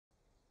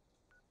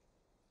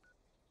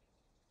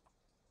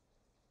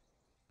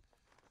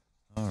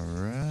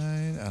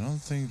Alright, I don't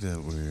think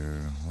that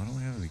we're... Why don't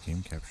we have the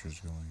game captures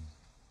going?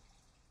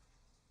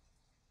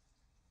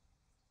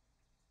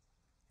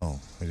 Oh,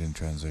 I didn't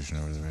transition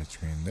over to the right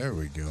screen. There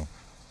we go.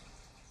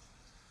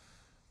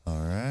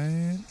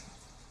 Alright.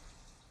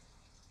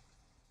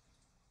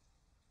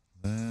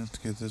 Let's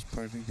get this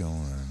party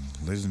going.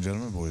 Ladies and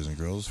gentlemen, boys and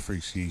girls,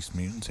 freaks, geeks,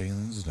 mutants,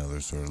 aliens, and other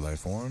sort of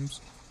life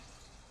forms.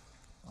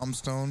 I'm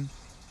Stone.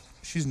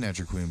 She's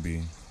Natural Queen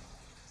Bee.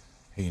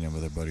 Hanging out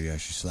with our buddy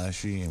Ashy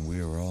Slashy, and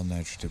we are all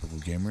natural typical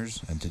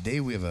gamers. And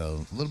today we have a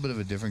little bit of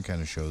a different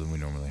kind of show than we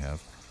normally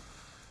have.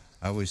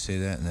 I always say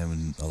that, and then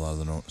when a lot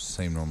of the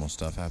same normal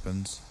stuff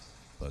happens,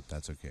 but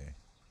that's okay.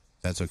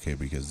 That's okay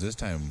because this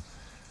time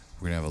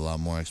we're gonna have a lot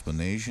more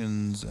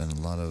explanations and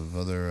a lot of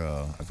other.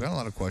 I've gotten a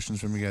lot of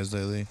questions from you guys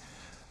lately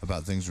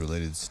about things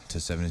related to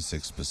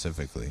 76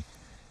 specifically,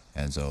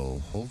 and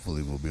so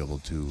hopefully we'll be able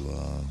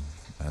to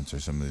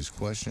answer some of these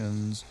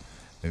questions,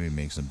 maybe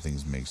make some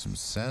things make some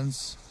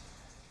sense,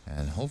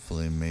 and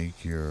hopefully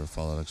make your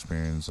Fallout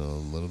experience a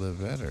little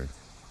bit better.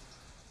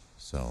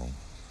 So,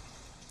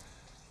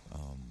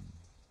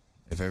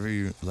 if ever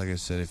you, like I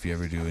said, if you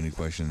ever do any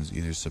questions,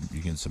 either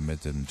you can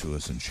submit them to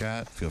us in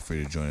chat. Feel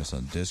free to join us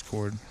on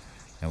Discord,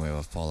 and we have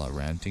a Fallout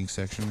ranting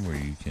section where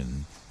you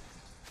can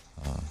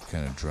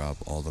kind of drop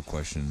all the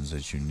questions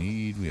that you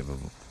need. We have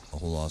a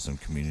whole awesome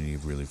community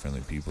of really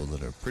friendly people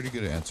that are pretty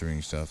good at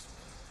answering stuff.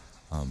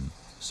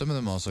 Some of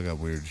them also got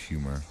weird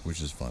humor,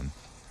 which is fun.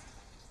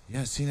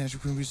 Yeah, see,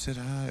 Natural Queen Bee said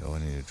hi. Oh, I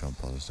need to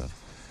jump all this stuff.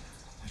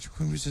 Natural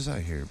Queen Bee says hi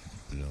here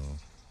below.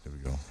 There we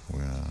go.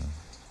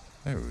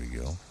 There we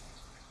go.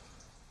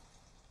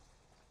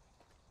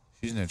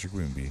 She's Natural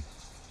Queen Bee.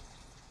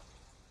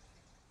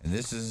 And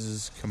this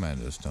is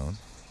Commando Stone.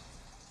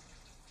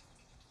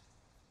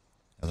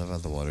 I love how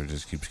the water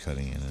just keeps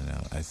cutting in and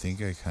out. I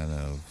think if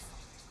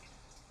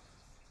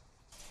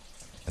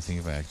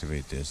I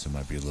activate this, it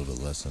might be a little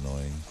bit less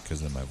annoying,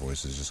 because then my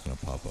voice is just going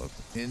to pop up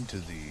into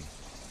the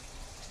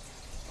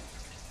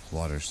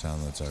water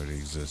sound that's already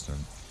existent.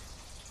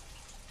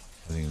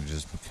 I think it would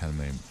just kind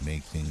of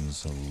make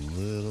things a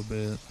little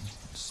bit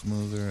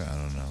smoother. I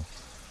don't know.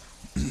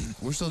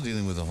 We're still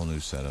dealing with a whole new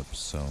setup,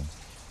 so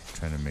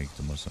trying to make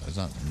the most. It's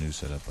not a new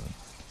setup, but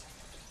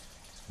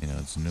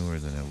it's newer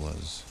than it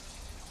was.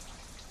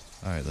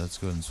 All right, let's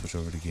go ahead and switch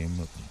over to game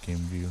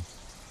view.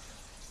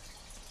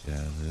 Get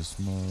out of this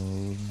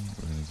mode.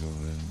 We're gonna go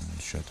ahead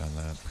and shut down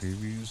that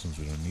preview since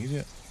we don't need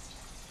it.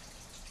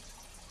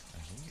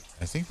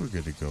 I think we're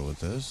good to go with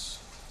this.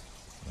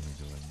 Let me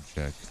go ahead and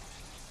check.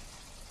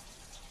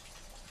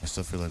 I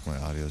still feel like my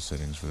audio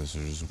settings for this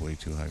are just way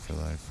too high for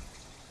life.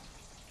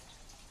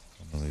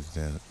 I'm gonna leave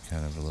that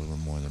kind of a little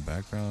bit more in the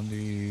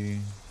background-y.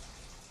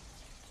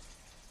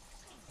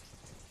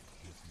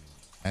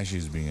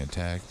 Ashley's being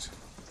attacked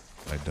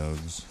by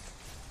dogs.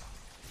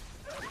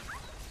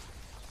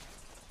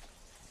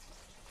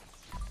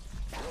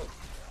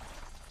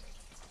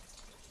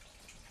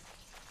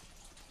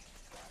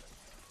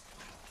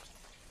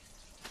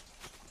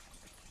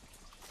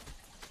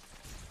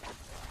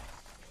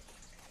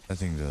 That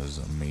thing does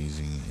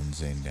amazing,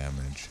 insane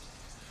damage.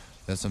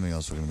 That's something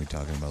else we're going to be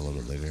talking about a little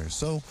bit later.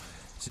 So,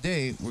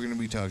 today we're going to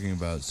be talking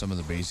about some of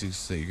the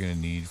basics that you're going to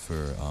need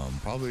for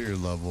probably your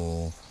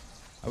level,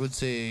 I would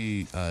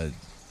say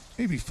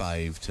maybe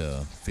 5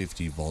 to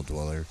 50 Vault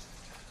Dweller.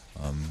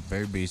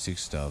 Very basic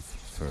stuff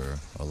for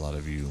a lot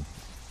of you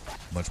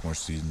much more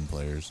seasoned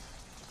players.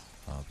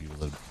 People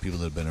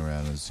that have been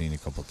around and seen a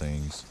couple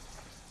things,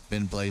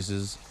 been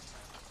places.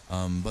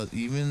 But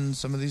even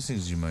some of these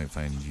things you might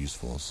find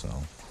useful,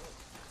 so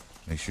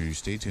make sure you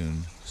stay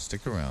tuned,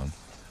 stick around.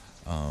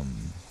 I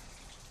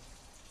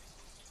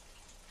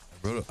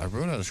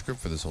wrote out a script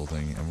for this whole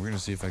thing, and we're gonna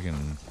see if I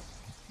can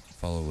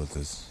follow with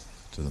this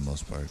to the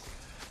most part.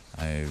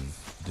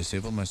 I've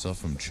disabled myself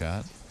from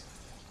chat,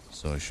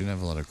 so I shouldn't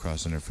have a lot of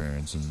cross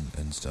interference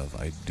and stuff.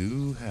 I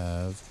do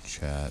have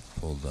chat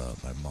pulled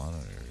up, my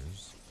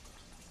monitors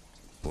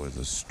for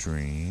the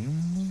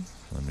stream.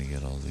 Let me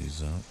get all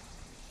these up.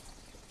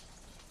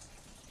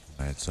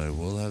 Alright, so I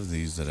will have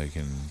these that I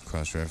can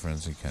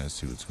cross-reference and kind of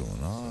see what's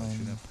going on. I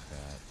should have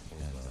chat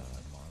pulled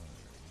up,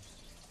 monitors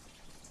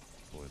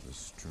for the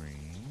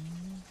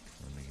stream.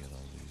 Let me get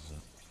all these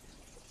up.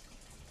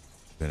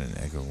 Got an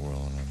echo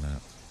whirling on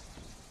that.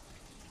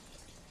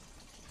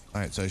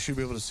 Alright, so I should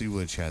be able to see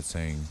what chat's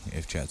saying,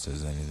 if chat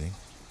says anything.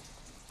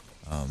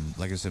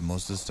 Like I said,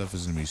 most of this stuff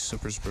is going to be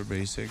super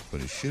basic,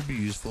 but it should be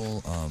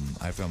useful.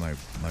 I've got my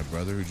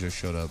brother who just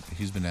showed up.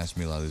 He's been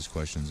asking me a lot of these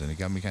questions, and it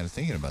got me kind of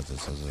thinking about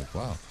this. I was like,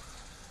 wow.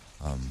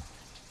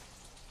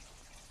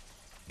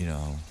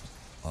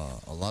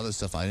 A lot of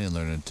stuff I didn't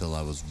learn until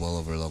I was well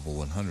over level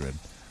 100,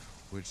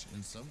 which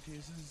in some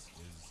cases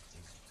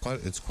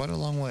is quite a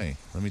long way.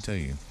 Let me tell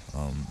you,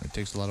 it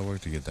takes a lot of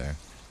work to get there,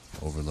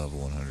 over level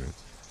 100.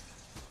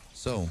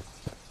 So,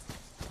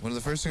 one of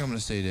the first things I'm going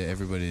to say to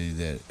everybody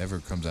that ever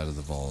comes out of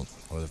the vault,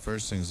 or the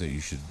first things that you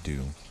should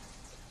do,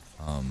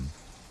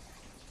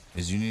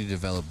 is you need to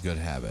develop good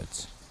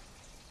habits.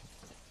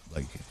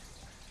 Like,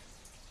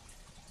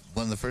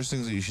 one of the first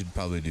things that you should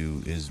probably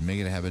do is make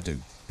it a habit to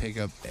pick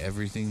up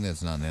everything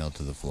that's not nailed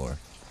to the floor.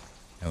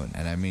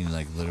 And I mean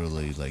like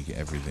literally like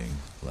everything.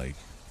 Like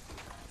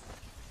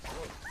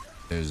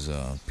there's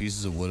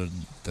pieces of wood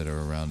that are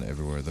around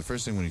everywhere. The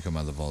first thing when you come out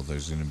of the vault,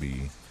 there's going to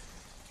be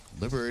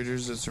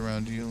liberators that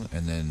surround you,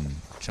 and then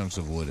chunks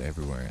of wood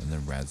everywhere, and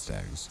then rad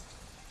stags.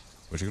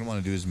 What you're going to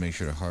want to do is make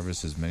sure to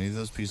harvest as many of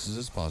those pieces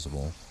as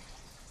possible,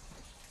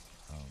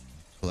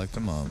 collect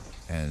them up,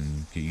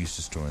 and get used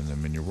to storing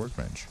them in your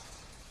workbench.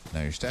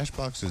 Now your stash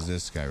box is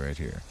this guy right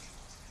here.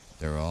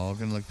 They're all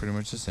going to look pretty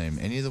much the same.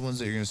 Any of the ones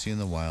that you're going to see in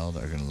the wild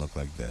are going to look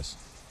like this.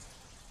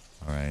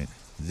 Alright,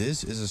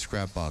 this is a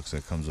scrap box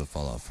that comes with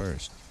Fallout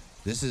First.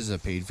 This is a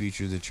paid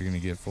feature that you're going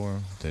to get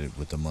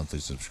with the monthly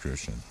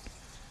subscription.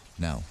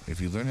 Now, if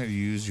you learn how to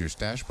use your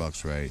stash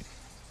box right,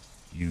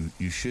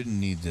 you shouldn't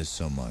need this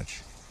so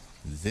much.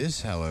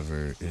 This,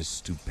 however, is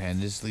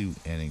stupendously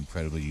and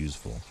incredibly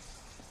useful.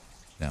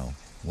 Now,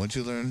 once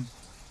you learn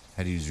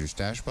how to use your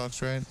stash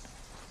box right,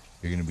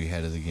 you're going to be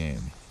ahead of the game.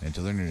 And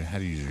to learn how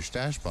to use your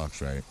stash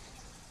box right,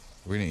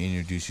 we're going to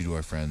introduce you to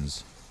our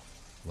friends,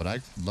 what I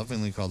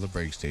lovingly call the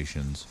break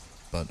stations,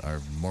 but are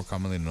more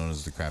commonly known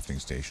as the crafting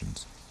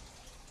stations.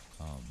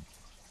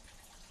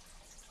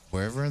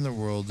 Wherever in the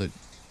world that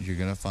you're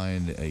going to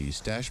find a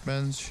stash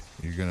bench,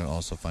 you're going to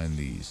also find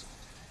these.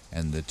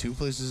 And the two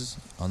places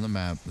on the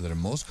map that are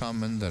most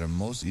common, that are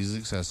most easily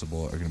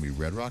accessible, are going to be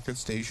Red Rocket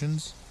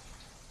stations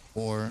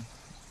or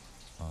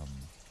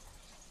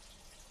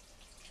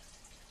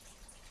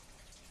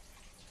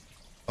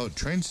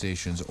train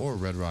stations or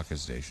Red Rocket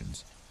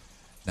stations.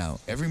 Now,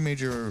 every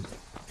major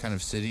kind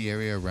of city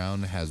area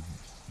around has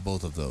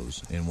both of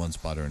those in one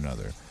spot or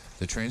another.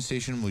 The train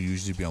station will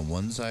usually be on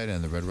one side,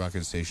 and the Red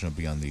Rocket station will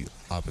be on the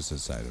opposite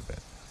side of it.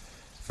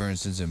 For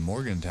instance, in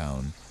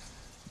Morgantown,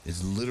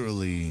 it's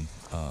literally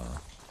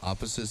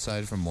opposite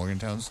side from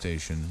Morgantown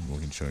Station. We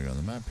can show you on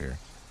the map here.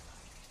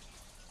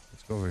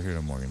 Let's go over here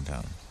to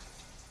Morgantown.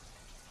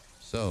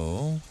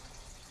 So,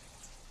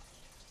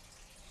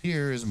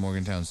 here is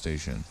Morgantown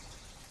Station.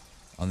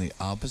 On the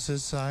opposite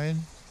side,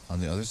 on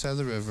the other side of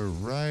the river,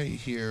 right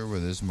here where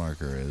this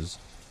marker is,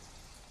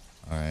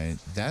 alright,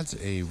 that's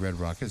a Red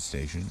Rocket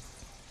Station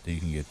that you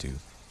can get to.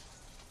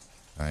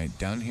 Alright,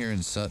 down here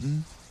in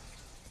Sutton,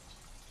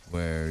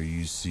 where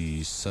you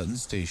see Sutton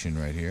Station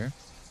right here,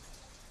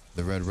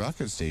 the Red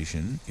Rocket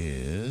Station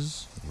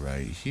is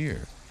right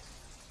here.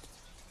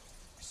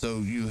 So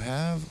you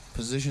have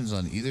positions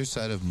on either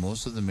side of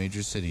most of the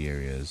major city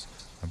areas.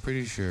 I'm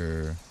pretty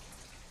sure.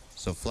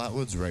 So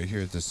Flatwood's right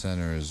here at the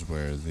center is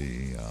where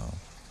the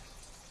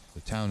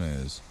town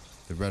is.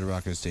 The Red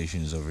Rocket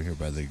Station is over here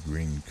by the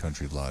Green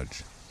Country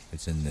Lodge.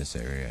 It's in this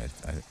area,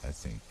 I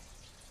think.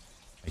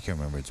 I can't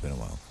remember, it's been a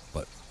while.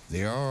 But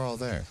they are all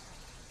there.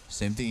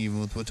 Same thing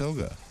even with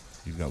Watoga.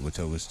 You've got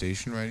Watoga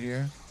Station right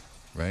here,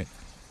 right?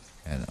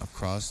 And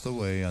across the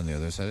way on the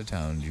other side of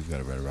town, you've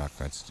got a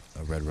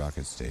Red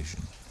Rocket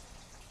Station.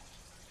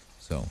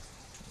 So,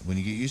 when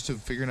you get used to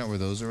figuring out where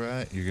those are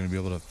at, you're going to be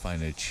able to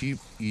find a cheap,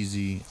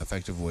 easy,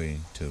 effective way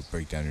to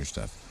break down your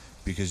stuff.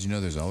 Because you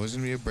know there's always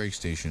going to be a break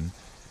station.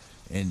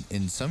 And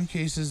in some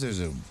cases, there's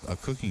a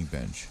cooking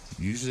bench.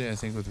 Usually, I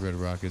think with Red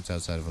Rockets,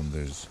 outside of them,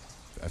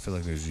 I feel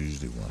like there's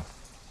usually one.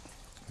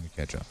 Let me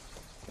catch up.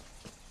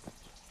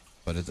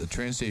 But at the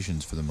train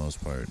stations, for the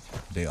most part,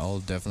 they all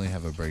definitely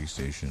have a break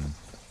station.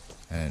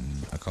 And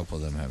a couple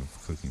of them have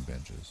cooking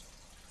benches.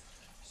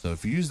 So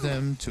if you use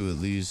them to at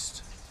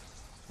least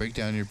break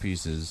down your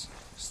pieces,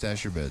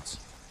 stash your bits,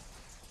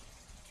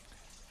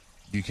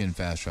 you can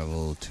fast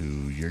travel to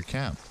your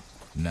camp.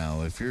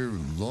 Now, if you're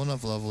low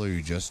enough level or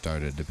you just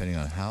started, depending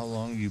on how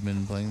long you've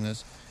been playing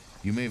this,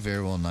 you may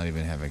very well not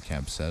even have a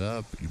camp set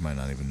up. You might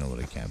not even know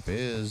what a camp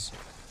is,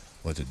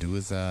 what to do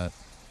with that.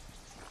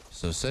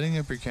 So setting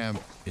up your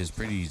camp is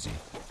pretty easy.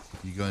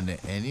 You go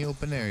into any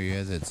open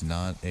area that's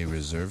not a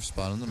reserved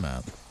spot on the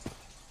map.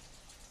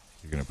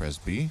 You're going to press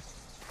B.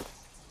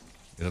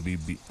 It'll be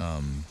B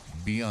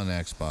on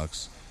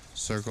Xbox,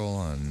 circle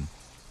on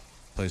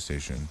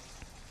PlayStation.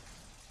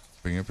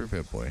 Bring up your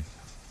Pip-Boy.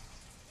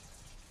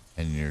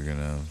 And you're going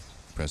to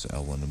press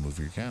L1 to move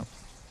your camp.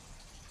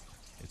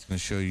 It's going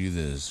to show you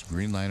this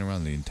green line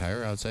around the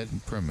entire outside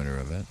perimeter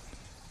of it.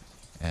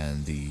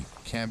 And the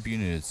camp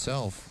unit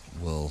itself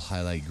will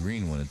highlight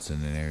green when it's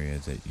in an area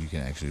that you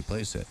can actually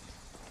place it.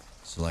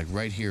 So like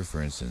right here,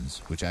 for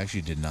instance, which I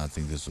actually did not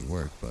think this would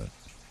work, but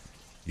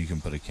you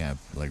can put a camp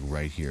like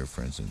right here,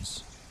 for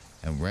instance.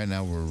 And right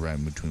now we're right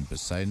in between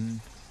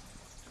Poseidon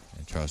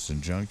and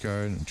Charleston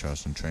Junkyard and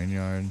Charleston Train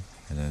Yard,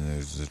 and then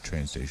there's a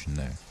train station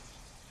there.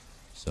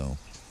 So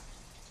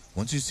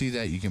once you see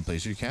that, you can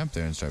place your camp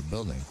there and start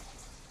building.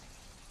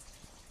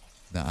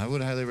 Now I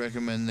would highly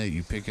recommend that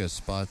you pick a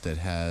spot that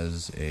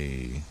has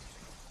a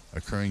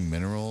occurring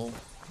mineral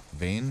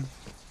vein.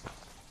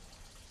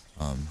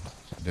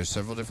 There's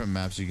several different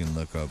maps you can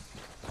look up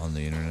on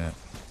the internet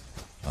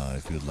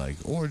if you'd like,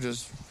 or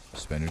just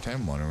spend your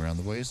time wandering around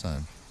the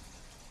wasteland.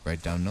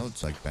 Write down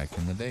notes like back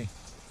in the day,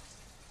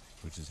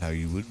 which is how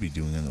you would be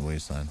doing in the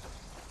wasteland.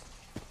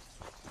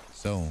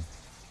 So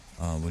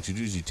what you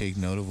do is you take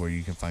note of where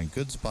you can find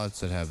good spots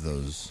that have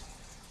those.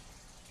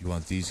 You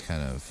want these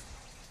kind of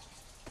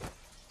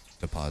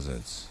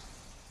deposits.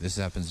 This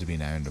happens to be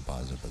an iron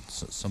deposit, but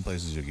some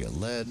places you'll get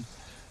lead,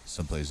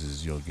 some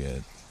places you'll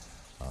get,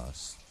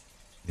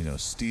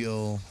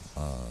 steel.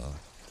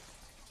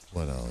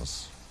 What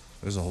else?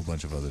 There's a whole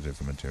bunch of other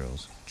different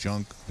materials.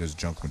 Junk. There's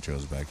junk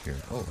materials back here.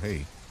 Oh,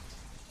 hey.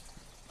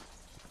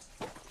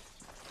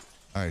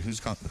 All right, who's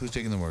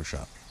taking the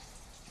workshop?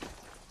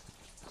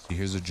 See,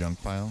 here's a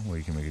junk pile where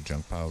you can make a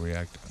junk pile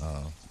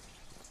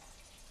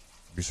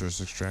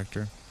resource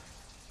extractor.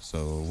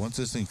 So once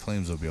this thing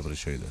claims, I'll be able to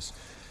show you this.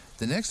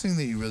 The next thing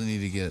that you really need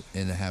to get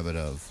in the habit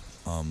of,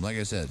 like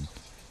I said,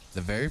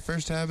 the very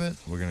first habit,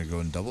 we're going to go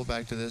and double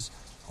back to this.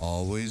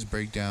 Always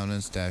break down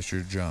and stash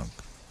your junk.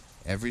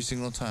 Every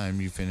single time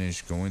you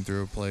finish going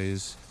through a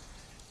place,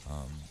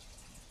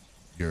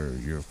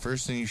 your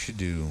first thing you should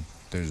do,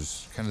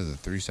 there's kind of the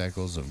 3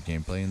 cycles of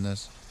gameplay in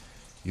this.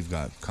 You've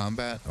got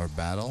combat or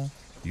battle,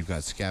 you've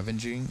got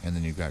scavenging, and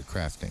then you've got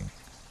crafting.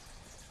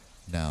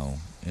 Now,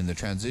 in the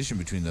transition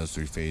between those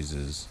 3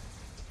 phases,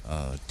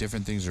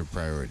 different things are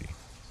priority.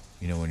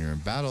 You know, when you're in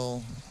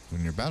battle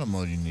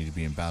mode, you need to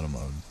be in battle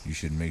mode. You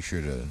should make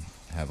sure to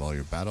have all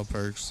your battle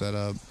perks set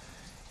up,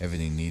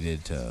 everything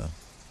needed to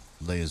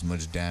lay as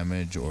much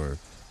damage or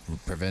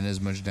prevent as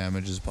much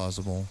damage as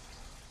possible.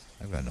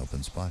 I've got an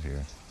open spot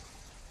here.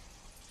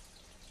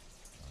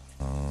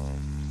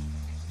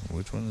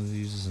 Which one of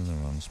these is in the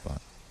wrong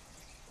spot?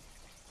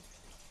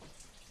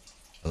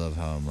 I love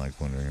how I'm like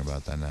wondering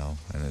about that now,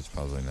 and it's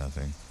probably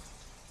nothing.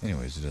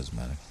 Anyways, it doesn't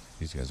matter.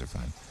 These guys are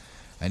fine.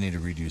 I need to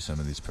redo some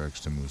of these perks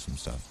to move some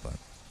stuff,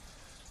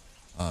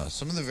 but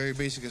some of the very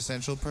basic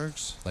essential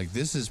perks, like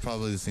this is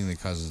probably the thing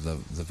that causes the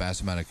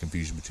vast amount of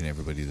confusion between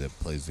everybody that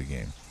plays the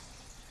game.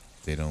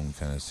 They don't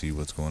kind of see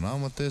what's going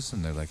on with this,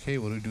 and they're like, hey,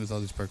 what do we do with all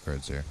these perk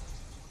cards here?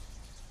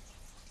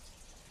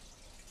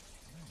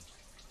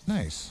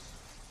 Nice.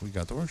 We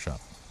got the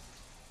workshop.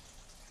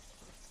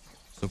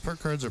 So perk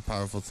cards are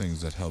powerful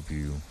things that help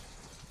you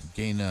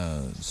gain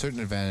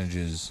certain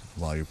advantages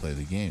while you play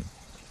the game.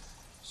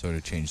 Sort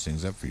of change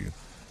things up for you.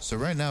 So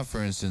right now,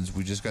 for instance,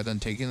 we just got done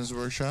taking this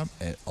workshop.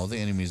 All the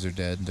enemies are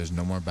dead. There's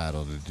no more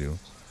battle to do.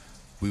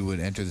 We would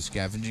enter the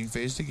scavenging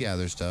phase to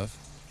gather stuff.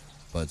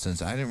 But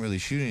since I didn't really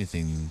shoot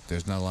anything,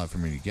 there's not a lot for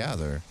me to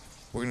gather.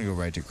 We're going to go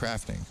right to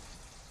crafting.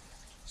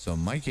 So in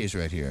my case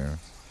right here,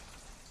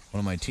 one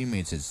of my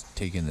teammates has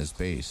taken this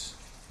base,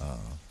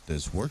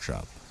 this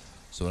workshop.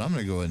 So what I'm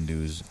going to go ahead and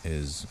do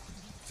is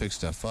fix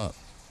stuff up.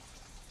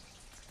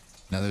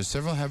 Now there's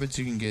several habits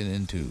you can get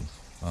into.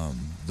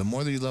 The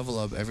more that you level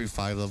up, every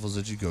 5 levels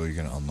that you go, you're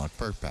going to unlock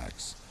perk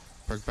packs.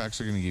 Perk packs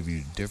are going to give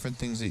you different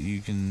things that you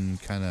can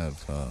kind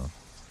of,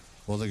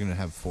 they're going to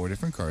have 4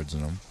 different cards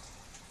in them.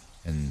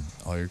 And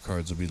all your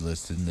cards will be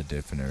listed in the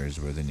different areas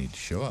where they need to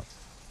show up.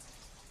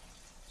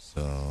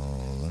 So,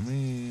 let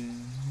me...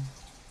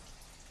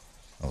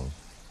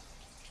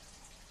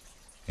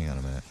 hang on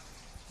a minute.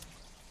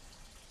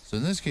 So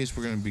in this case,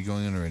 we're going to be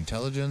going under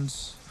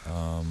intelligence.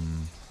 I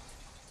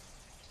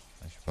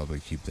should probably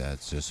keep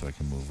that just so I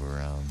can move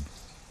around.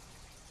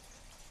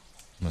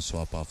 I'm going to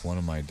swap off one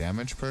of my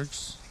damage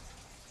perks,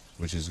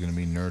 which is going to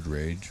be Nerd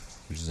Rage,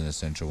 which is an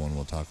essential one.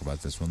 We'll talk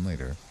about this one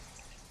later.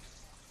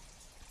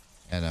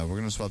 And we're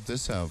going to swap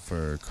this out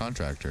for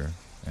Contractor,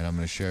 and I'm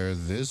going to share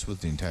this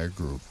with the entire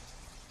group.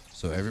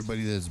 So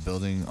everybody that's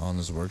building on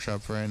this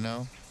workshop for right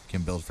now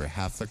can build for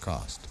half the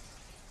cost.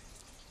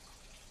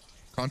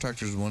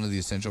 Contractor is one of the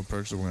essential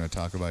perks that we're going to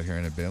talk about here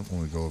in a bit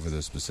when we go over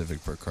the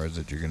specific perk cards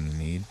that you're going to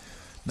need.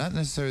 Not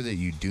necessarily that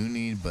you do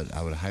need, but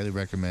I would highly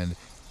recommend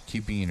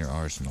keeping in your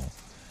arsenal.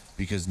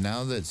 Because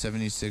now that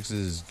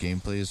 76's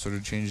gameplay is sort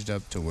of changed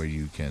up to where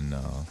you can,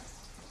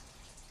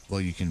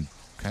 you can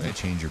kind of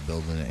change your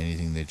build into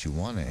anything that you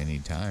want at any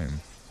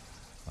time.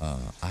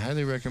 I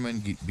highly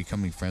recommend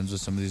becoming friends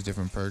with some of these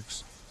different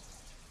perks,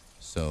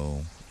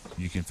 so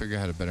you can figure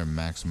out how to better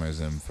maximize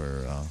them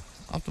for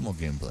optimal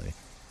gameplay.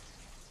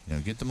 You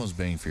know, get the most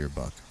bang for your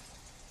buck.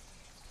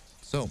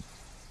 So,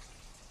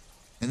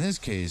 in this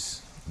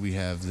case, we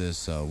have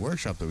this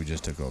workshop that we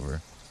just took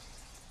over.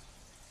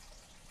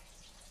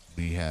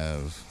 We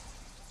have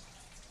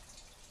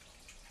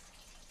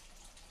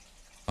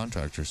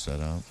Contractor set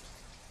up.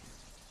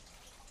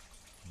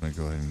 I'm gonna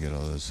go ahead and get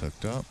all this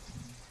hooked up.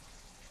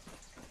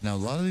 Now, a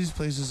lot of these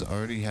places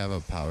already have a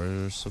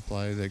power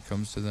supply that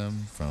comes to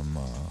them from,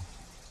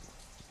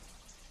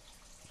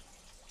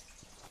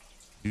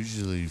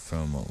 usually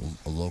from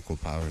a local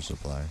power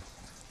supply.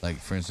 Like,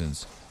 for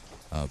instance,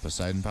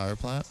 Poseidon Power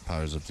Plant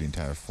powers up the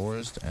entire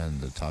forest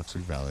and the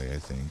Toxic Valley, I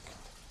think.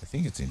 I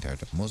think it's the entire,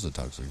 most of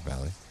the Toxic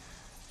Valley.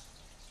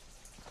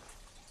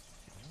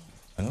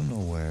 I don't know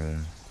where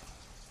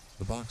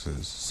the box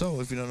is.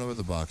 So, if you don't know where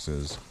the box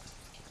is,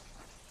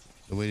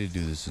 the way to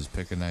do this is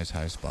pick a nice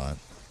high spot.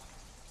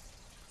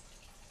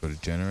 Go to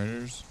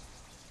generators.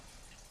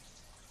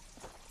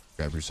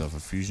 Grab yourself a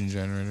fusion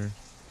generator.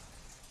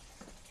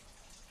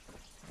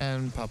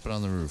 And pop it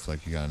on the roof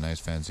like you got a nice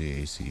fancy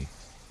AC.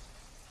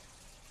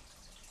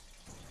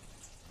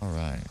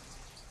 Alright.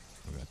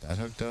 Get that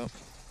hooked up.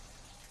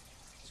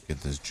 Let's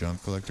get this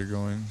junk collector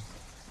going.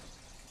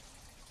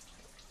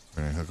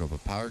 We're gonna hook up a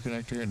power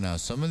connector. Now,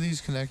 some of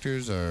these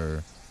connectors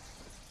are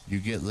you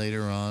get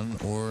later on,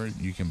 or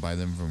you can buy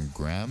them from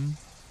Graham,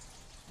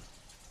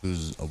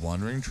 who's a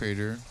wandering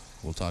trader.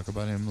 We'll talk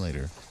about him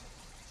later.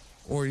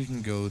 Or you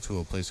can go to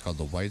a place called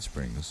the White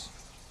Springs,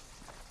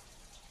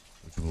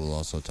 which we'll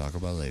also talk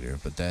about later.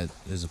 But that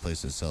is a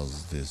place that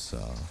sells this,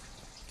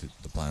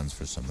 the plans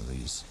for some of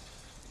these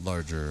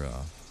larger,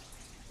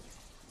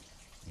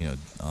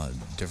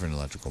 different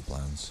electrical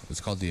plans.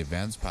 It's called the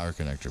Advanced Power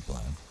Connector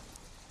Plan.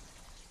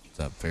 It's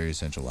very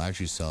essential. I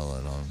actually sell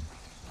it on.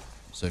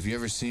 So if you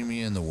ever see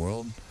me in the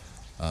world,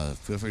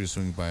 feel free to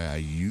swing by. I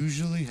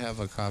usually have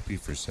a copy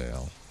for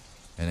sale,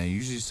 and I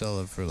usually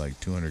sell it for like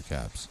 200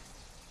 caps,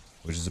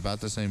 which is about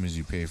the same as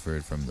you pay for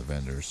it from the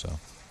vendor. So,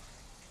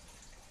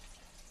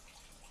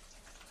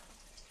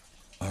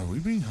 are we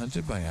being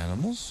hunted by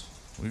animals?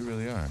 We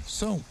really are.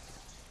 So,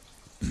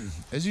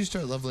 as you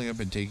start leveling up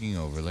and taking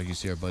over, like you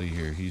see our buddy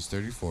here, he's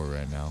 34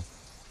 right now.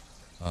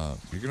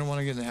 You're going to want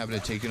to get in the habit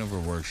of taking over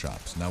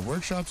workshops. Now,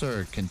 workshops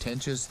are a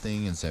contentious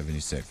thing in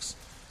 76.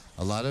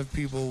 A lot of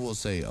people will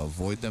say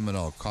avoid them at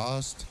all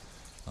cost.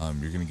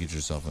 You're going to get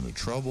yourself into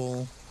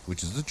trouble,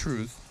 which is the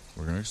truth.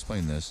 We're going to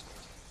explain this.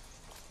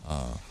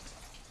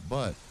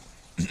 But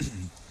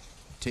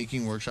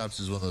taking workshops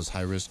is one of those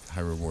high risk,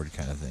 high reward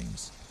kind of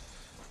things.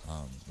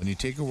 When you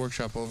take a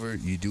workshop over,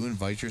 you do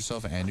invite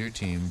yourself and your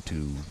team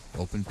to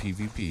open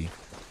PvP.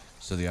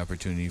 So the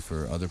opportunity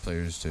for other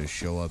players to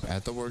show up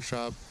at the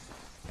workshop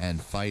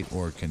and fight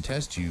or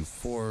contest you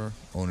for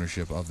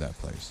ownership of that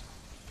place.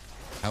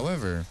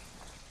 However,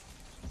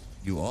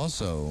 you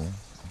also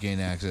gain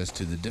access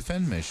to the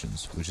defend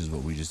missions, which is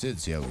what we just did.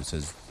 See how it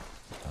says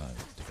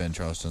defend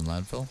Charleston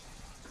Landfill?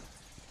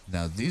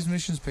 Now, these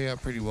missions pay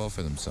out pretty well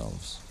for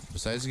themselves.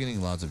 Besides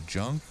getting lots of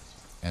junk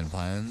and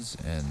plans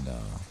and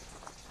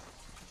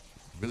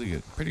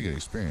pretty good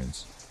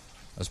experience,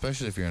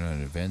 especially if you're on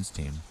an events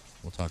team.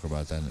 We'll talk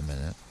about that in a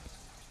minute.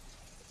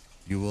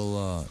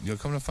 You'll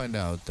come to find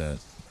out that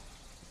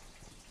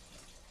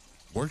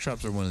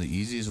workshops are one of the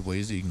easiest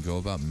ways that you can go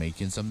about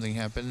making something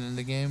happen in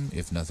the game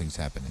if nothing's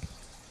happening.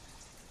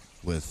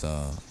 With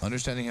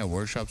understanding how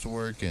workshops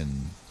work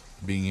and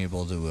being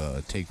able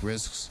to take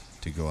risks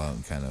to go out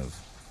and kind of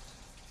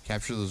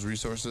capture those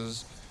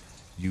resources,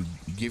 you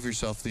give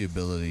yourself the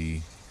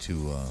ability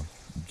to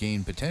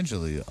gain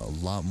potentially a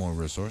lot more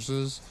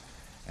resources,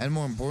 and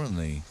more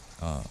importantly,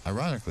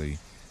 ironically,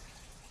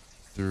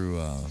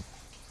 through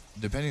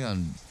depending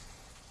on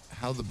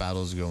how the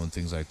battles go and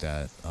things like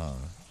that,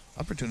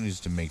 opportunities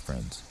to make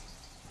friends.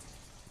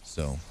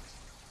 So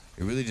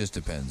it really just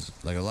depends.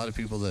 Like, a lot of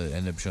people that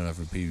end up showing up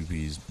for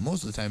PvPs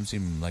most of the time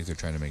seem like they're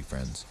trying to make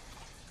friends,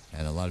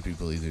 and a lot of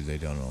people, either they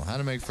don't know how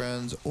to make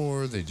friends,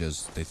 or they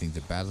think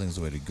that battling is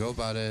the way to go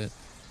about it.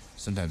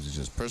 Sometimes it's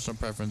just personal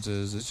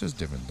preferences. It's just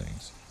different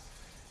things.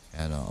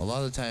 And a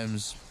lot of the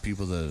times,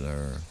 people that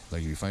are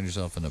like, if you find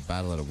yourself in a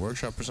battle at a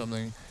workshop or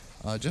something,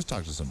 just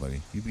talk to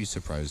somebody. You'd be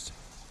surprised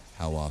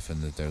how often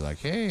that they're like,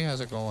 hey,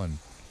 how's it going?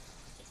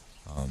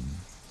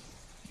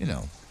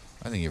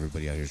 I think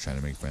everybody out here is trying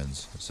to make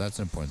friends. So that's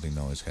an important thing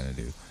to always kind of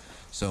do.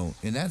 So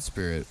in that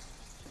spirit,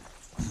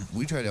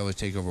 we try to always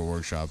take over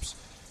workshops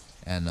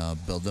and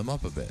build them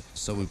up a bit.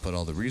 So we put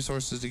all the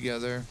resources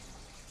together,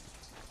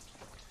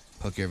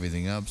 hook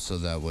everything up, so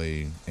that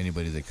way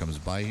anybody that comes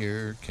by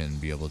here can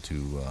be able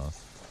to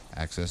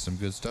access some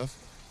good stuff.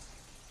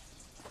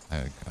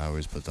 I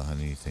always put the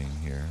honey thing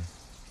here.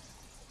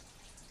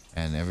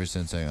 And ever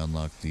since I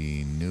unlocked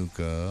the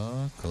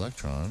Nuka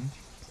Collectron,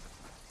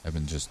 I've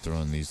been just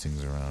throwing these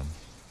things around.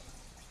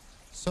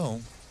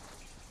 So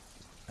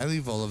I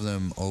leave all of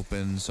them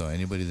open so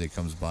anybody that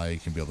comes by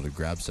can be able to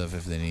grab stuff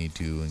if they need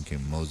to and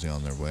can mosey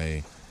on their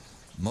way.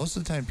 Most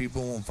of the time,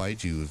 people won't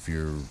fight you if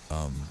your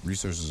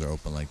resources are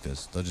open like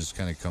this. They'll just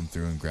kind of come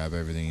through and grab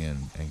everything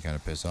and kind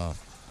of piss off.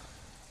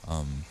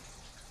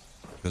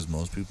 Because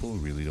most people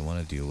really don't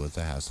want to deal with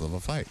the hassle of a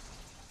fight.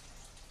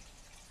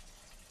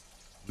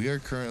 We are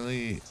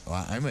currently...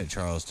 I'm at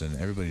Charleston.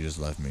 Everybody just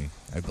left me.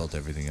 I built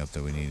everything up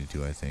that we needed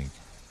to, I think.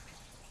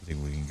 I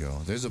think we can go.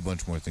 There's a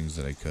bunch more things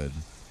that I could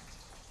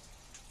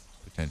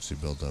potentially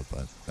build up,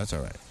 but that's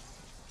alright.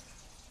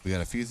 We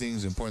got a few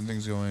things, important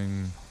things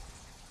going...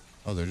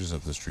 Oh, they're just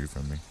up the street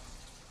from me.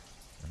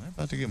 Am I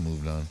about to get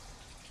moved on?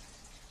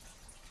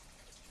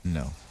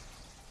 No.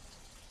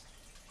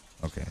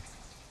 Okay.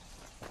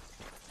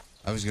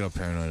 I always get all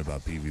paranoid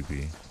about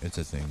PvP. It's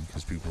a thing,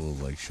 because people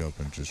like show up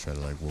and just try to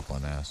like whoop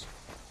on ass.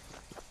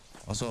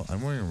 Also,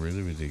 I'm wearing a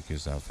really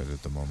ridiculous outfit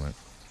at the moment.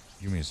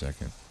 Give me a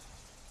second.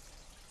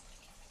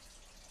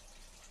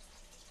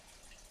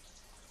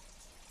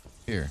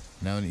 Here,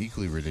 now an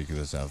equally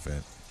ridiculous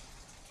outfit.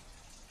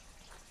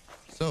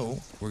 So,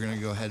 we're going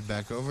to go head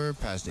back over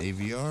past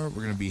AVR.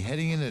 We're going to be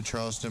heading into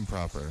Charleston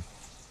proper.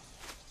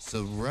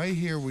 So right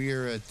here we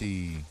are at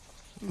the...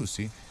 Ooh,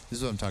 see? This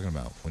is what I'm talking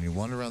about. When you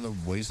wander around the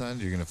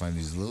wasteland, you're going to find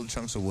these little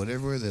chunks of wood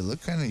everywhere. They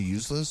look kind of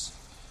useless.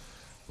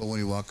 But when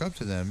you walk up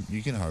to them,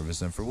 you can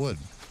harvest them for wood.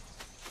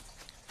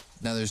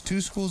 Now there's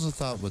two schools of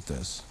thought with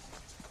this.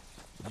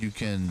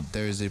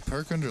 There is a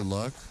perk under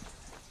luck.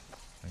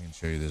 I can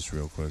show you this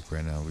real quick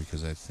right now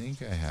because I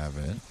think I have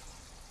it.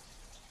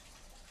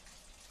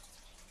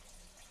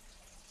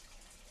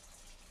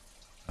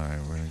 Alright,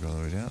 we're gonna go all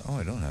the way down. Oh,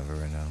 I don't have it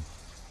right now.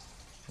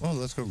 Well,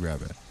 let's go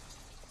grab it.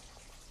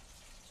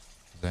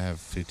 I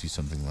have 50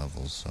 something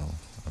levels, so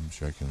I'm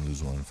sure I can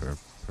lose one for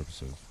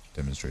purpose of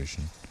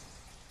demonstration.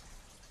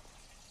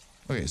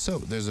 Okay, so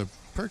there's a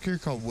perk here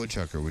called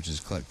Woodchucker, which is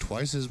collect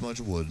twice as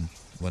much wood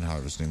when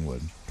harvesting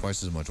wood.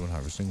 Twice as much when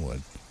harvesting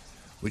wood.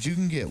 Which you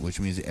can get, which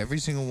means every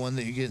single one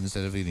that you get,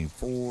 instead of getting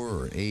 4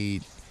 or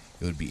 8,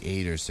 it would be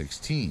 8 or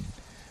 16.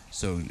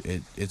 So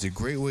it's a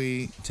great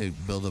way to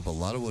build up a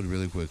lot of wood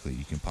really quickly.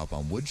 You can pop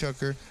on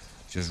Woodchucker,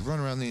 just run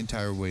around the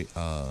entire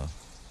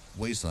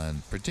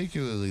wasteland,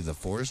 particularly the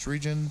forest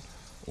region,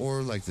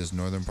 or like this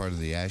northern part of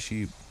the ash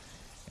heap,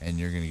 and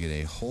you're gonna get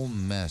a whole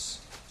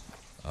mess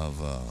of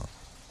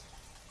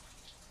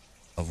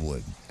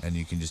wood, and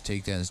you can just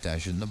take that and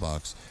stash it in the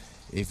box.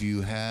 If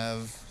you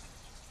have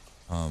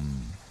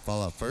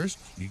Fallout First,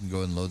 you can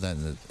go and load that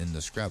in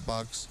the scrap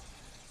box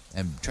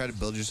and try to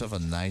build yourself a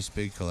nice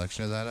big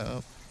collection of that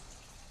up,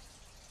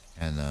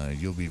 and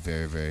you'll be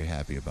very, very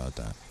happy about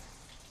that.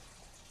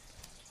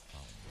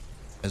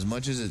 As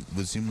much as it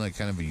would seem like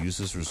kind of a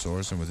useless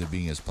resource, and with it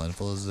being as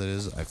plentiful as it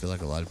is, I feel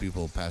like a lot of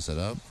people pass it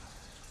up,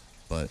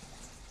 but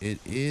it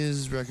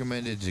is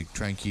recommended to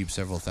try and keep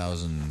several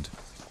thousand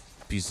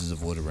pieces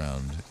of wood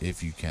around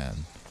if you can.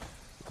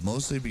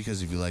 Mostly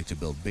because if you like to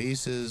build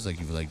bases, like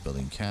if you like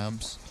building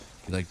camps,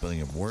 you like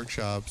building up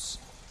workshops,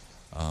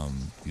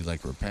 you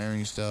like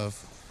repairing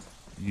stuff,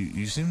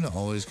 you seem to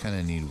always kind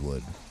of need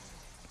wood.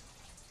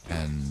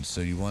 And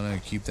so you want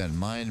to keep that in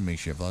mind and make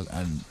sure you have lots,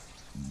 and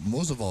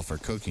most of all for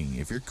cooking.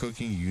 If you're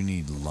cooking, you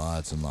need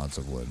lots and lots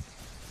of wood.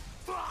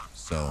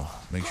 So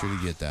make sure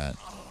to get that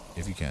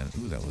if you can.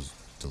 Ooh, that was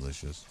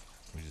delicious.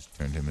 We just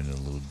turned him into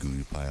a little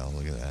gooey pile.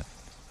 Look at that.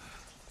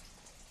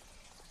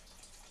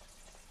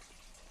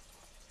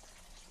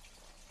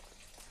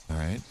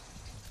 Alright.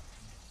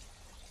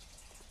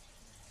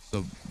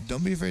 So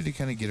don't be afraid to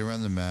kind of get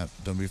around the map.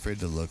 Don't be afraid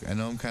to look. I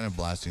know I'm kind of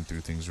blasting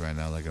through things right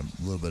now like a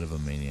little bit of a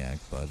maniac,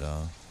 but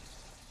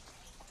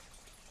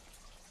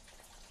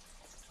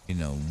you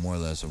know, more or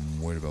less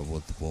I'm worried about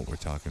what we're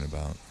talking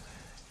about.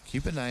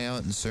 Keep an eye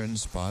out in certain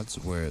spots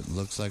where it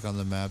looks like on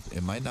the map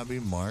it might not be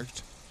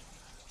marked,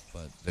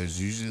 but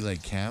there's usually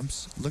like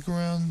camps. Look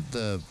around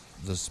the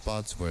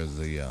spots where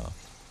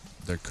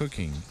they're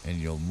cooking, and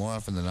you'll more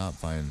often than not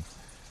find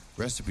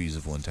recipes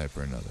of one type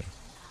or another.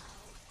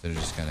 They're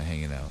just kind of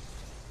hanging out.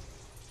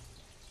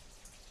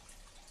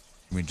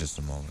 Give me just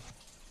a moment.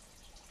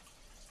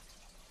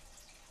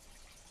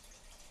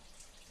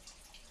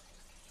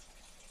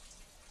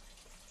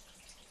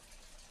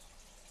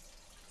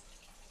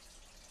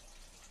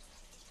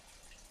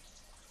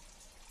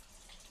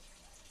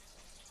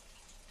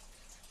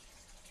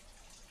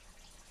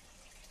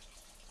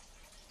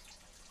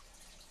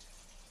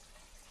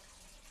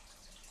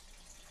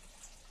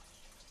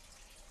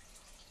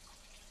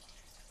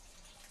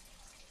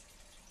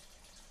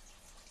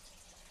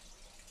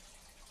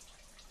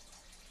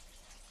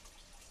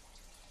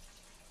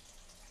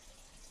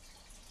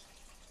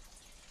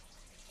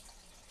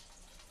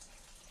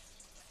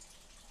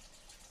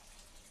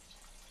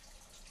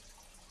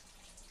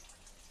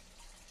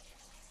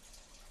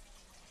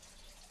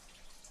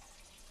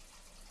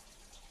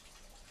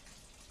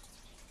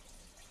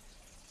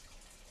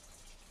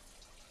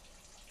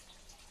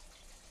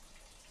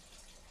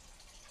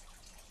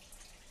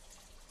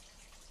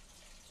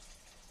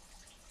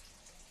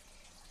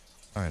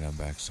 Alright, I'm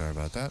back. Sorry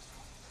about that.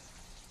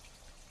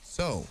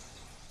 So,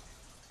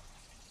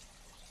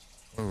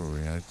 where were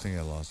we? I think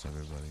I lost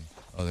everybody.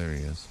 Oh, there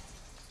he is.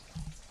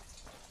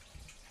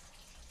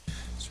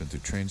 Just went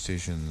through train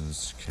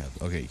stations,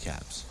 cabs. Okay,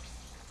 cabs.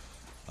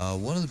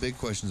 One of the big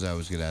questions I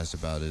always get asked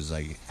about is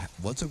like,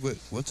 what's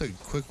a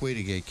quick way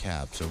to get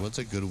cabs, or what's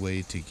a good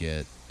way to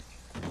get,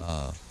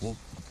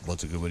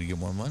 what's a good way to get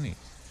more money?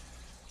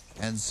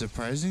 And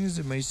surprising as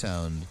it may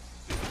sound,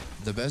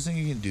 the best thing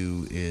you can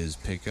do is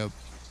pick up,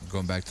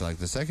 going back to like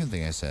the second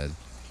thing I said,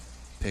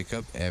 pick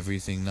up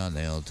everything not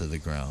nailed to the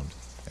ground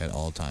at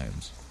all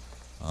times.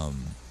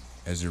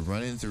 As you're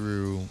running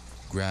through,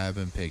 grab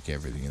and pick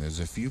everything. And there's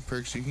a few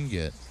perks you can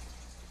get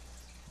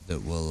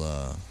that will,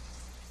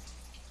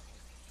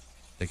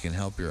 that can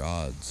help your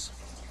odds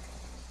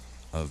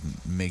of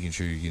making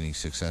sure you're getting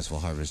successful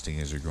harvesting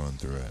as you're going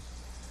through it.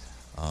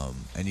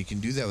 And you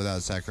can do that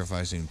without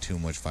sacrificing too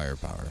much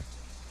firepower.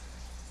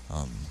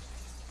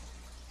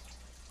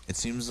 It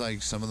seems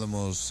like some of the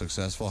most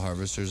successful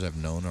harvesters I've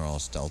known are all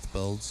stealth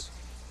builds.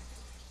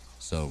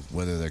 So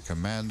whether they're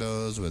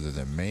commandos, whether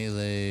they're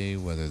melee,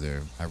 whether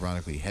they're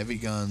ironically heavy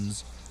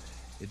guns,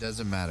 it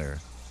doesn't matter.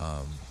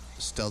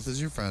 Stealth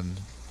is your friend.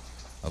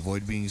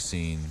 Avoid being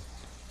seen.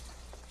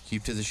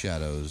 Keep to the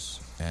shadows,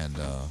 and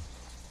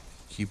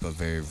keep a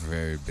very,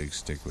 very big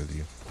stick with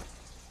you.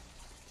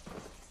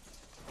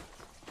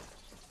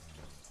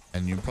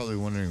 And you're probably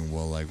wondering,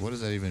 well, like, what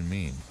does that even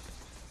mean?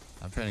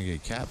 I'm trying to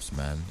get caps,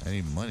 man. I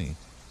need money.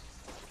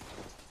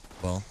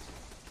 Well,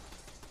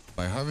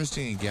 by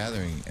harvesting and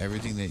gathering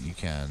everything that you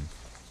can,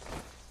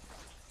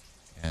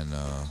 and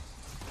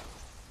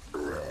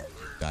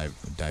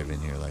dive in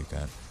here like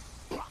that.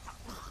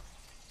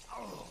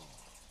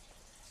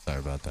 Sorry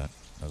about that.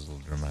 That was a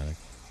little dramatic.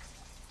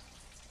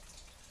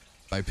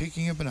 By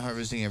picking up and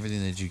harvesting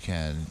everything that you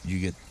can, you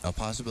get a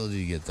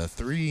possibility to get the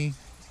 3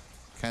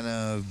 kind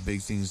of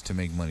big things to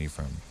make money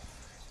from.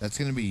 That's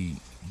going to be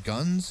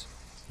guns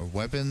or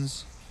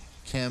weapons,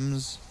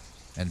 chems,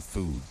 and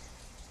food.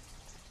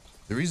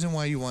 The reason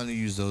why you want to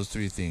use those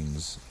 3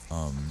 things,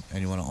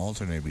 and you want to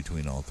alternate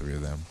between all 3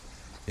 of them,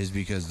 is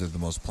because they're the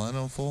most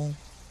plentiful,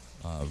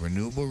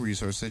 renewable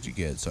resource that you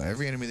get. So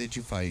every enemy that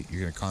you fight,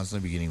 you're going to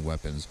constantly be getting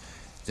weapons.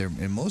 They're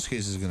in most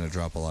cases going to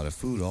drop a lot of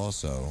food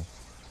also.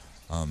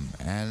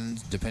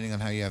 And depending on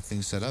how you have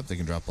things set up, they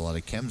can drop a lot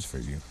of chems for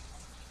you.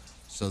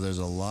 So there's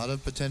a lot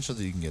of potential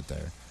that you can get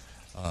there.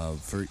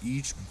 For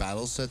each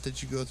battle set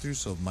that you go through,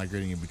 so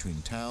migrating in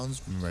between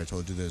towns, remember I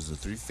told you there's the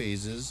 3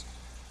 phases: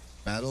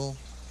 battle,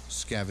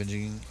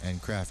 scavenging,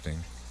 and crafting.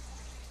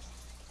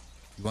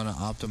 You want to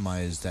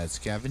optimize that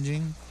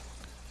scavenging,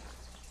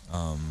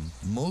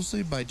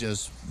 mostly by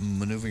just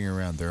maneuvering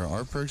around. There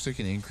are perks that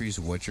can increase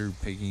what you're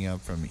picking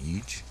up from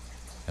each,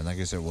 and like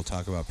I said, we'll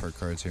talk about perk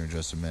cards here in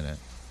just a minute,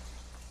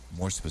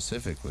 more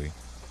specifically.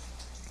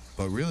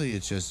 But really,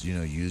 it's just,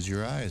 use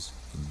your eyes,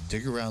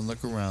 dig around, look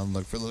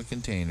for little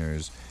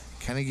containers,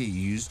 kind of get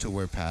used to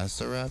where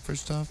paths are at for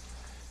stuff,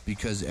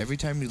 because every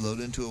time you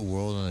load into a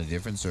world on a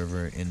different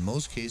server, in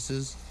most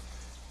cases,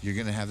 you're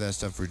going to have that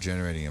stuff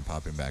regenerating and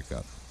popping back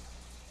up.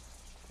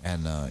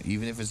 And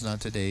even if it's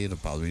not today, it'll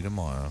probably be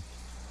tomorrow.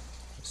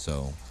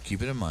 So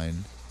keep it in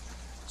mind.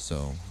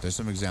 So there's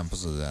some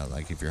examples of that.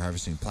 Like if you're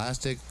harvesting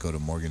plastic, go to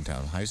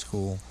Morgantown High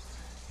School.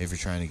 If you're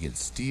trying to get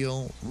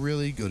steel,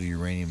 really go to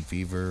Uranium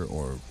Fever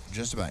or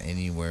just about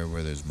anywhere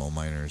where there's mole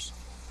miners.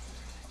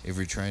 If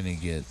you're trying to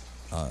get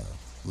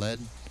lead,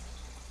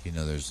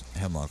 there's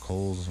Hemlock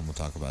Holes, and we'll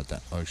talk about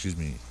that. Or excuse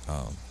me,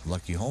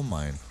 Lucky Home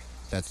Mine.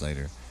 That's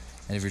later.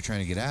 And if you're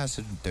trying to get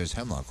acid, there's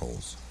Hemlock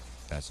Holes.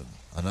 That's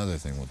another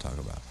thing we'll talk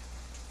about.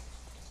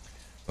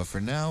 But for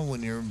now,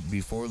 when you're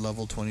before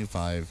level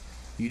 25,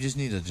 you just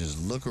need to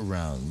just look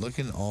around. Look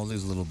in all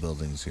these little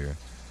buildings here.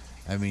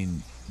 I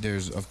mean,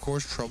 there's, of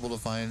course, trouble to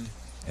find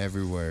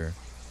everywhere,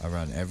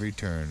 around every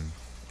turn,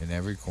 in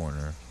every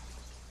corner.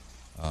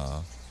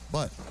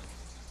 But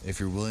if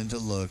you're willing to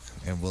look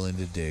and willing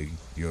to dig,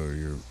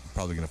 you're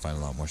probably going to find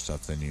a lot more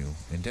stuff than you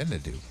intend to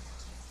do.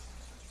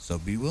 So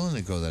be willing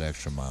to go that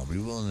extra mile. Be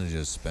willing to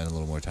just spend a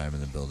little more time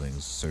in the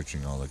buildings,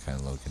 searching all the kind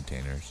of little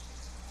containers.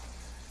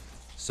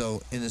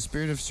 So in the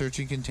spirit of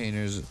searching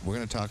containers, we're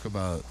going to talk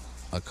about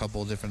a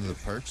couple different of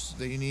the perks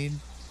that you need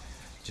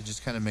to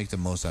just kind of make the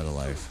most out of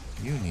life.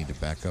 You need to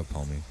back up,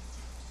 homie.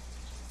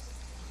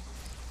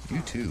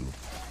 You too.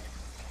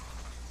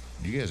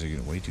 You guys are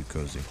getting way too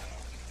cozy.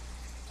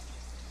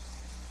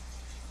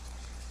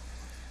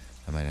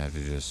 I might have to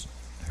just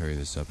hurry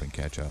this up and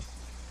catch up.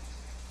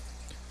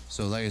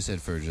 So like I said,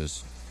 for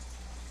just,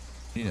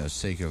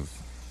 sake of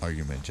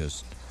argument,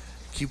 just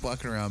keep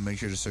walking around, make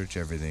sure to search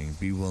everything,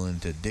 be willing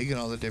to dig in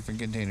all the different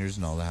containers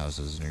in all the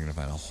houses, and you're going to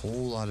find a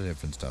whole lot of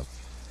different stuff.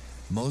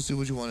 Mostly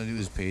what you want to do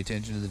is pay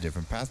attention to the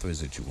different pathways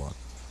that you walk.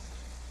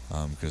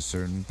 Because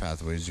certain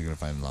pathways you're going to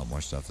find a lot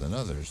more stuff than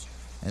others.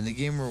 And the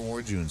game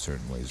rewards you in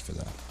certain ways for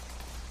that.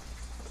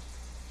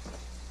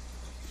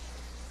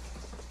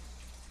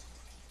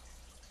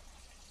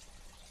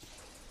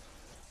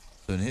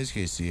 So in his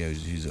case,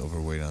 he's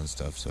overweight on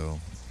stuff, so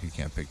he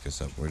can't pick this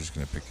up. We're just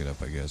going to pick it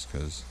up, I guess,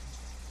 because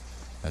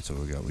that's what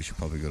we got. We should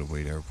probably go to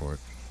Wade Airport.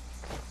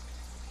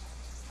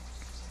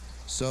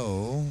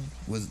 So,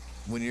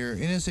 when you're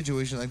in a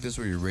situation like this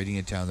where you're raiding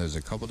a town, there's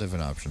a couple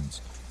different options.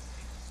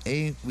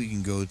 A, we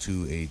can go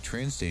to a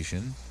train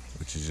station,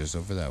 which is just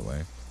over that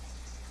way.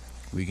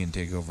 We can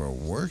take over a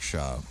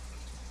workshop.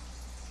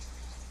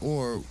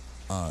 Or,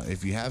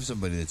 if you have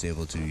somebody that's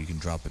able to, you can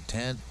drop a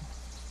tent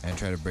and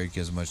try to break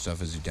as much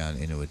stuff as you can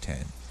into a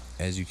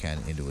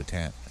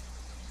tent.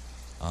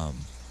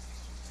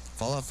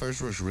 Fallout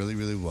First works really,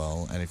 really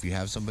well, and if you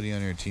have somebody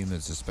on your team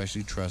that's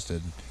especially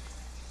trusted,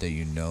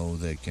 that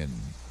that can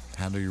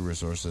handle your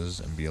resources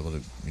and be able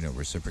to,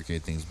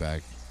 reciprocate things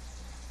back,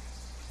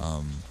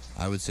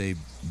 I would say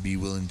be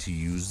willing to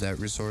use that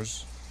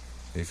resource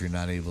if you're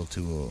not able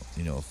to,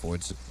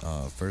 afford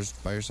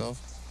First by yourself.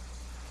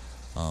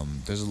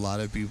 There's a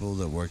lot of people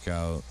that work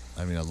out.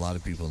 A lot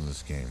of people in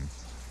this game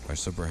are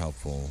super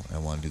helpful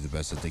and want to do the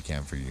best that they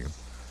can for you.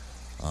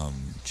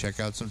 Check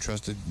out some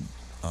trusted,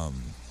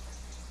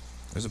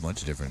 there's a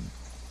bunch of different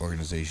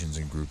organizations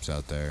and groups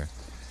out there,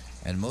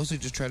 and mostly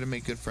just try to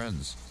make good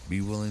friends.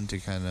 Be willing to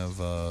kind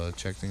of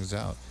check things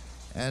out.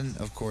 And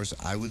of course,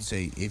 I would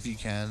say if you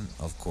can,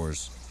 of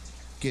course,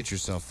 get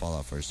yourself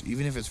Fallout First,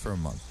 even if it's for a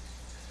month.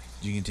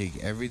 You can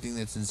take everything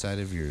that's inside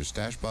of your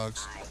stash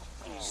box,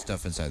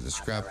 stuff inside the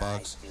scrap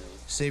box,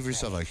 save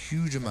yourself a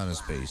huge amount of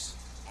space,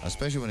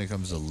 especially when it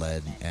comes to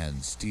lead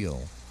and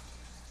steel.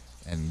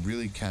 and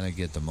really kind of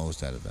get the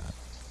most out of that.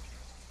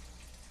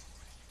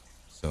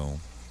 So,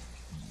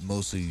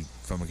 mostly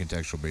from a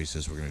contextual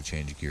basis, we're going to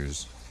change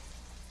gears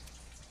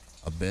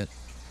a bit.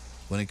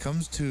 When it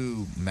comes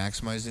to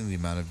maximizing the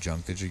amount of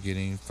junk that you're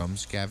getting from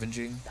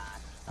scavenging,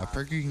 a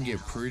perk you can get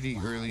pretty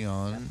early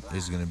on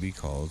is going to be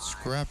called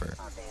Scrapper.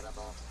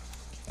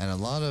 And a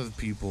lot of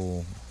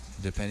people,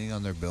 depending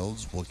on their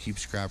builds, will keep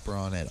Scrapper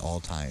on at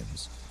all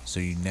times, so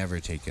you never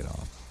take it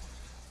off.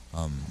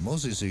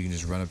 Mostly so you can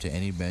just run up to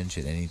any bench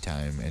at any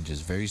time and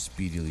just very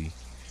speedily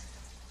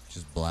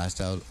just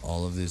blast out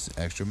all of this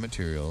extra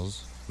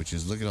materials, which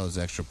is, look at all this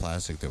extra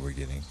plastic that we're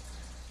getting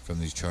from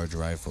these charged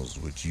rifles,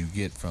 which you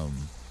get from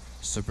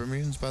super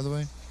mutants, by the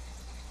way.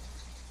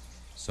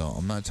 So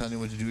I'm not telling you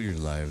what to do with your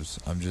lives.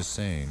 I'm just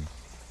saying,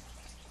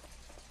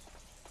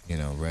 you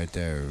know, right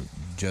there,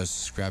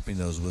 just scrapping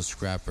those with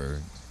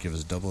Scrapper give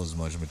us double as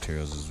much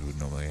materials as we would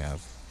normally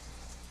have.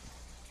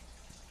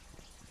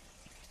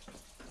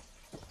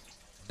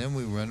 Then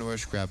we run to our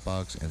scrap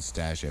box and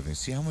stash everything.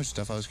 See how much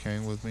stuff I was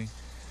carrying with me?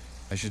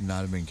 I should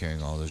not have been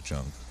carrying all this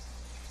junk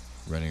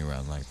running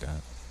around like that.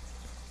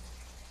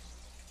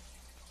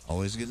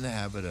 Always get in the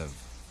habit of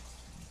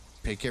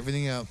pick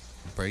everything up,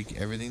 break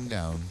everything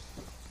down,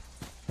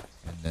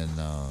 and then,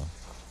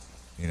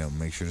 you know,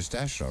 make sure to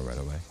stash it all right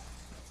away.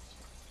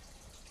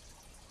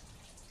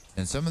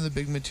 And some of the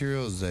big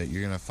materials that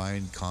you're going to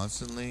find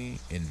constantly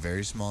in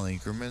very small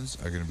increments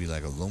are going to be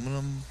like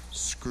aluminum,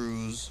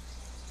 screws,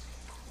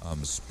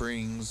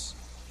 springs,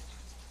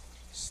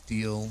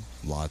 steel,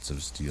 lots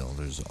of steel.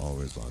 There's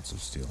always lots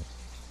of steel.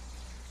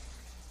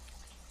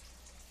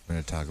 I'm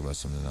going to talk about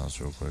something else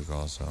real quick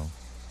also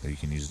that you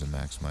can use to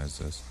maximize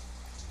this.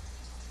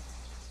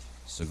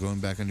 So going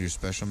back under your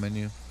special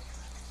menu,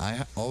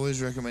 I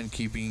always recommend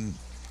keeping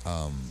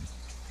a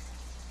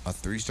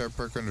 3-star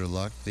perk under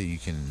luck that you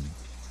can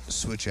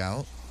switch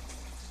out.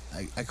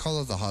 I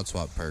call it the hot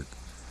swap perk,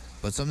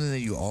 but something that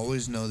you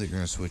always know that you're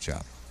going to switch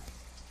out.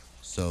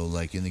 So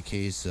like in the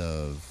case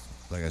of,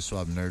 like I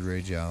swapped Nerd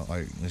Rage out,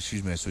 I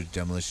switched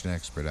Demolition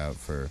Expert out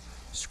for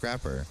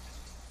Scrapper.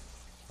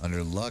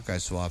 Under luck, I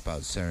swap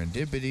out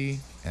Serendipity,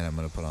 and I'm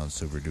going to put on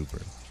Super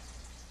Duper.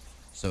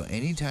 So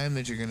anytime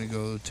that you're going to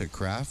go to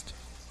craft,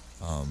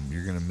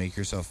 you're going to make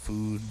yourself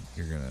food,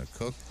 you're going to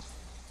cook,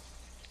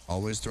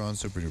 always throw on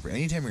Super Duper.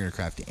 Anytime you're going to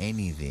craft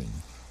anything,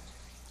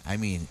 I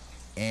mean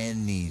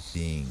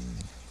anything,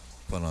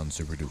 put on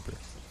Super Duper.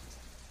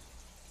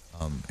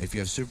 If you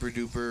have Super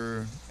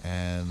Duper,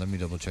 and let me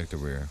double check that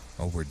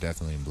we're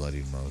definitely in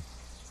bloodied mode.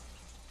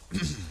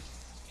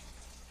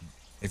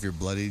 If you're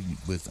bloodied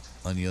with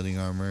unyielding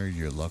armor,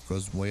 your luck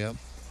goes way up.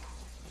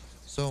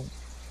 So,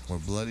 we're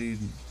bloodied.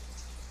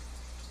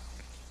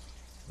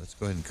 Let's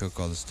go ahead and cook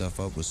all this stuff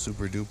up with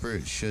Super Duper.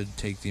 It should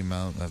take the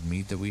amount of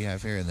meat that we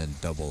have here and then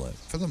double it,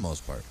 for the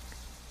most part.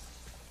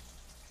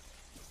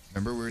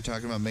 Remember we were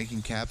talking about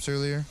making caps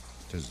earlier?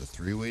 There's the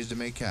 3 ways to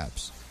make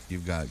caps.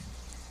 You've got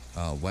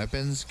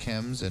weapons,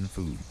 chems, and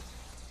food.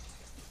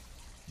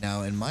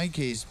 Now, in my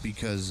case,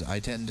 because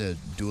I tend to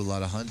do a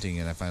lot of hunting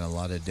and I find a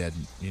lot of dead,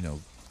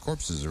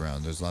 corpses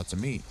around, there's lots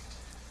of meat.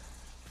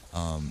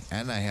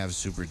 And I have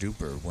Super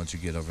Duper. Once you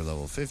get over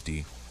level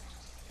 50,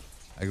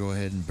 I go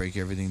ahead and break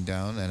everything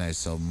down and I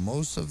sell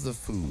most of the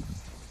food.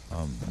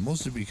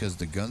 Mostly because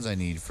the guns I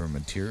need for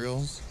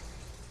materials,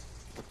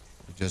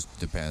 it just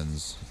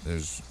depends.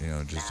 There's,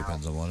 just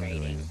depends on what I'm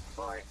doing.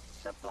 For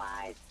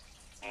supplies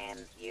and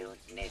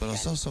but I'll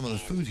sell some of the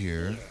food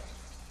here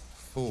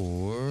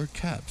for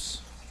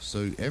caps.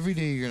 So every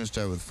day you're going to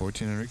start with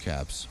 1,400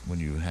 caps when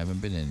you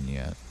haven't been in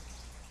yet.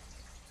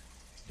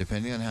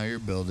 Depending on how your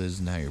build is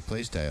and how your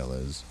playstyle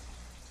is.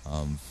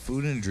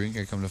 Food and drink,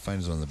 I come to find,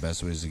 is one of the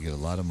best ways to get a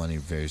lot of money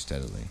very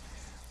steadily.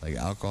 Like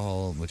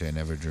alcohol, which I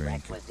never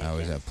drink. I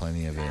always have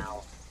plenty of it.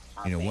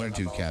 1 or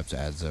 2 caps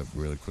adds up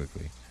really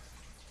quickly.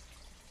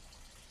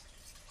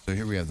 So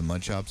here we have the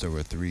mud chops that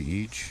were 3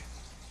 each.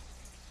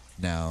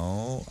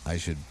 Now, I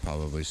should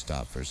probably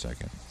stop for a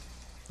second.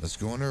 Let's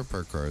go under our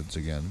perk cards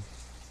again.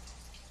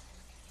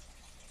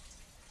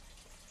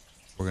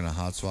 We're going to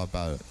hot swap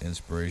out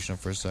Inspirational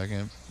for a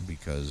second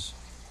because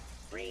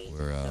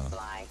we're,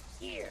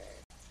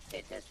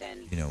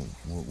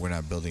 we're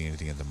not building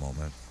anything at the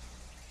moment.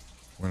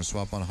 We're going to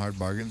swap on Hard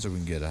Bargain so we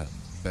can get a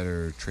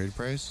better trade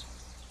price.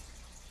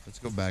 Let's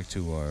go back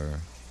to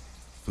our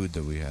food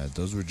that we had.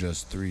 Those were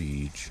just 3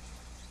 each.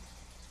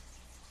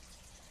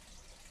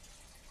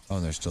 Oh,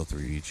 and they're still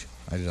 3 each.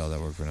 I did all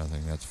that work for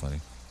nothing. That's funny.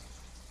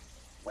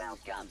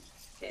 Welcome,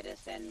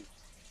 citizen.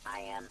 I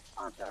am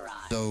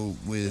authorized. So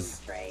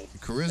with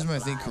Charisma, I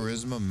think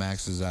Charisma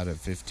maxes out at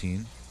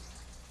 15.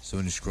 So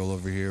when you scroll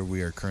over here,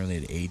 we are currently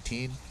at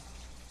 18.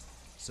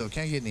 So it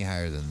can't get any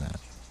higher than that.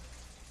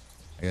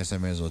 I guess I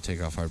may as well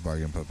take off Hard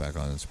Bargain and put back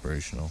on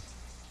Inspirational.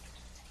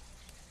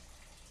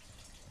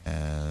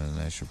 And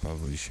I should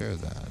probably share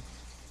that.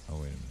 Oh,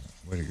 wait a minute.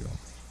 Where'd it go?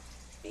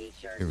 Be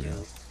sure Here we to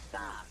go.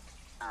 stock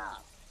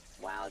up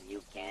while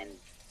you can.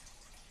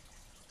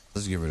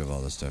 Let's get rid of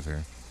all this stuff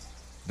here.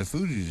 The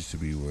food used to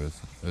be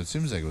worth, it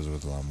seems like it was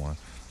worth a lot more.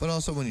 But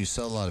also when you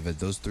sell a lot of it,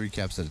 those 3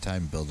 caps at a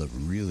time build up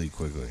really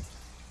quickly.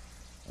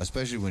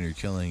 Especially when you're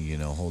killing, you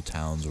know, whole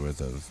towns worth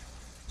of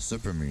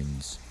super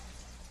mutants.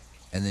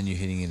 And then you're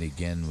hitting it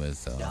again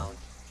with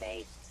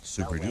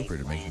super duper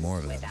to make more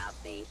of them.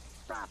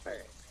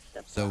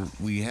 So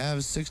we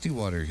have 60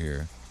 water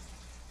here.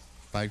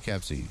 5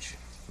 caps each,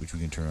 which we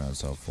can turn around and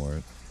sell for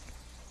it.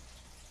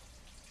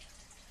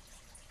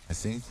 I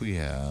think we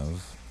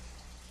have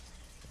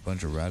a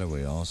bunch of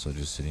Radaway also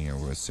just sitting here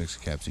worth 6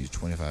 caps each,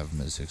 25 of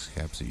them at 6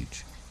 caps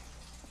each.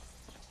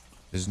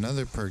 There's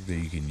another perk that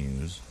you can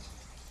use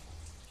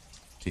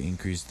to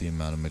increase the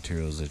amount of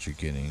materials that you're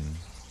getting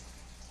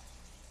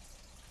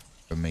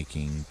for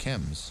making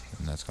chems,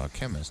 and that's called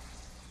Chemist.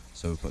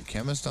 So we put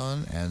Chemist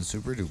on and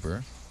Super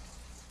Duper.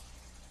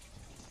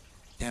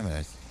 Damn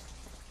it,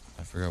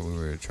 I forgot we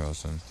were at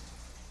Charleston.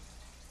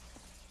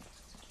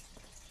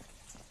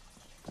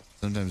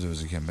 Sometimes it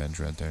was a chem bench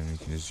right there, and you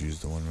can just use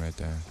the one right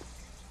there.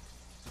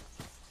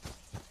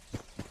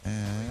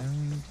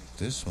 And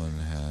this one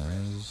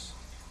has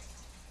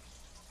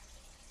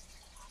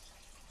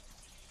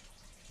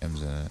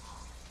chems in it.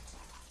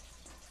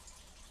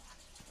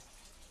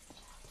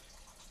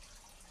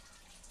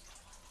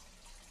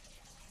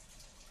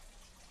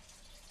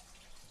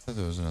 I thought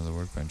there was another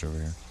workbench over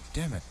here.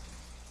 Damn it.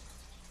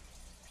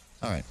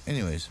 Alright,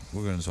 anyways,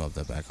 we're going to swap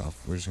that back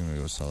off. We're just going to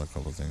go sell a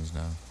couple things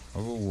now.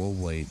 Or we'll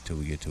wait till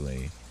we get to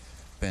a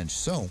bench.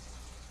 So,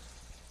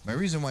 my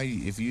reason why,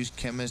 if you use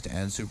Chemist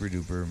and Super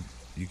Duper,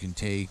 you can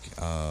take,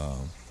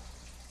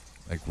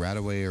 like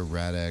Radaway or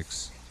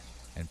Rad-X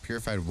and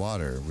Purified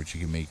Water, which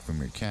you can make from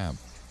your camp.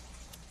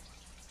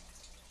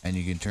 And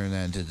you can turn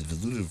that into the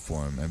diluted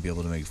form and be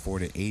able to make 4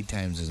 to 8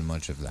 times as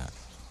much of that.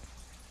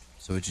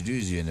 So what you do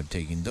is you end up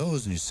taking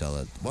those and you sell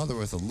it. While they're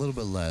worth a little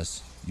bit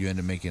less, you end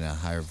up making a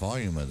higher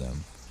volume of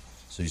them.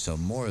 So you sell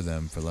more of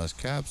them for less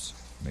caps,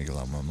 make a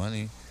lot more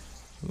money.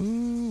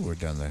 Ooh, we're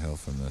down the hill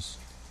from this.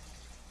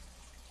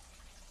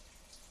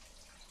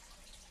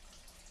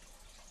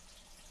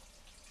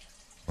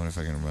 I wonder if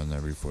I can run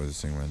there before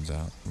this thing runs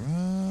out.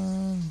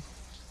 Run!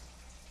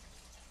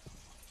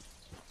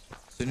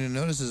 So you'll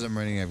notice as I'm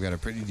running, I've got a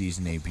pretty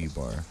decent AP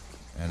bar.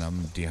 And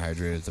I'm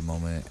dehydrated at the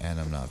moment, and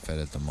I'm not fed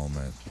at the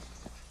moment.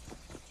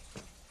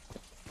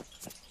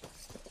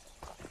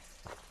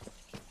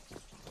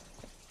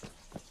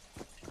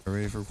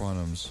 Ready for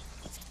quantums.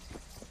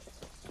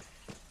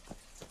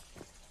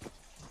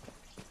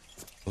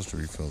 Supposed to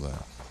refill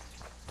that.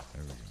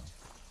 There we go.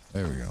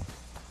 There we go.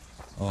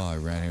 Oh, I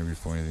ran here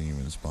before anything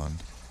even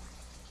spawned.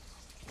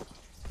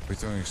 We're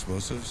throwing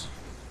explosives?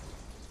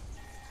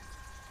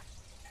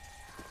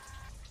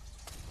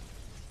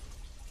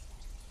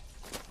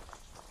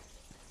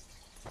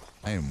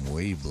 I am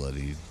way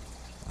bloodied.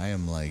 I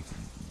am like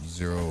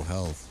 0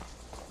 health.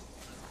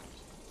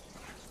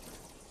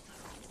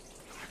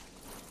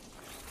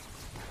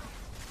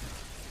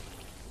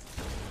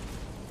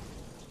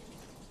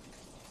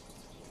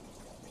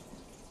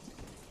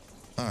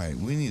 Alright,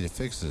 we need to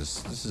fix this.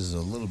 This is a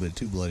little bit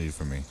too bloody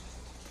for me.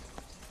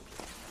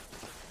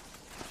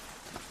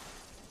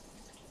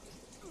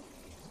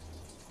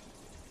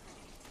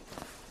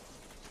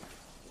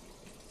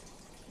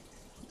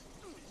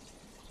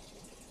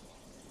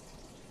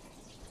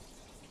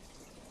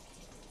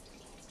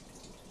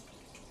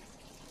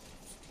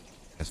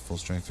 That's full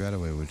strength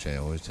Radaway, which I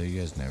always tell you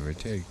guys never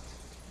take.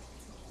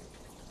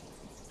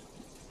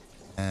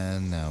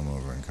 And now I'm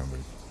over encumbered.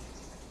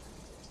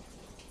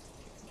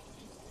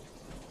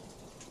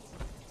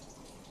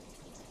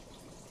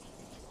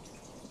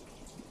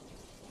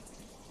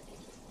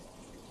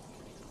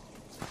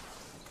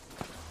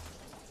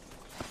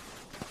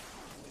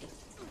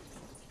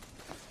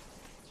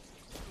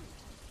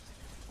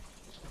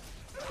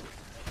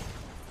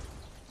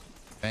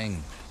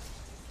 Bang.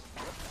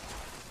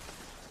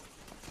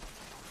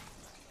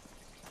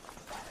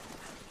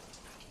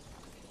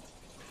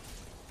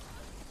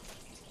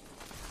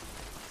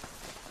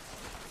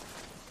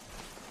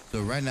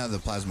 So right now the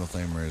Plasma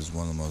Flamer is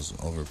one of the most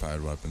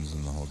overpowered weapons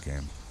in the whole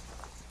game.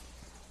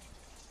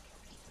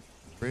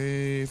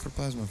 Pray for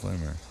Plasma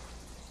Flamer.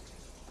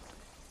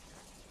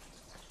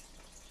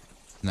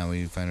 Now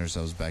we find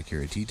ourselves back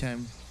here at tea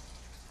time.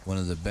 One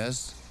of the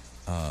best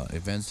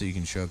events that you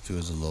can show up to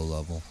is a low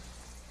level.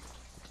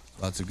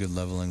 Lots of good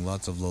leveling,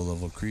 lots of low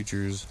level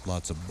creatures,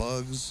 lots of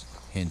bugs.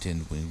 Hint,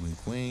 hint, wink,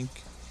 wink, wink.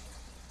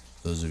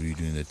 Those of you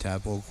doing the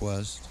Tadpole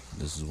quest,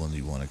 this is one that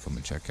you want to come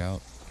and check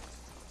out.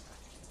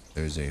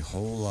 There's a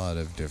whole lot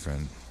of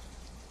different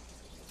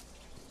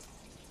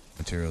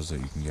materials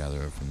that you can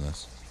gather up from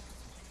this,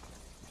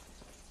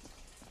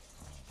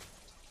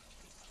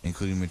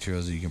 including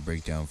materials that you can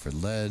break down for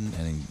lead,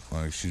 and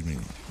or excuse me,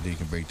 that you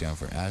can break down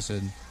for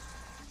acid,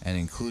 and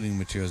including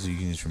materials that you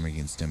can use for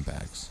making stim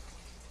packs.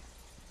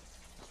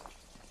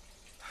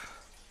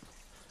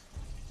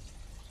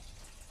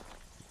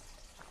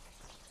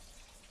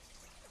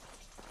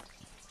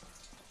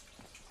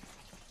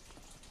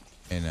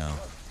 Hey now.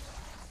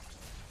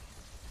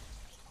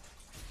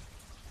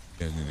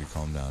 You guys need to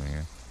calm down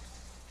here.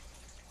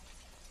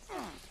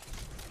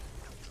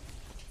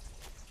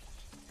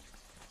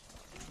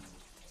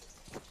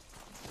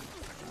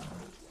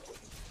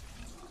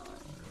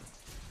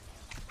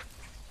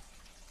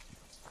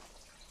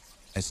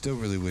 I still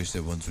really wish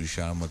that once we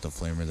shot him with the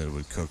flamer that it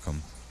would cook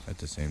him at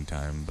the same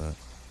time, but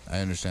I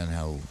understand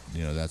how,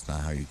 that's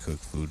not how you cook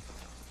food.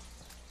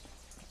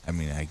 I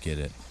mean, I get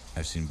it.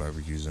 I've seen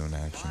barbecue zone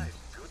action.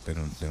 They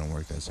don't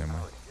work that same way.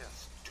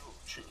 Yes, do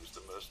choose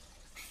the most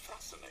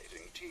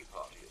fascinating tea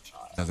party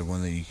attire. Another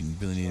one that you can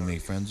really need to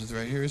make friends with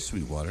right here is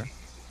Sweetwater.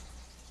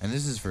 And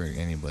this is for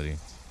anybody.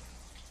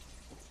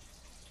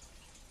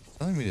 It's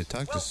telling me to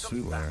talk to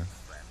Sweetwater.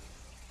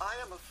 I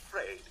am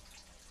afraid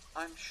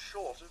I'm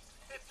short of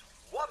it.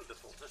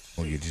 Wonderful to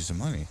see. We'll get you some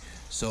honey.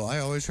 So I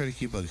always try to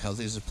keep a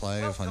healthy supply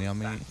of honey on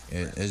me.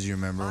 As you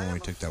remember when we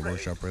took that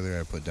workshop earlier,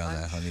 I put down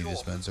that honey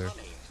dispenser.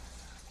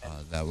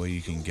 That way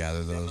you can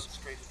gather those.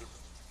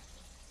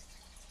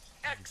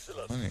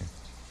 Excellent. Honey.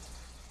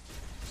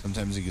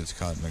 Sometimes it gets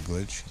caught in a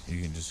glitch.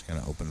 You can just kind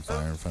of open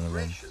fire in front of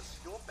him.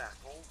 You're back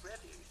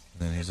already.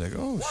 And then he's like,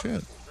 oh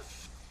shit.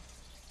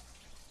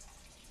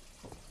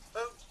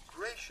 Oh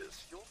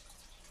gracious, you're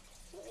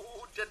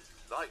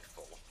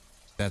delightful.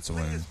 That's a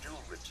win. Please do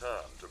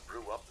return to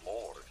brew up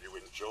more if you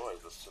enjoy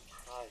the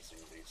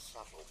surprisingly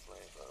subtle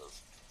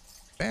flavors.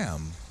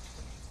 Bam.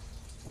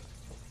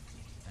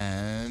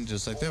 And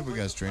just like that, we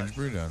got Strange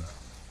Brew done.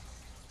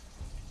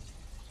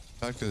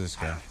 Talk to this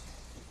guy.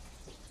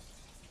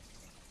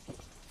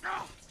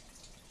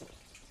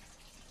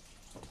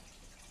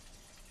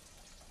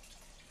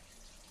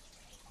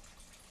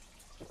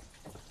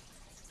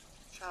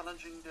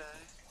 Challenging day?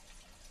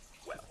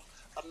 Well,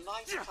 a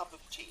nice cup of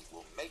tea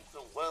will make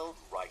the world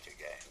right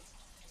again.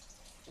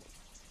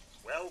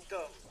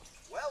 Welcome,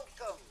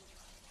 welcome.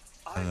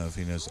 I don't know if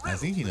he knows. I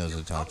think he knows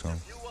to talk to him.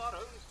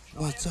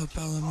 What's up,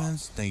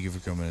 Elements? Thank you for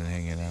coming and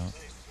hanging out.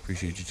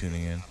 Appreciate you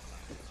tuning in.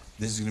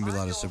 This is going to be a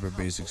lot of super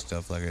basic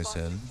stuff, like I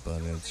said,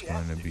 but it's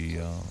going to be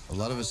a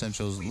lot of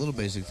essentials, little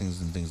basic things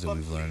and things that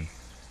we've learned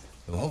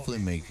that will hopefully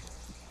make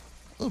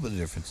a little bit of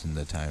difference in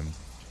the time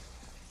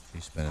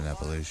you spend in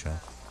Appalachia.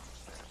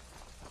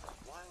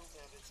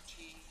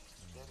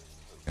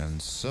 And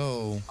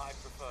so, I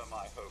prefer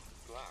my hope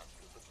black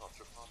with a touch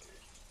of honey.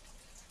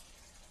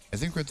 I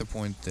think we're at the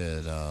point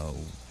that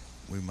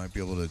we might be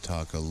able to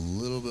talk a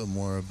little bit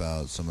more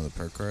about some of the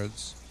perk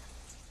cards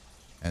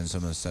and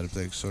some of the setup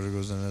that sort of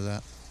goes into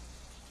that.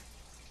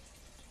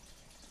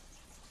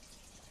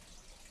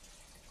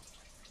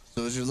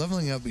 So as you're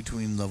leveling up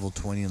between level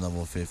 20 and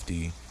level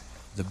 50,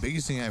 the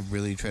biggest thing I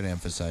really try to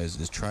emphasize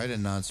is try to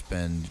not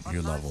spend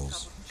your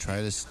levels. Try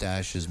to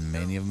stash as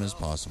many of them as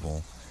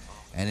possible.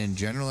 And in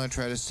general, I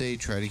try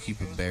to keep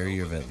a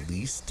barrier of at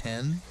least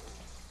 10.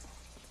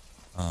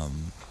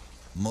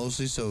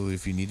 Mostly so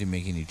if you need to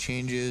make any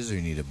changes or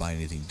you need to buy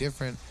anything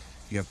different,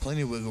 you have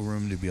plenty of wiggle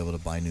room to be able to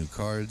buy new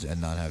cards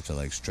and not have to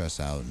like stress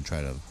out and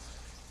try to,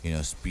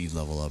 speed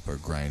level up or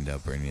grind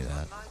up or any of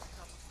that.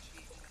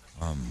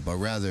 But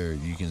rather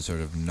you can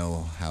sort of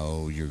know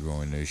how you're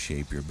going to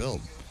shape your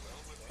build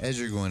as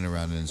you're going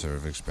around and sort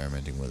of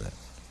experimenting with it.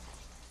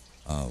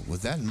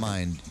 With that in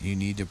mind, you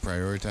need to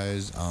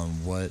prioritize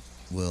what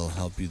will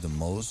help you the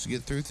most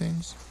get through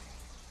things.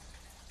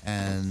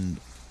 And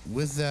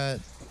with that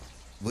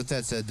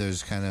said,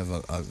 there's kind of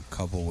a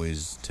couple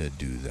ways to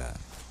do that.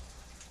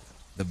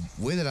 The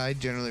way that I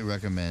generally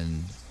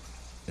recommend,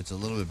 it's a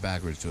little bit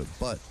backwards to it,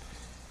 but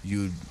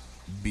you'd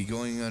be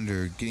going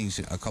under getting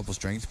a couple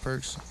strength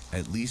perks,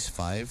 at least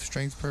 5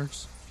 strength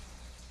perks.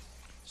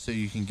 So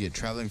you can get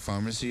Traveling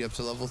Pharmacy up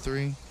to level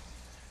 3,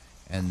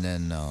 and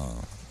then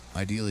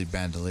ideally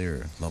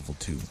Bandolier level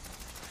 2.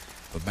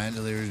 But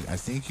Bandolier, I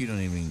think you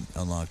don't even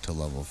unlock to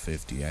level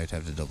 50. I'd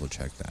have to double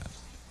check that.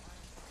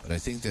 But I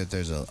think that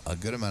there's a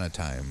good amount of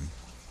time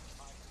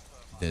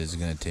that it's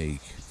going to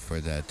take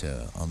for that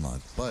to unlock.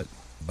 But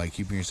by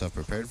keeping yourself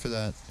prepared for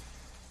that,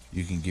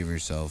 you can give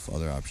yourself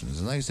other options.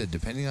 And like I said,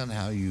 depending on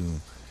how you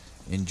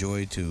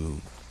enjoy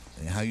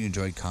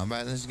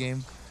combat in this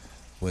game,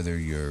 whether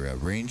you're a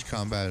ranged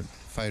combat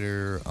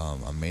fighter,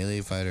 a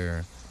melee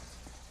fighter,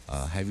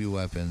 heavy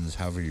weapons,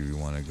 however you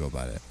want to go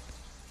about it,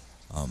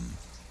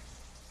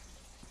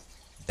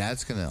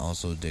 that's going to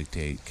also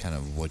dictate kind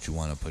of what you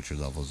want to put your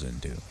levels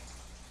into.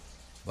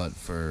 But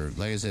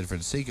like I said, for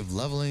the sake of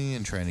leveling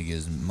and trying to get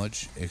as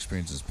much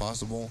experience as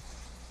possible,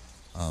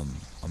 I'm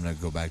going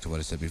to go back to what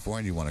I said before,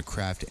 and you want to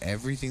craft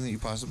everything that you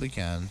possibly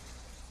can.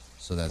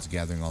 So that's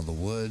gathering all the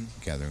wood,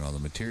 gathering all the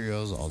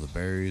materials, all the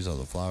berries, all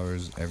the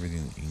flowers,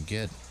 everything that you can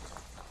get,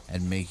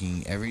 and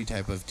making every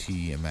type of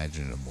tea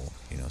imaginable.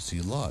 See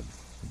a log,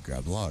 you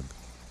grab a log.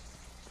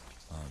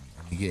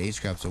 You get 8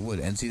 scraps of wood,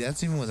 and see,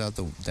 that's even without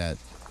that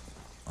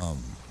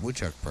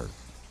woodchuck perk.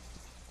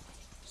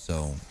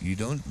 So you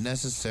don't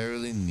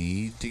necessarily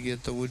need to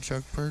get the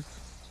woodchuck perk,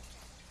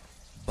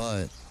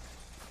 but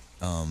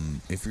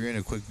if you're in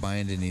a quick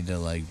bind and need to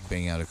like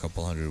bang out a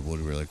couple hundred wood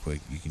really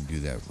quick, you can do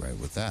that right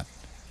with that.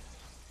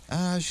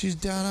 She's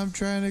down. I'm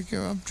trying to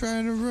go. I'm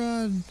trying to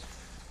run.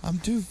 I'm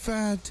too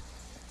fat.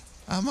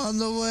 I'm on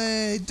the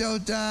way.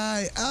 Don't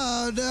die.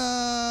 Oh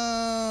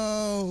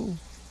no.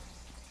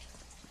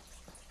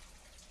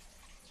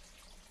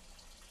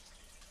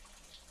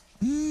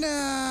 No.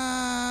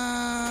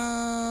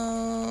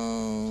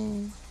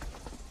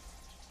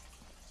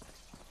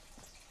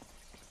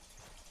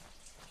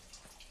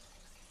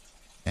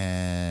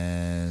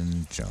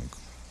 junk.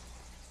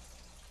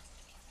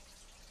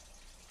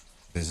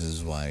 This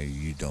is why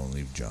you don't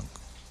leave junk.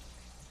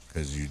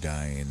 Because you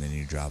die and then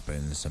you drop it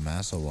and some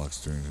asshole walks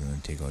through and going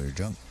to take all your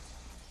junk.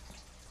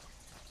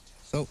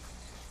 So,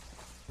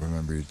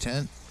 remember your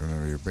tent,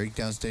 remember your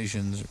breakdown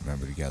stations,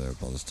 remember to gather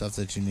up all the stuff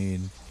that you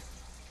need.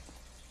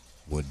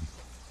 Wood.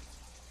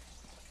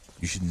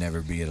 You should never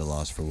be at a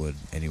loss for wood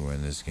anywhere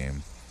in this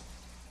game.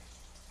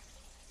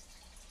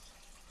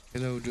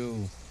 Hello, Joe.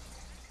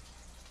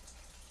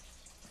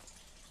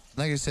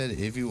 Like I said,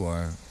 if you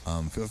are,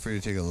 feel free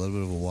to take a little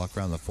bit of a walk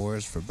around the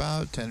forest for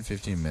about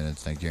 10-15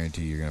 minutes, and I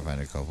guarantee you're going to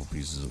find a couple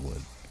pieces of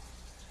wood.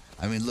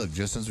 I mean, look,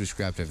 just since we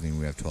scrapped everything,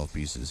 we have 12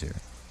 pieces here.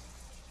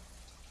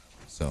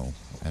 So,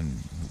 and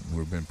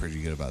we've been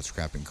pretty good about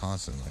scrapping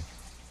constantly.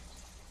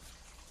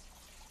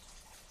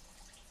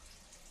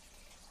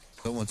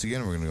 So once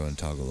again, we're going to go and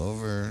toggle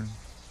over.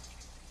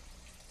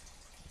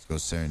 Let's go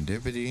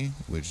Serendipity,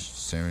 which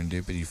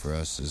Serendipity for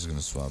us is going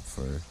to swap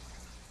for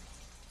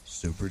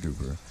Super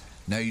Duper.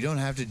 Now, you don't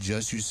have to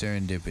just use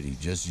Serendipity.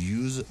 Just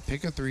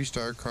pick a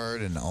 3-star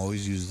card and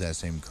always use that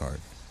same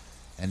card.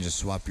 And just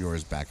swap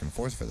yours back and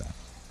forth for that.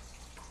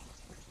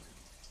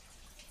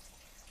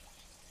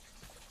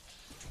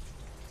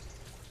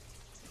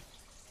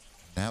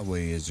 That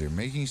way, as you're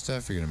making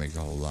stuff, you're going to make a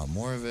whole lot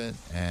more of it.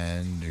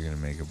 And you're going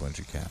to make a bunch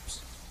of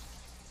caps.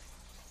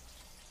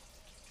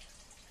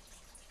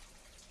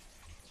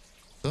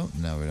 So,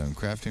 now we're done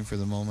crafting for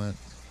the moment.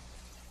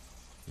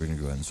 We're going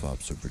to go ahead and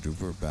swap Super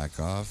Duper back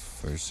off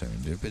for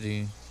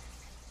Serendipity.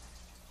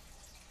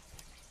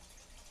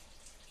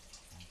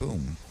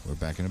 Boom. We're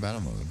back in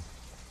battle mode.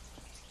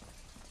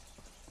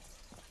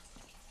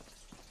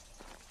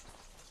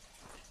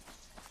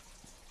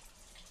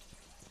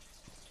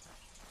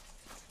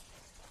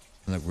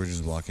 And look, we're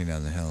just walking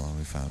down the hill and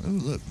we found, ooh,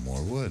 look,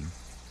 more wood.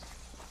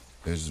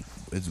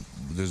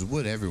 There's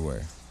wood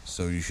everywhere.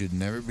 So you should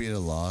never be at a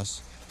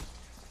loss.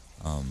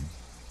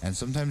 And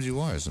sometimes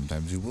you are,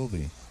 sometimes you will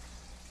be.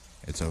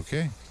 It's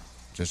okay.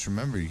 Just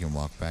remember, you can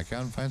walk back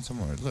out and find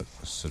somewhere. Look,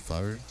 soot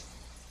flower.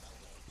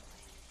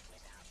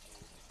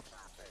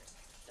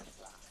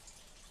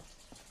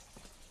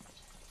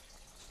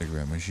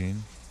 Cigarette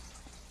machine.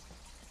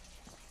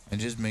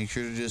 And just make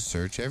sure to just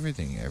search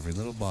everything. Every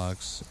little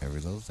box, every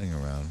little thing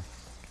around.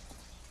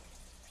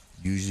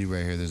 Usually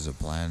right here there's a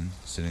plan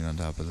sitting on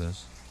top of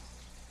this.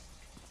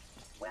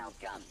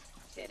 Welcome,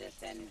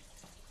 citizen.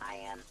 I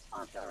am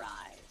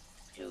authorized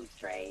to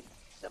trade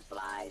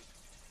supplies.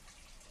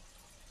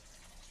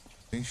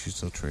 I think she's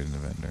still trading the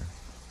vendor.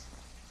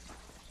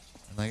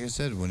 And like I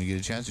said, when you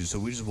get a chance to. So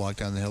we just walk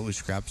down the hill, we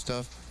scrap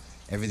stuff.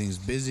 Everything's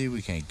busy,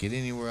 we can't get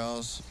anywhere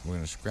else. We're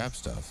going to scrap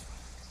stuff.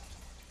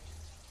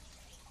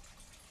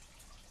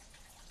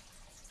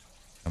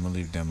 I'm going to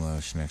leave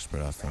Demolition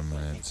Expert off for a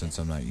minute since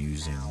I'm not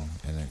using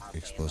an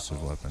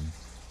explosive weapon.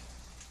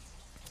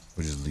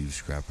 We'll just leave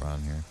scrap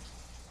around here.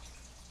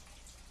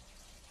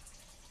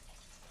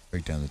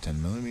 Break down the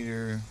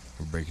 10mm.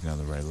 We're breaking down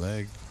the right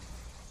leg.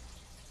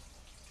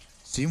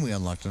 See, we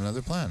unlocked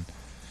another plan.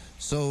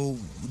 So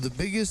the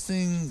biggest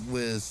thing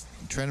with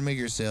trying to make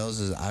your sales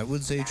is I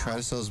would say try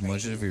to sell as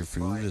much of your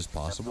food as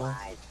possible,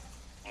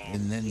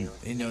 and then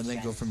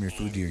then go from your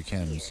food to your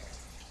chems.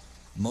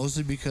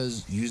 Mostly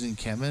because using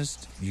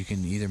Chemist, you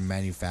can either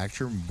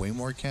manufacture way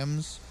more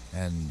chems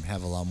and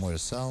have a lot more to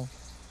sell.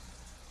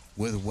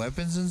 With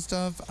weapons and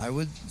stuff, I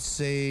would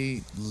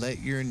say let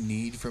your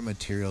need for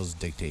materials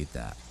dictate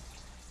that.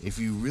 If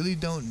you really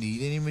don't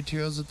need any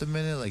materials at the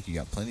minute, like you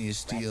got plenty of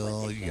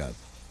steel, you got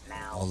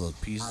all the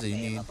pieces that you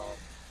need,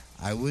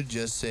 I would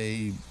just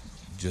say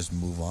just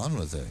move on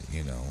with it,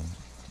 you know.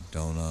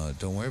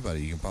 Don't worry about it.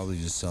 You can probably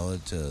just sell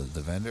it to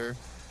the vendor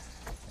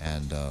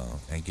and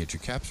get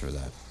your caps for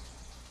that.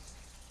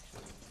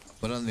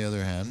 But on the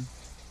other hand,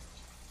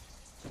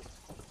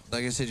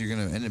 like I said, you're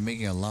gonna end up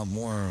making a lot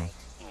more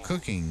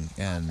cooking,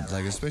 and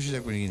like especially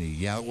like when you get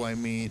Yao Guai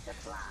meat,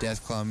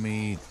 Deathclaw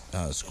meat,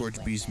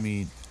 Scorched Beast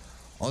meat.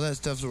 All that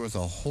stuff's worth a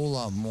whole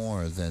lot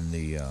more than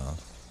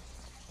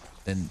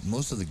than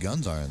most of the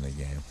guns are in the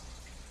game.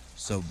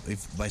 So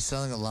if by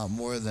selling a lot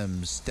more of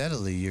them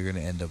steadily, you're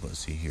gonna end up. Let's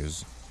see,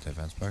 here's the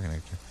advanced power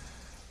connector.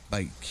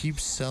 By keep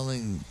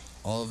selling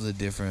all of the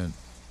different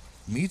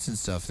meats and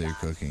stuff that you're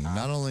cooking,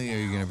 not only are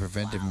you gonna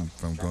prevent them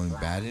from going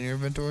bad in your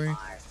inventory,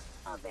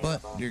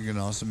 but you're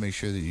gonna also make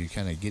sure that you're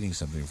kind of getting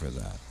something for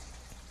that.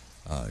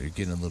 You're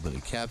getting a little bit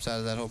of caps out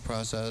of that whole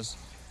process.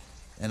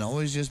 And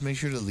always just make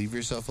sure to leave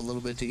yourself a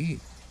little bit to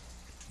eat.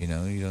 You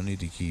know, you don't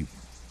need to keep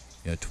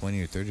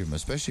 20 or 30 of them,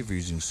 especially if you're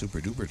using Super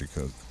Duper to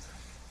cook.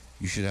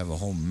 You should have a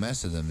whole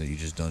mess of them that you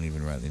just don't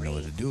even rightly know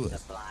what to do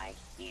with.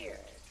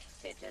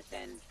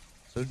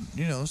 So,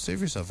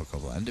 save yourself a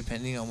couple. And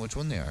depending on which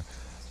one they are,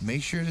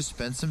 make sure to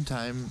spend some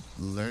time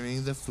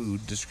learning the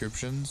food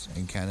descriptions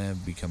and kind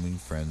of becoming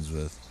friends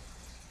with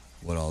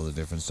what all the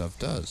different stuff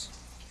does.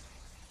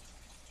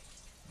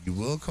 You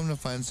will come to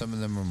find some of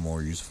them are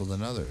more useful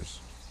than others.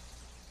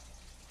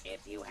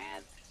 If you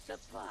have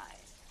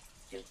supplies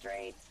to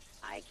trade,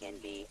 I can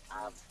be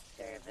of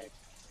service.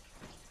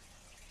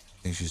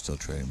 I think she's still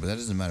trading, but that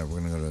doesn't matter. We're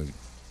gonna go to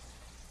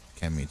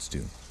canned meat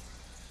stew.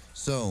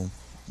 So,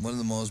 one of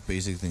the most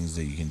basic things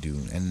that you can do,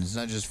 and it's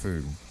not just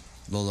for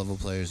low-level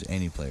players,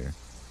 any player,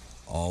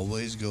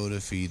 always go to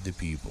feed the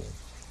people.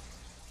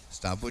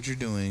 Stop what you're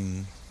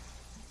doing,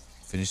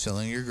 finish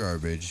selling your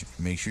garbage,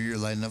 make sure you're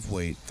light enough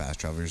weight, fast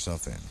travel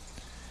yourself in.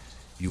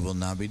 You will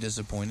not be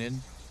disappointed,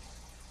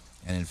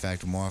 and in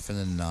fact, more often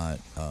than not,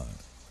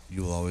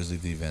 you will always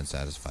leave the event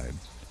satisfied.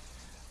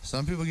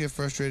 Some people get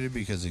frustrated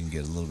because it can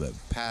get a little bit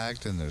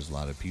packed and there's a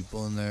lot of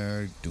people in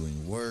there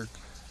doing work,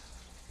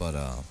 but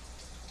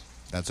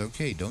that's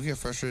okay. Don't get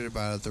frustrated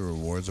about it. The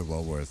rewards are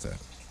well worth it.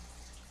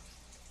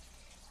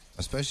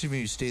 Especially when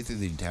you stay through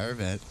the entire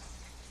event.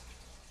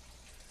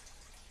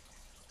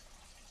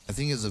 I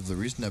think as of the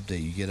recent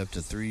update, you get up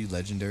to 3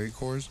 legendary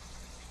cores.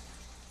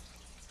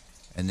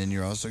 And then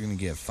you're also going to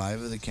get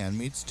 5 of the canned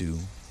meat stew,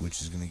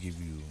 which is going to give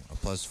you a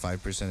plus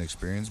 5%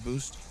 experience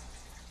boost.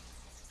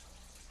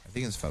 I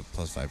think it's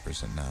plus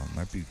 5% now. It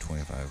might be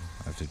 25.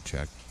 I have to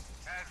check.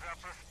 Heads up,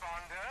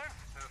 responders.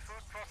 The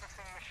food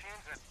processing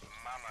machines at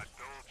Mama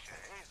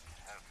Dolce's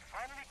have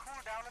finally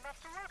cooled down enough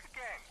to work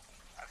again.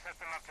 I've set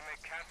them up to make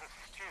Kansas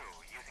stew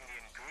using the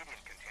ingredient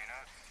container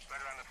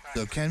spread around the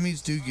factory. So canned meat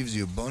stew gives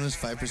you a bonus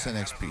 5%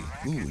 XP.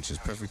 Ooh, which is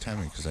perfect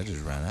timing because I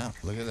just ran out.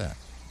 Look at that.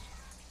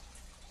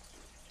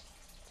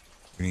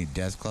 We need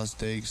Deathclaw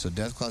Steak. So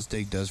Deathclaw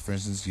Steak does, for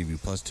instance, give you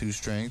plus 2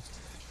 strength,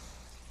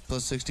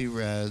 plus 60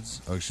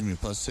 rads, or excuse me,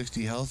 plus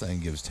 60 health,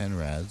 and gives 10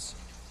 rads.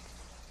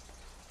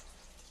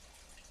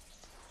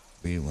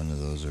 We ate one of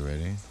those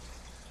already.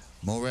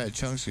 Morat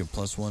chunks give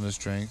plus 1 to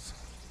strength.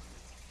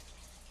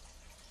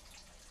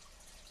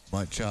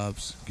 Mutt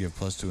chops give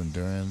plus 2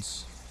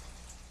 endurance.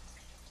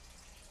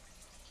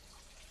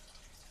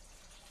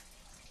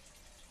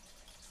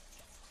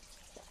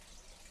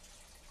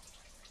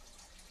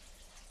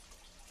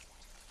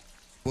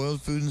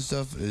 Boiled food and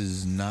stuff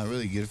is not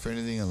really good for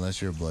anything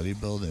unless you're a bloody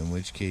build, in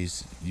which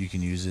case you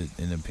can use it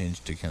in a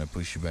pinch to kind of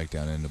push you back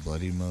down into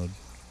bloody mode.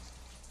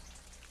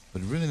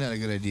 But really not a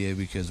good idea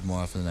because more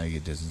often than not you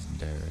get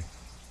dysentery.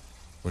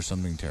 Or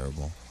something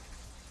terrible.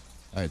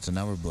 Alright, so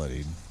now we're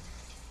bloodied.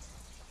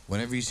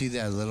 Whenever you see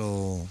that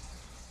little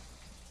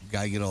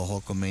guy get all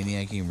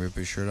Hulkamaniac and rip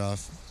his shirt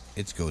off,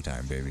 it's go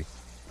time, baby.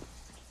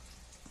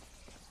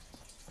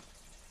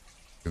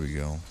 Here we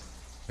go.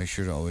 Make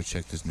sure to always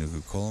check this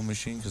Nuka Cola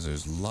machine because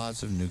there's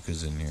lots of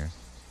Nukas in here.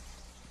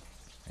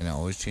 And it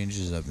always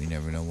changes up. You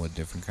never know what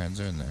different kinds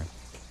are in there.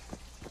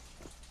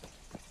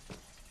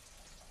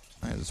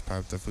 Alright, let's power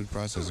up the food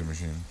processing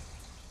machine.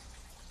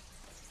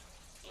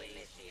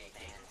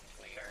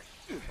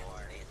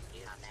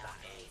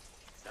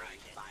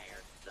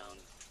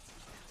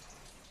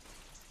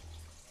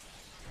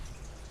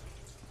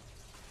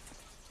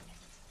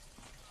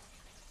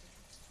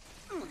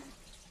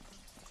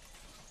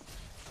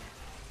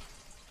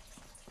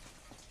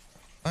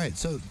 Alright,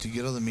 so to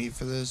get all the meat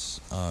for this,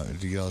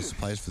 to get all the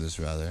supplies for this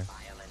rather,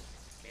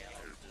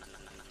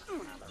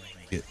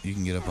 you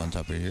can get up on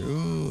top of here.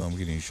 Ooh, I'm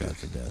getting shot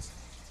to death.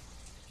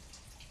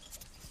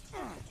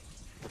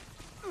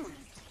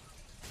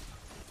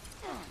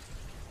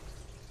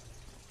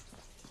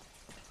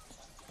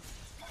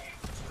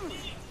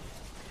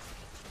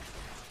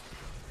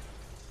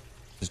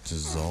 Just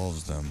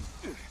dissolves them.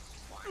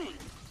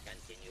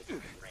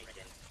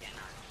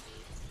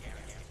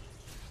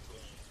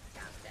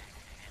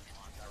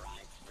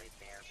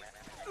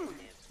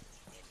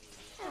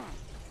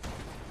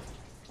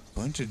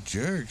 Bunch of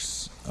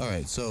jerks.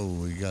 Alright, so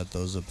we got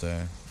those up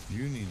there.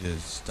 You need to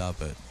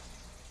stop it.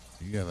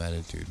 You have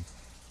attitude.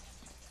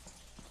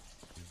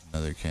 There's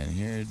another can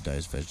here,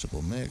 diced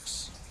vegetable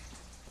mix.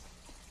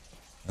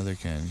 Another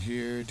can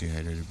here,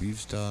 dehydrated beef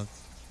stock.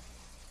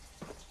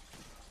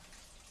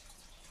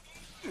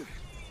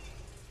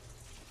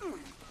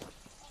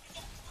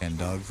 Canned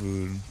dog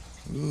food.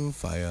 Ooh,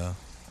 fire.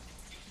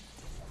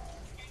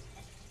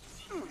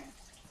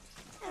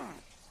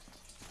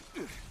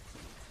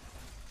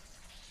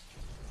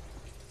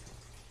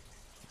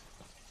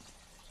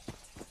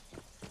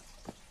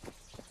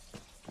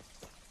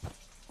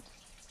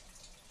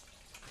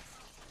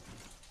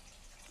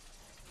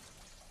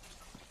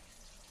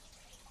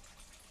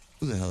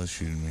 Who the hell is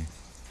shooting me?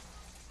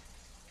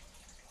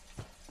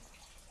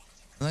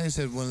 Like I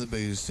said, one of the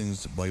biggest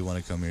things why you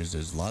want to come here is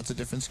there's lots of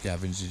different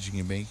scavengers that you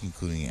can make,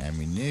 including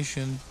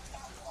ammunition,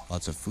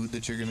 lots of food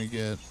that you're going to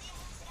get.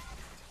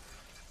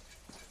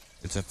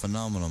 It's a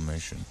phenomenal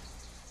mission.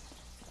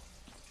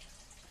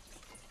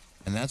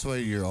 And that's why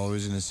you're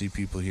always going to see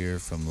people here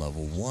from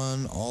level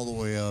 1 all the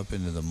way up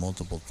into the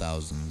multiple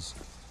thousands.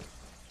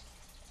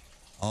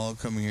 All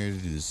coming here to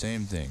do the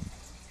same thing.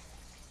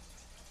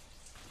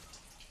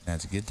 Now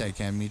to get that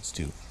canned meat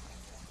stew.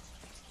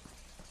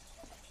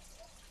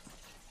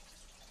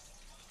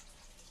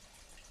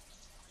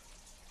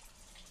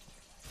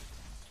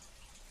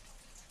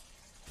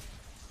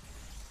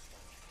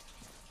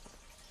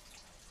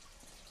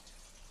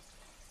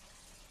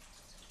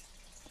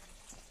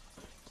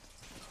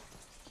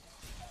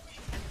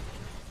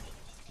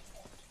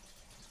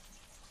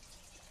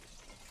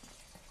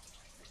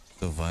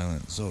 So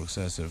violent, so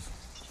excessive.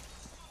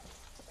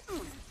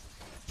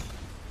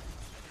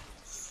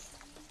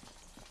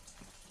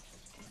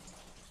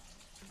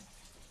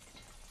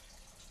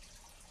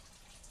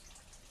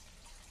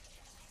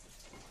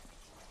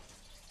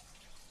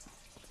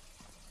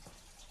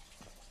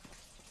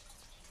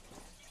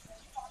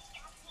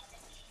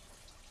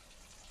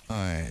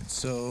 Alright,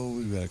 so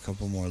we've got a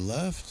couple more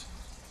left.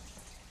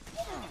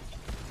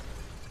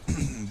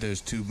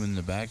 There's two in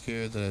the back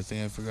here that I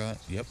think I forgot.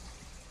 Yep.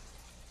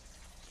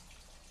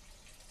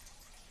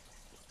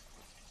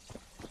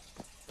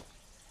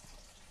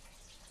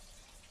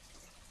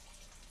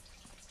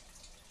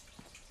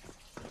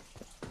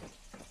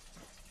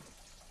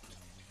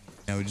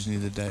 Now we just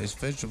need the diced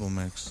vegetable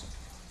mix.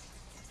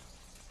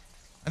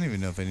 I don't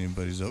even know if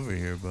anybody's over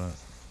here, but...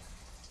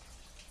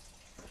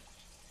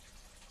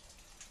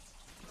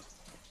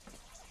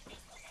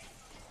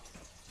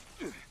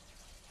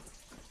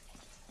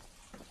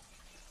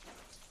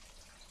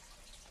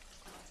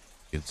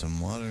 Get some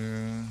water.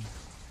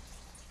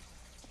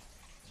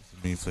 Some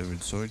meat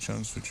flavored soy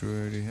chunks, which we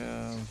already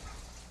have.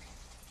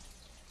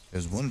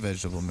 There's one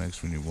vegetable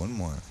mix, we need one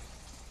more.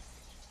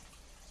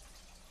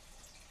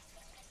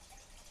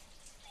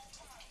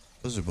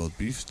 Those are both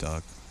beef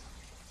stock.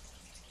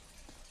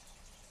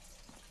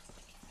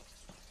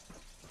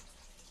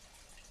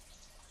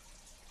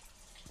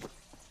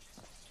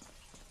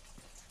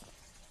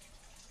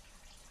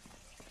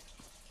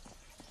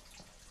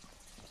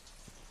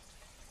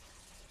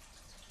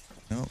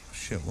 Nope,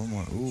 shit, one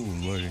more. Ooh,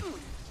 lordy.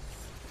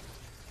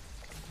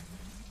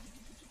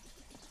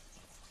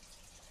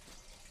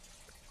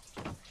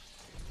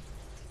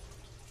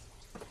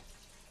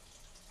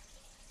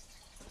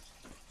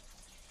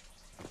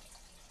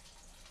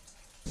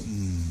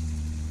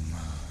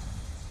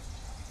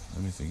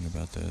 Let me think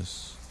about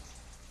this.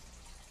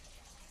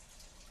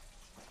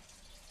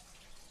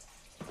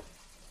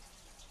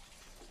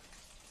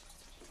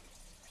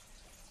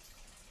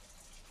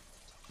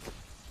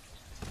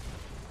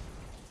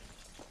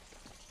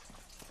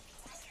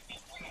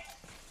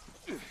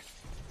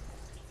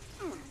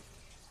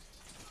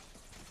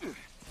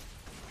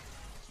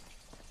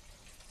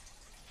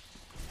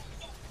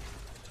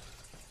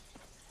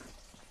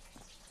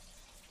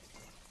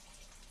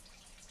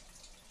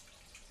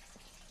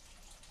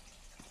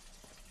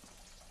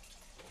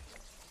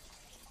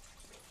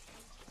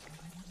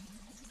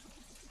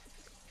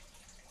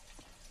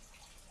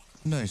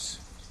 Nice.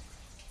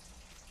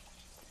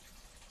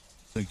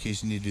 So in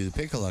case you need to do the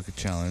Pick-a-Lock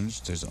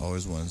challenge, there's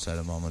always one inside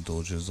of Mama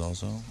Dolce's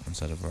also,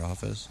 inside of her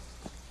office.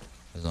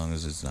 As long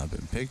as it's not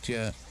been picked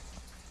yet.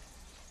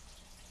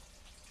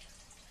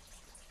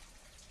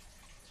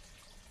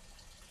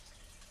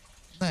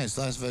 Nice,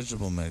 last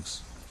vegetable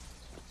mix.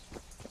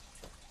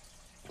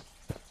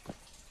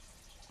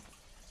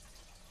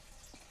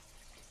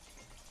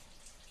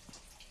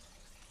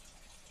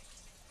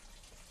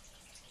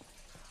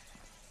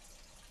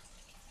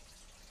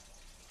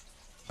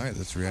 Alright,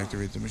 let's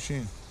reactivate the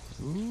machine.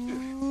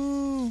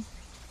 Ooh.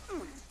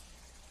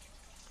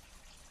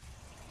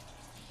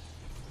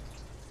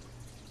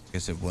 Like I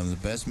said, one of the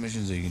best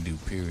missions that you can do,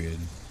 period,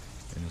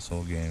 in this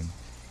whole game.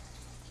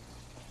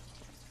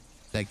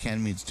 That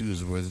canned meat stew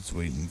is worth its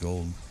weight in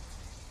gold.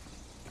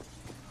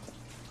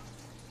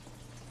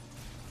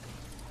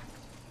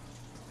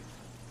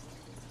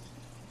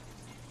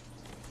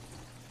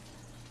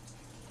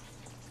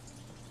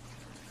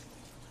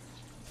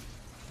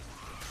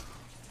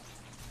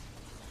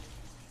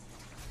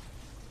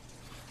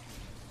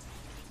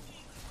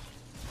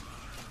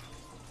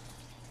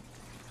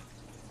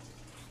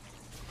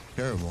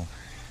 Terrible.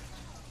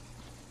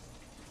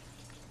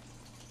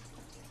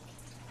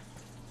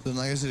 So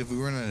like I said, if we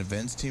were in an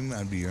events team,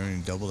 I'd be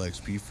earning double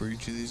XP for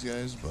each of these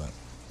guys, but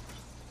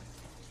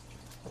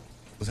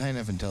with high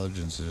enough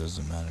intelligence, it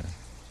doesn't matter.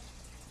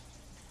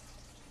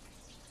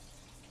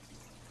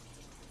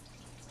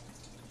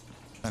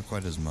 Not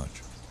quite as much.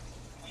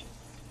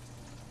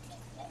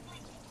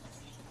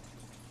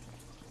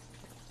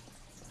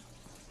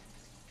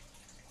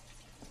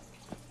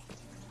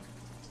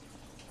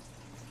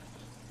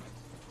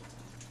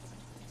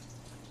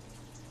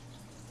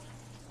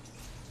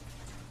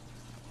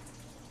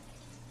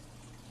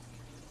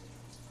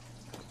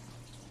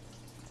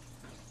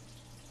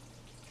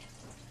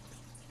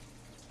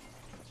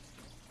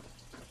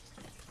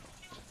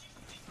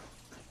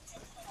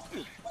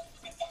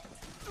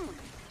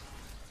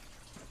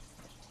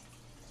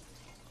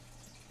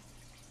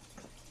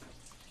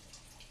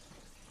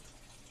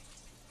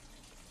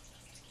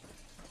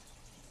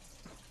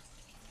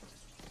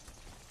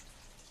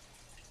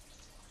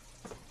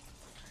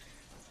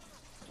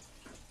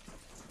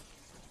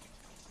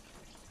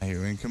 I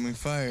hear incoming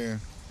fire.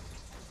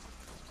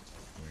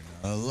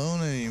 We're not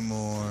alone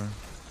anymore.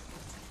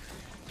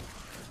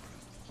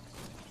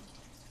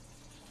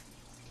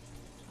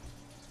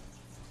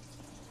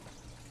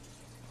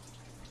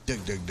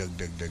 Dug, dug, dug,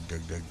 dug, dug,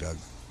 dug, dug, dug.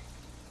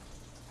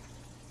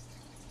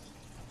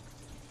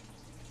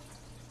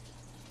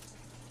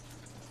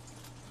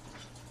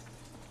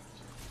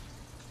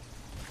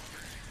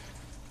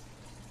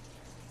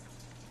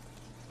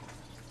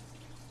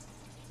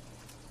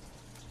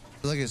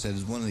 Like I said,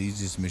 it's one of the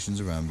easiest missions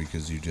around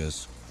because you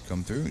just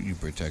come through, you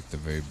protect the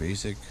very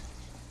basic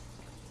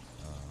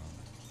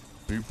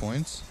 3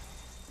 points.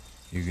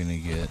 You're gonna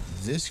get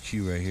this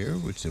queue right here,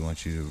 which they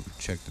want you to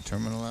check the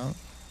terminal out.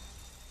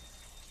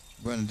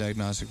 Run a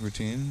diagnostic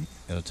routine.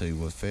 It'll tell you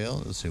what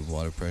failed. It'll say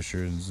water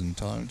pressures and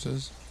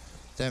tolerances.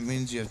 That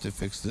means you have to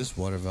fix this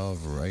water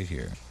valve right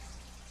here.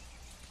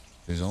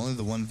 There's only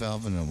the one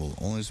valve and it will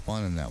only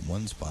spawn in that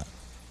one spot.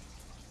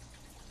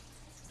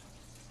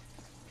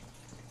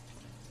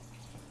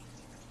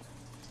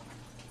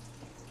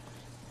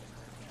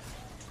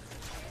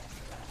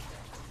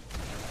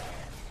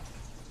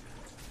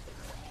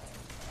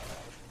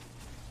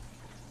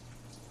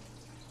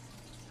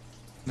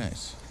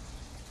 Nice.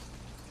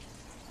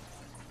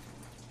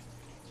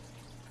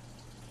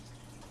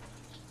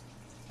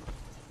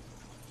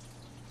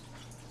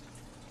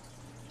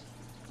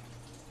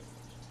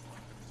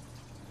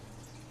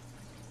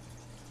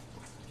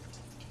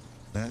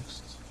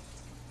 Next.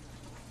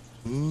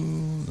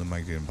 Ooh, the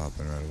mic didn't pop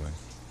in right away.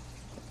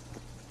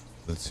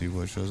 Let's see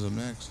what shows up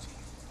next.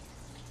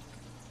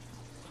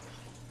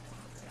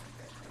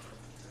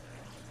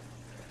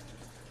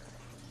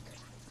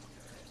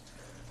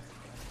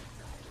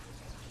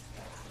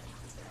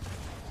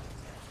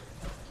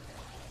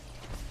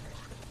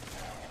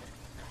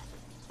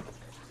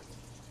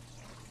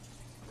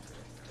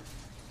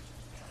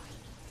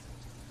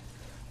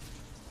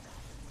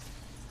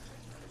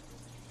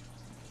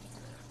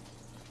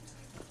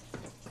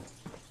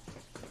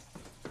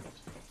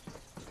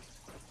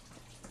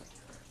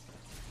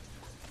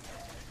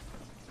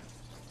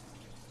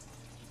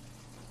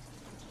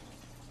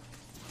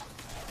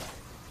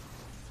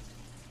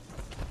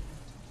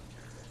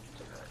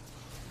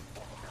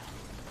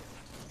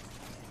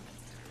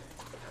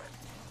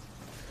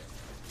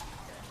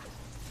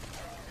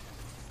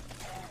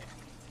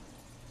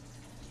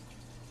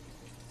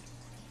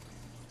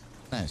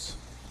 Nice.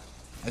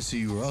 I see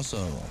you were also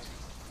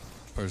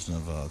a person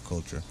of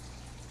culture.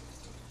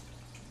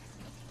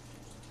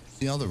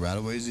 See all the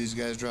rataways these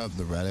guys drop?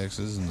 The rat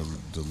X's and the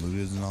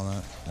diluteds and all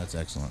that? That's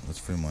excellent. That's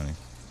free money.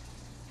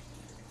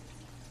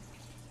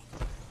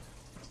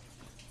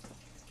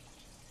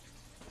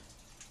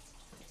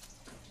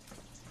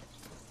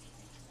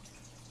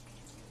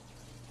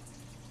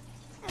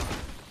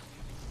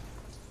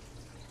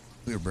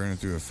 We were burning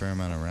through a fair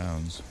amount of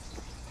rounds.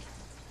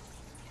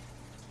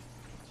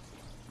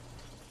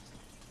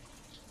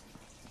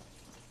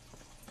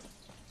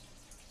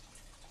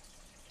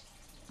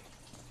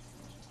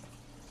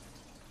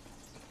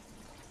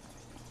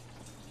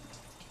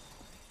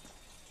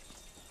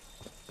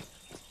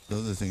 The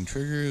other thing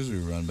triggers, we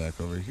run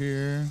back over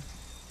here.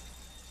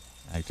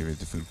 Activate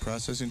the food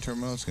processing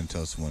terminal. It's going to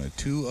tell us one of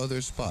two other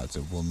spots.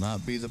 It will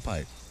not be the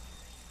pipe.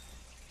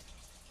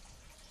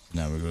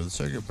 Now we go to the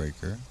circuit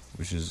breaker,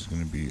 which is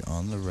going to be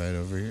on the right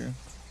over here.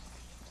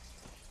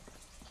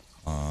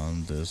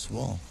 On this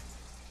wall.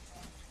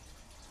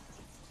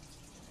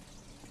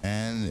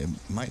 And it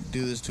might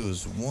do this to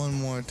us one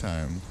more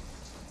time.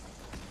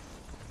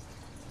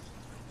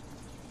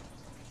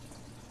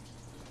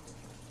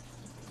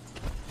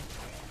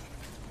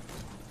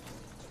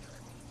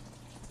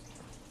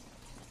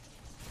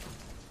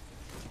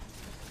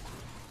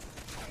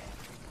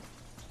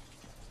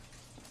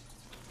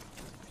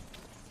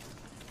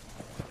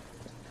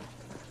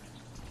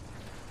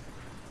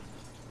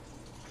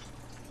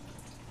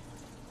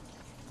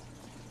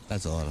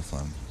 That's a lot of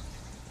fun.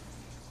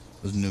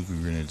 Those nuclear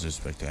grenades are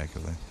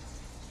spectacular.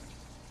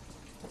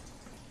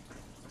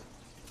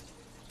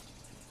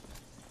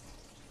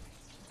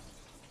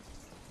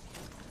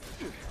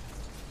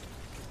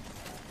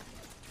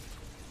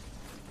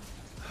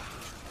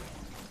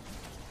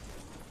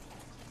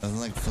 Nothing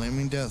like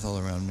flaming death all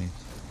around me.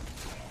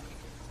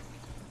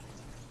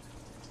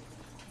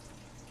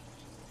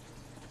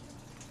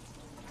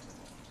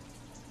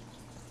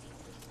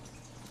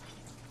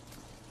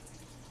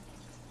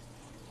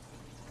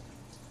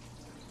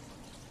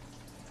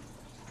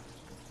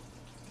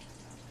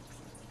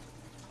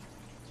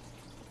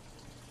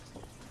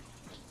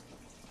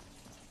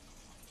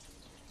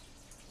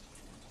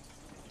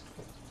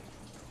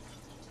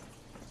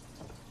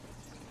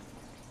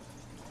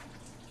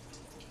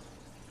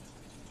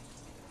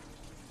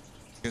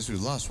 Guess we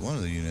lost one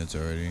of the units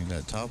already,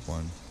 that top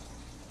one.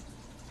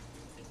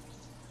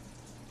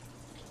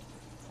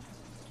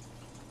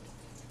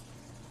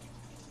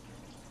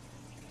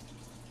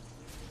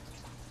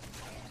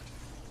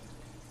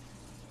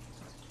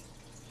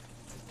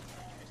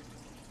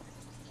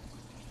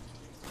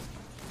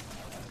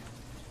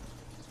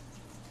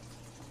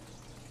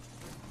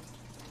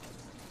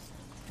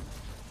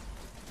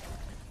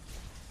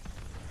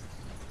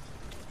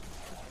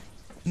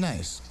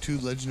 Nice. 2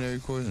 legendary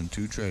cores and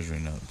 2 treasury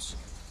notes.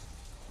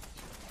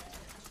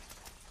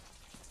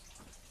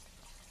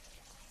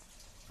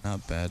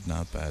 Not bad,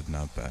 not bad,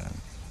 not bad.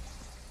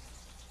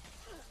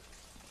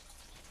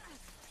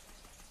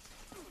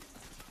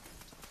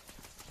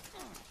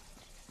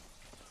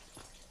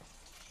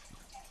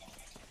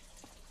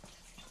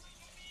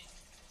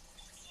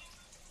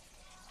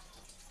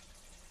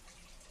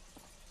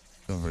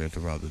 Don't forget to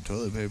rob the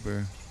toilet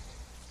paper.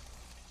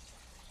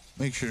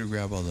 Make sure to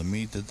grab all the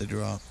meat that they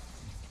drop.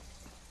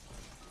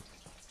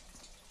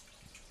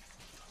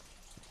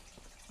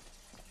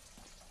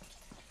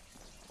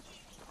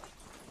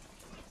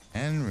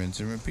 and rinse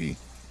and repeat.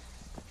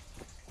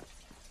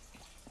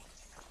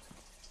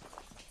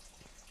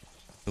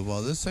 So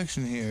while this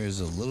section here is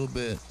a little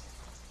bit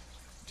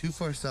too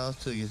far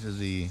south to get to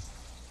the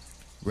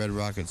Red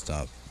Rocket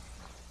stop,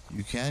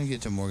 you can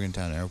get to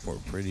Morgantown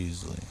Airport pretty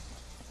easily.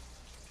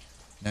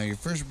 Now your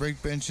first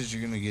brake bench that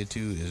you're going to get to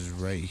is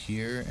right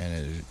here,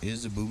 and it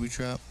is a booby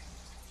trap.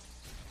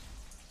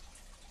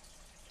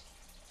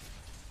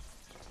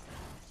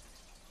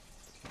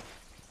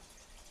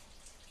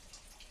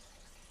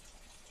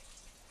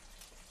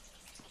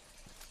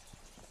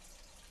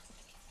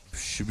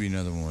 Should be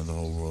another one where the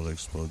whole world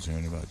explodes here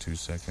in about 2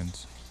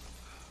 seconds.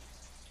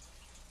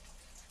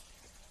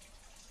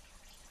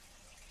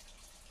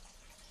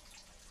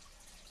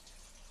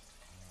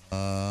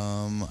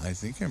 I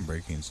think I'm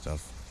breaking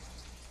stuff.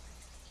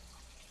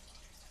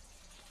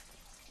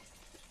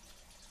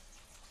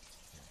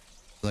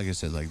 Like I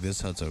said, like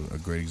this hut's a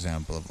great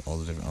example of all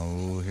the different.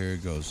 Oh, here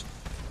it goes.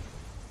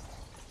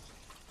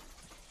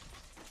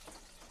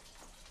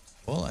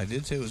 Well, I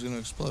did say it was going to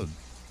explode.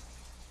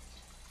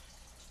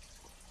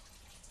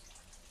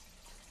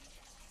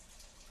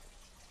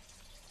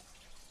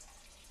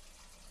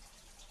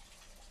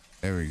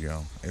 There we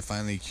go. It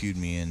finally cued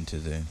me into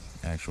the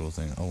actual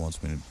thing. Oh, it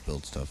wants me to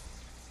build stuff.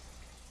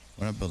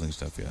 We're not building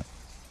stuff yet.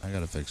 I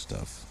gotta fix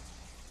stuff.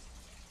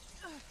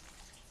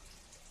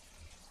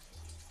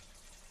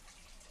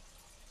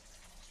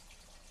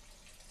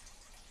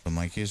 In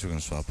my case, we're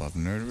gonna swap off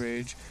Nerd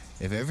Rage.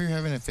 If ever you're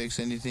having to fix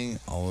anything,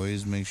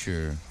 always make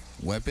sure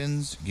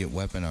weapons, get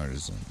Weapon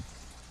Artisan.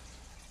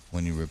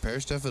 When you repair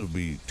stuff, it'll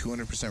be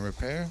 200%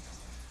 repair.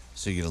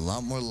 So you get a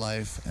lot more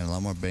life and a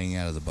lot more bang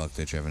out of the buck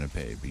that you're having to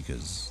pay,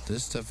 because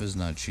this stuff is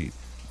not cheap.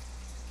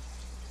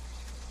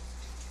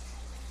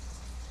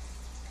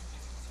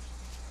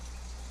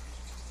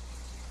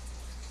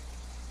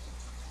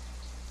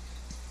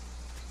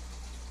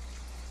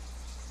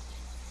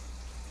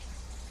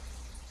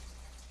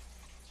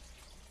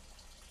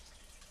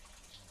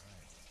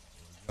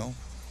 Go.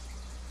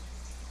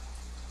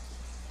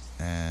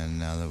 And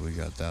now that we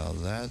got all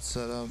that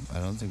set up, I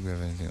don't think we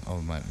have anything. Oh,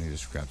 we might need to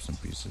scrap some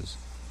pieces.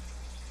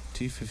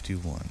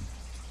 T51.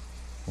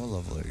 What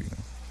level are you?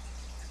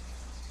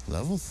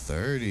 Level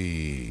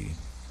 30.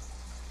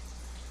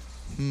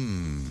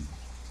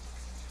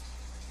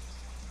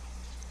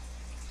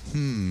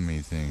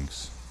 He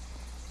thinks.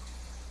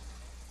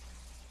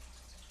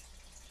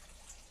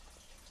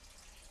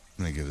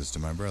 I'm gonna give this to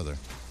my brother.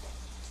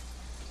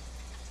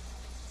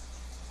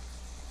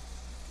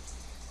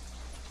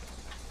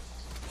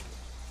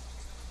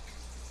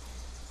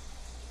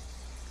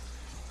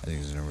 I think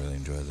he's gonna really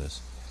enjoy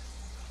this.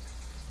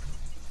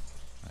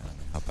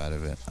 Hop out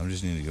of it. I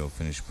just need to go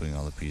finish putting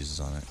all the pieces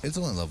on it. It's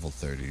only level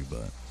 30,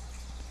 but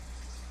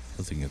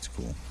I think it's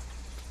cool.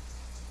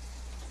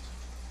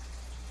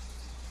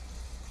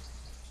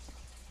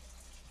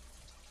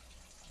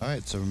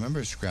 Alright, so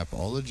remember, scrap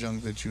all the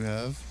junk that you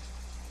have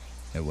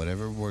at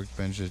whatever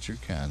workbench that you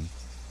can.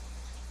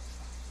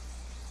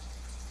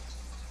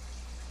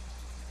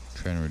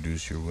 Try and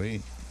reduce your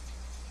weight.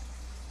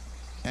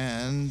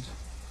 And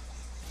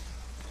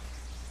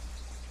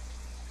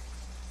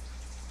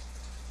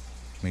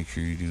make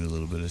sure you do a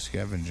little bit of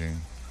scavenging.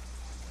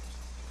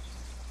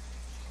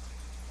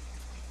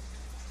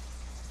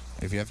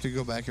 If you have to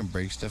go back and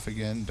break stuff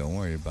again, don't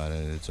worry about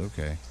it. It's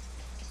okay.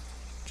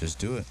 Just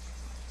do it.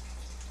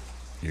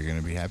 You're going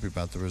to be happy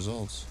about the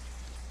results.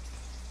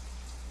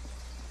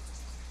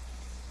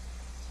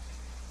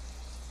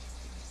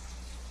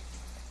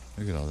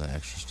 Look at all the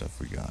extra stuff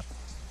we got.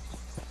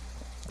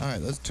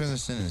 Alright, let's turn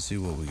this in and see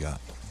what we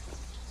got.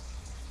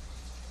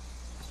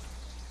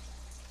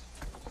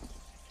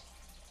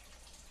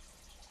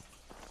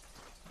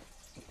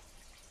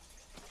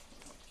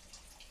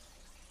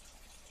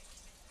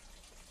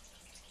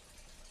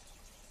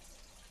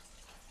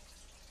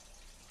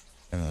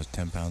 And that was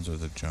 10 pounds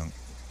worth of junk.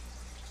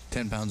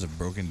 10 pounds of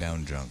broken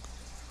down junk.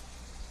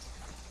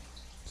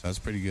 So that's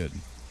pretty good.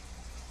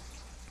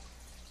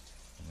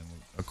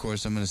 Of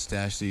course, I'm going to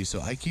stash these.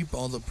 So I keep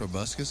all the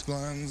proboscis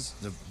glands,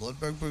 the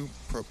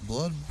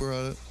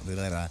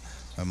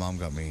my mom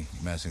got me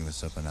messing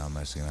this up and now I'm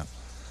messing it up.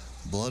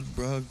 Blood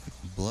bug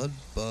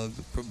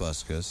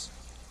proboscis,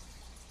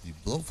 the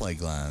blowfly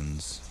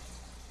glands,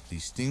 the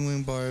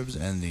stingwing barbs,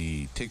 and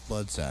the tick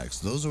blood sacs.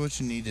 Those are what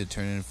you need to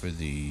turn in for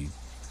the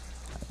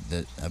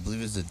I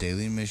believe is the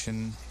daily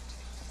mission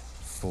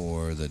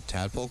for the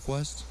tadpole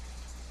quest.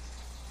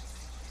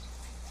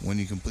 When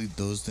you complete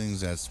those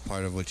things, that's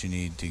part of what you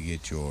need to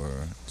get your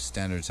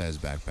standard size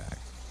backpack.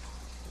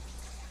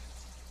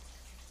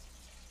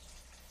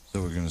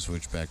 So we're going to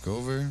switch back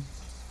over.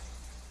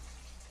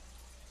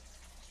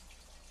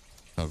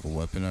 Toggle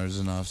Weapon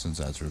Artisan off since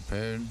that's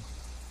repaired.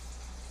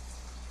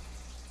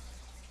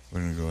 We're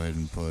going to go ahead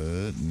and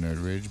put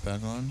Nerd Rage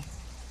back on.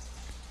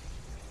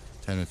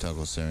 Time to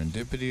toggle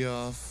Serendipity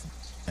off.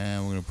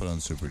 And we're going to put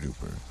on Super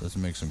Duper. Let's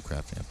make some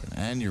crafting happen.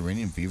 And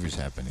Uranium Fever's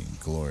happening.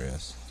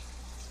 Glorious.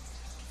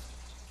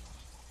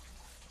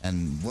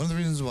 And one of the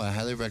reasons why I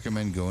highly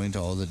recommend going to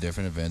all the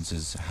different events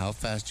is how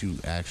fast you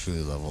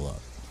actually level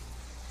up.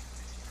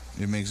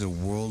 It makes a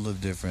world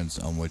of difference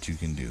on what you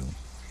can do.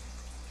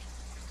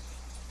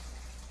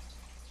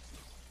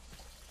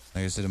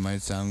 Like I said, it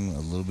might sound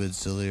a little bit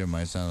silly or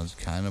might sound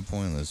kind of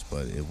pointless,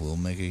 but it will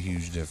make a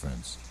huge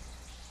difference.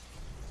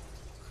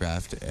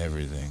 Craft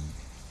everything.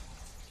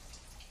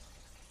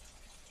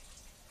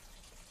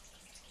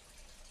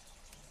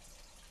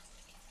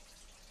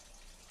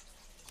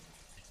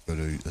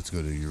 Let's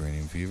go to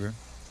Uranium Fever.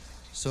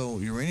 So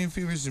Uranium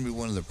Fever is going to be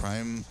one of the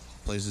prime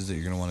places that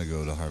you're going to want to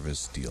go to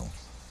harvest steel.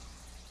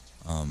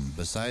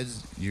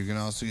 Besides, you're going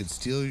to also get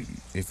steel.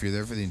 If you're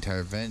there for the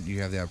entire event,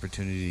 you have the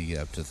opportunity to get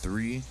up to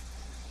 3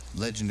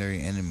 legendary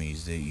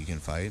enemies that you can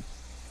fight.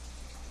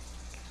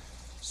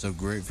 So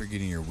great for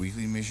getting your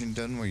weekly mission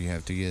done where you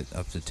have to get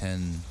up to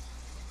 10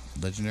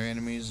 legendary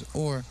enemies,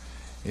 or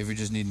if you're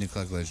just needing to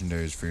collect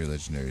legendaries for your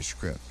legendary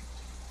script.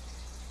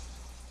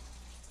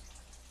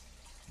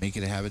 Make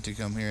it a habit to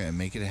come here, and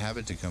make it a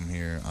habit to come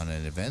here on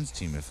an events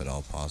team if at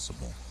all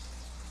possible.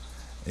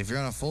 If you're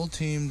on a full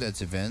team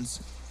that's events,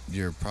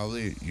 you're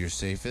probably your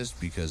safest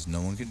because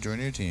no one can join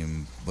your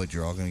team, but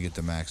you're all going to get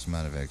the max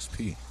amount of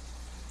XP.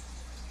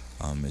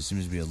 It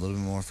seems to be a little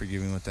bit more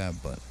forgiving with that,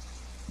 but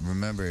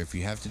remember, if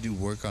you have to do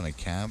work on a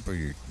camp or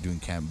you're doing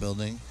camp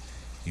building,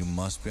 you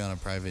must be on a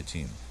private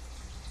team.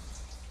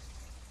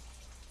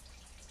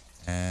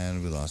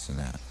 And we lost an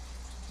ad.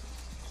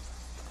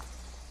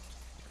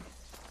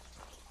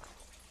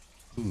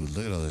 Ooh,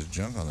 look at all this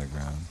junk on the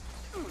ground.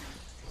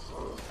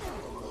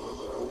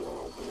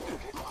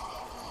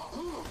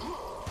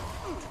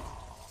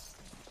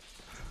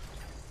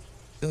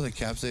 See all the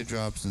caps they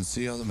drop and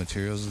see all the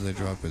materials that they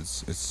drop.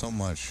 It's so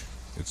much.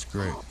 It's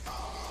great.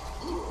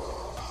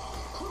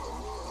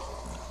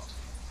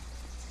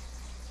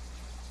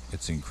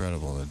 It's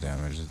incredible the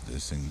damage that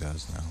this thing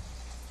does now.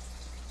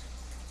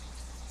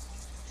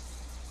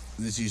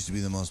 This used to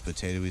be the most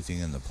potato-y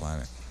thing on the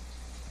planet.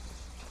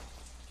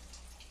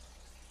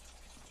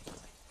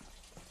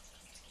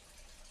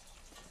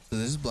 So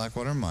this is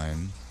Blackwater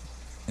Mine.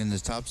 In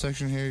this top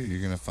section here,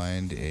 you're going to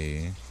find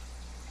a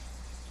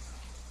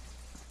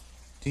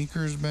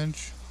Tinker's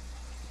Bench,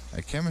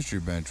 a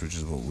Chemistry Bench, which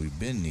is what we've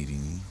been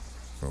needing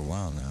for a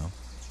while now,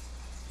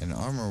 an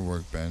Armor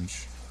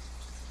Workbench,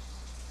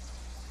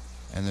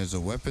 and there's a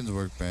Weapons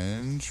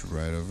Workbench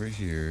right over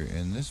here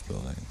in this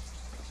building.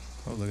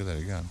 Oh, look at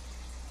that gun.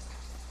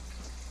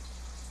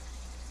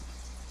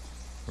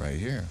 Right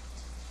here.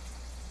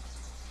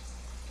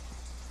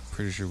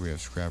 Pretty sure we have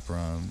scrapper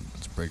on.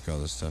 Let's break all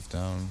this stuff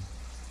down.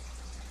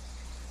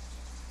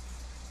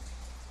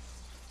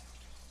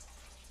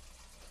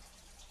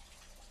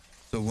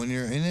 So when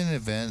you're in an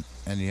event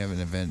and you have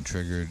an event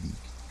triggered,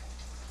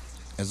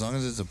 as long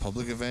as it's a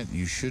public event,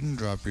 you shouldn't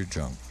drop your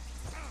junk.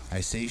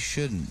 I say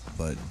shouldn't,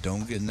 but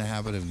don't get in the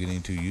habit of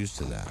getting too used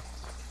to that.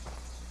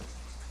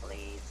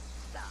 Please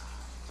stop.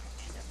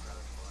 And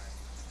approach for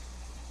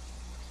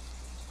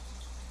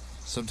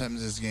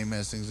Sometimes this game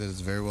has things that it's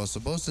very well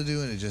supposed to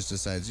do and it just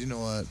decides, you know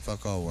what,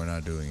 fuck all, we're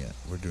not doing it.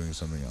 We're doing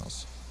something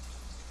else.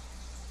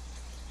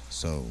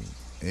 So,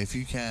 if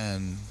you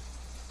can,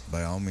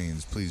 by all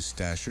means, please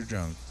stash your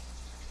junk.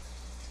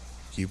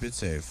 Keep it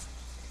safe.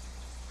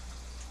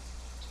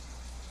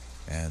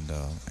 And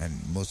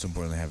most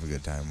importantly, have a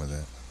good time with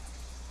it.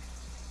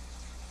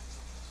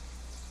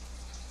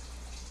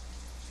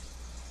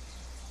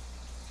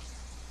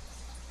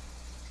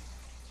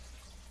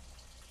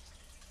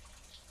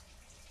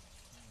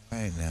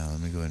 Right now,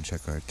 let me go ahead and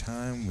check our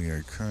time. We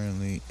are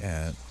currently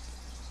at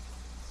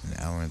 1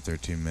 hour and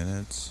 13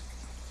 minutes.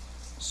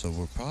 So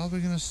we're probably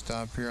going to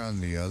stop here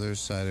on the other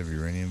side of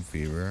Uranium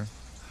Fever.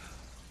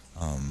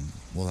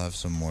 We'll have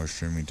some more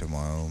streaming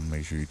tomorrow.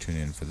 Make sure you tune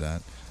in for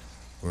that.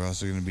 We're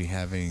also going to be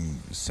having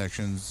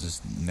sections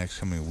this next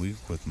coming week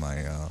with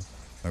my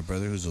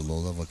brother, who's a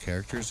low-level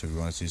character. So if you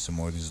want to see some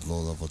more of these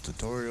low-level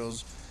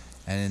tutorials,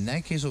 and in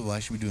that case, we'll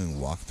actually be doing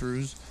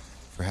walkthroughs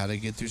for how to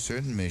get through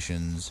certain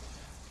missions.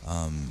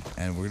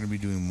 And we're going to be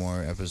doing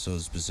more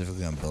episodes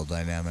specifically on build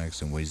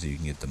dynamics and ways that you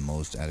can get the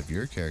most out of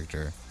your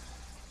character.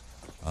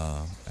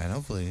 And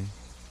hopefully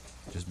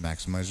just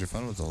maximize your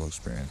fun with the whole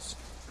experience.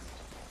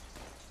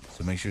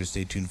 So make sure to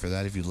stay tuned for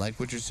that. If you like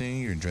what you're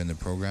seeing, you're enjoying the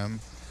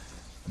program,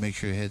 make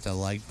sure to hit that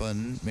like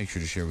button, make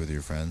sure to share with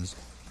your friends,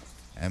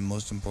 and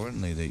most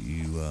importantly that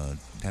you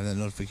have that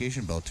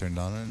notification bell turned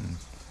on and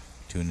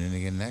tune in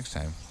again next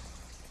time.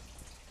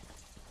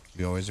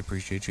 We always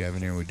appreciate you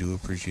having here. We do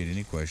appreciate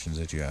any questions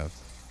that you have.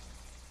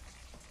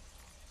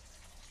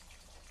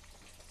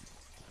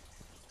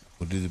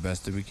 We'll do the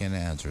best that we can to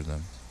answer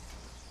them.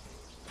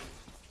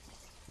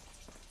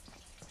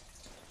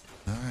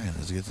 Alright,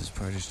 let's get this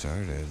party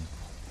started.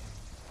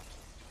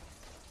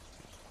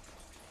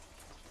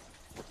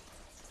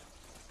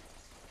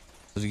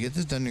 So to get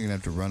this done, you're going to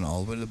have to run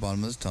all the way to the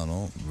bottom of this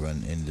tunnel,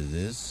 run into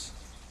this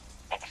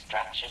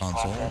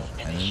console,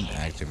 and then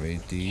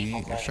activate the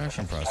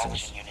extraction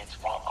process.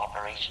 Units while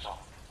operational.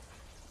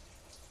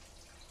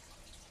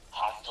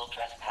 Hostile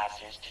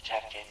trespassers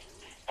detected.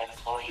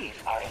 Employees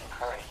are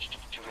encouraged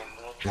to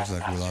remove Looks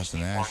like we lost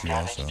an Ashley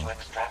damage also. to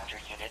extractor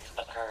units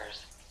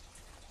occurs.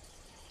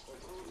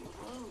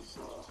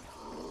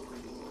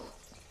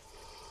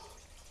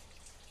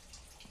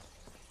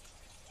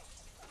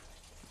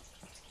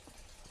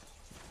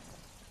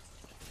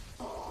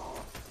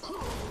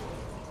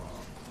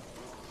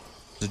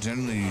 So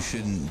generally you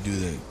shouldn't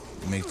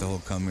make the whole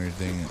come here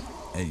thing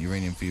at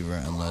Uranium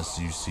Fever unless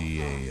you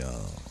see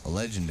a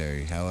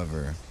legendary.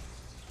 However,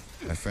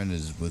 my friend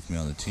is with me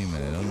on the team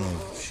and I don't know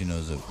if she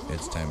knows if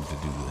it's time to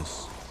do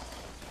this.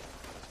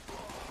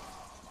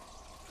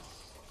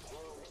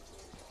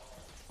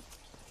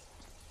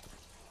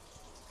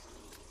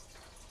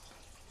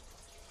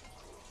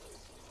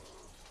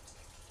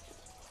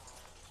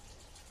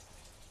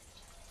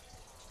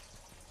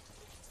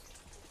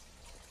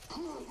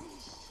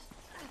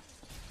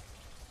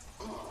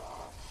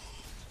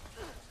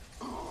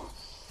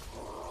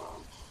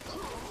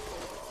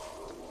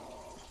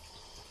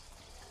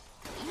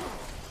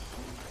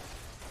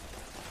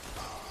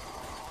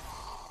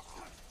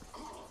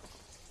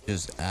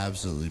 Just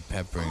absolutely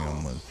peppering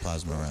them with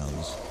plasma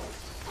rounds.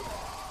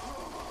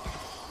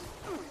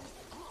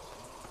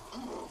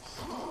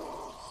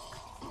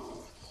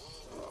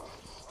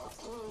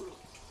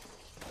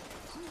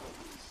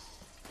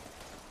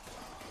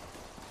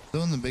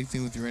 So, and the big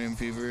thing with Uranium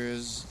Fever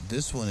is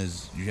this one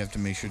is you have to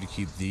make sure to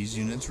keep these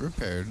units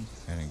repaired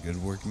and in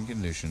good working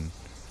condition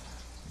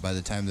by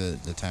the time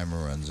the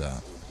timer runs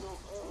out.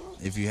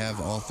 If you have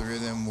all three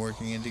of them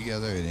working in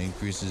together, it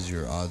increases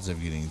your odds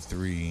of getting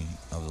 3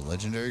 of the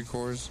legendary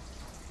cores.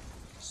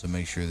 So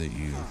make sure that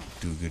you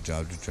do a good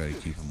job to try to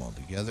keep them all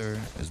together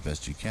as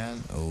best you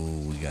can.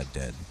 Oh, we got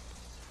dead.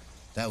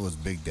 That was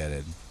big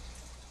deaded.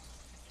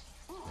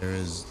 There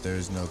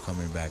is no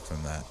coming back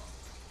from that.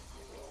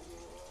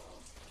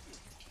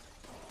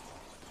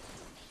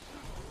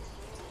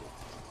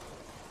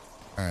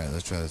 Alright,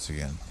 let's try this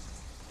again.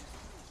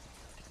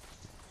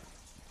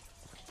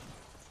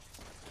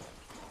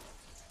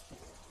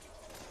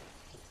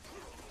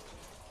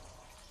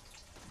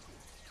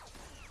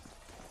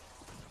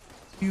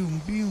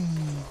 Boom, boom.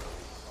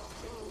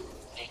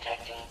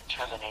 Detecting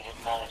terminated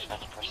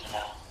management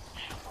personnel.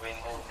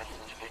 Remove this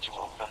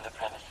individual from the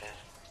premises.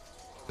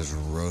 Just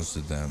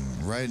roasted them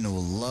right into a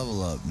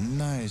level up.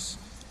 Nice.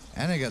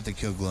 And I got to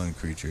kill glowing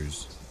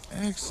creatures.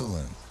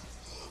 Excellent.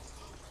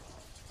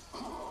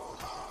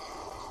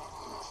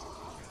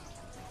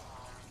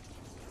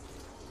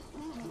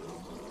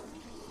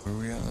 Where are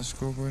we at on the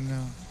scoreboard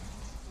now?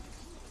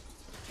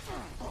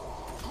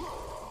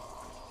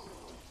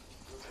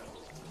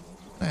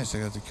 Nice, I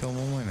got to kill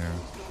one winner.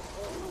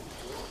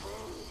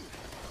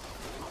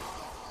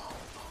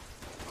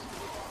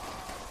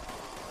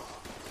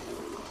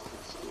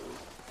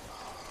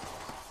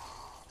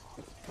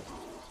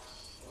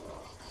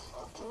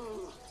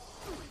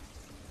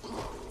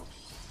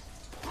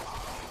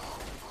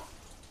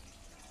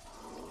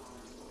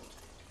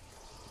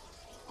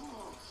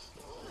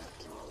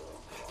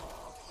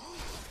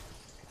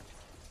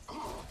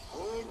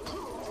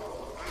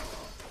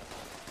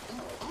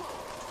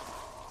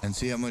 And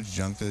see how much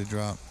junk they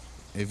drop?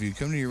 If you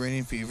come to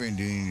Uranium Fever and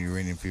doing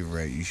Uranium Fever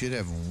right, you should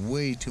have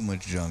way too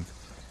much junk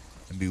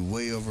and be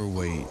way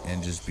overweight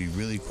and just be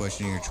really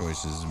questioning your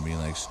choices and being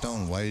like,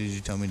 Stone, why did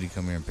you tell me to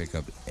come here and pick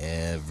up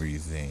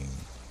everything?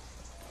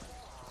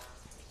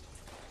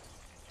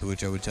 To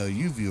which I would tell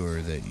you,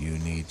 viewer, that you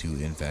need to,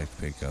 in fact,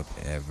 pick up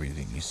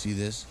everything. You see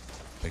this?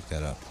 Pick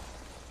that up.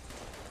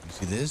 You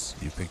see this?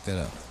 You pick that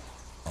up.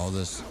 All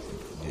this,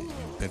 you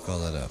pick all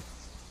that up.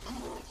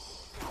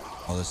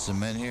 All the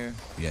cement here?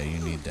 Yeah, you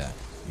need that.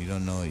 You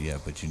don't know it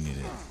yet, but you need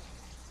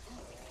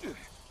it.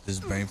 This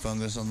brain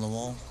fungus on the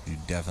wall? You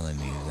definitely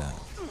need that.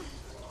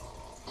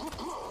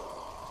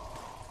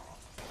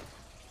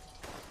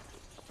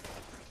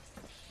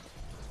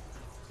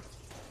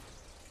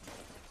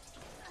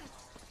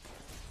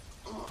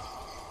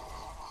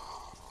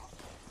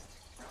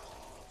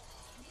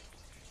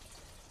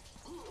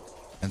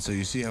 And so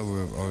you see how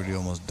we're already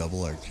almost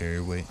double our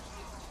carry weight?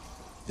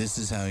 This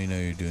is how you know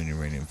you're doing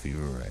Uranium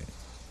Fever right.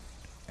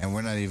 And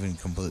we're not even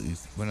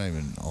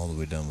all the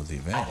way done with the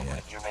event yet.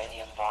 Adequate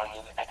uranium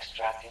volume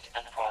extracted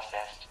and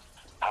processed.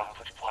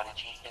 Output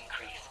quantity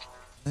increased.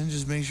 Then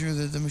just make sure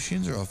that the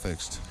machines are all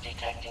fixed.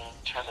 Detecting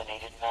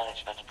terminated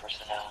management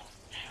personnel.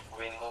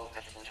 Remove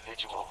this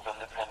individual from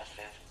the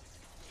premises.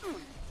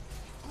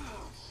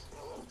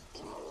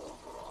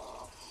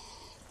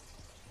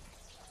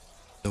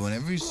 So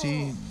whenever you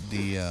see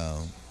the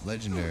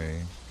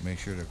legendary, make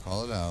sure to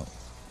call it out.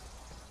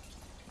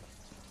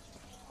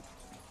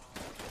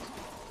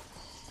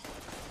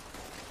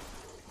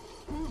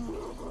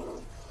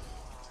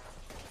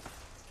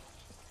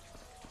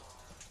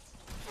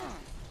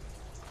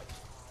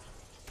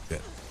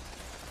 Good.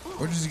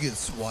 Or just get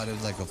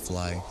swatted like a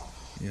fly.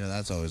 You know,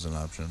 that's always an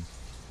option.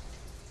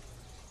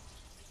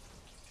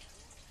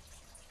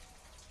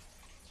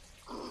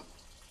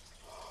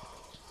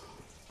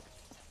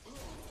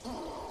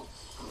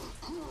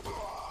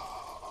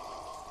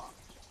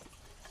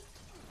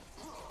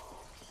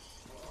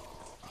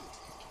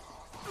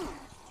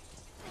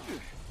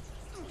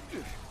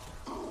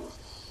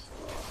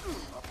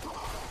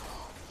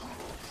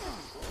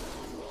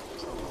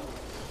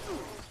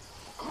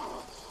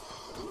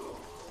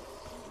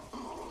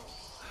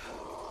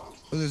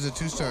 Oh, there's a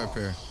 2-star up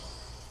here.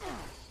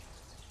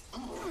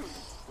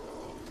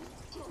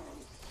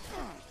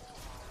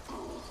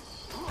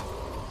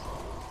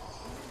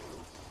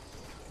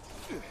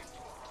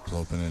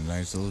 Open in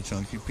nice little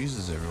chunky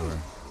pieces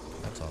everywhere.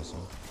 That's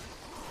awesome.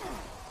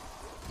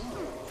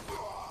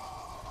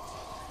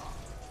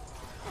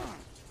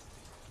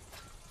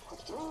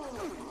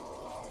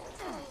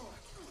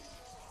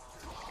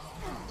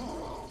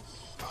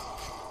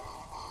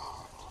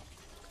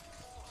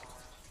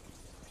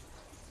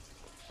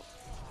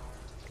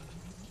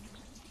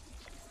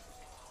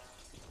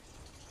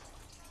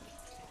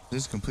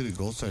 This completed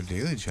Gold Star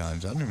Daily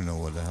Challenge. I don't even know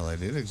what the hell I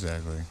did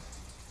exactly.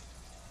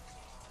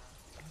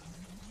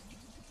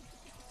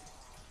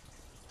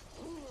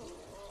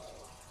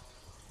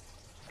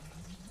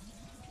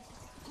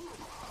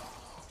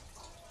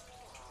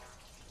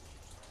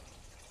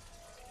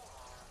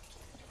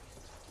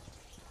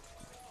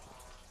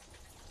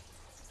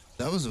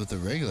 That was with the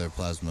regular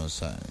plasma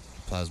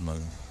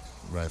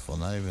rifle,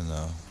 not even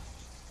the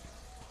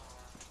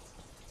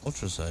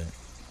ultra sight.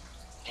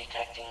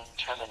 Detecting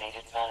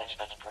terminated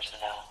management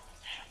personnel.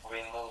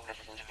 Remove this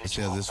individual Let's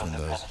see how this from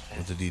one the does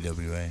premises. with the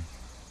DWA.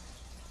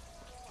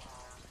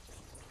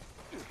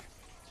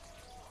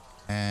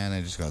 And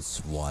I just got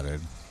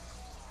swatted.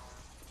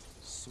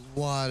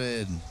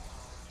 Swatted.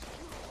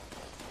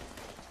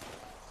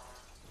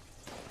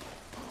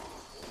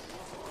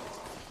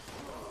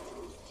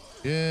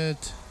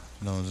 Shit.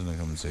 No one's gonna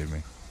come and save me.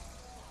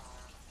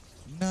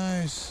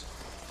 Nice.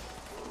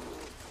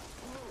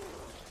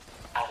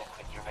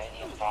 Adequate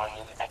uranium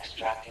volume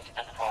extracted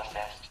and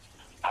processed.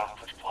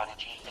 Output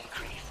quantity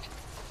increased.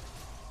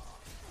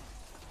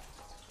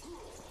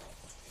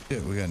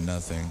 Shit, we got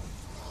nothing.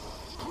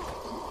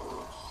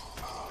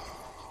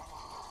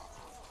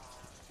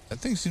 That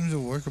thing seems to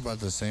work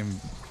about the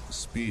same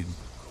speed.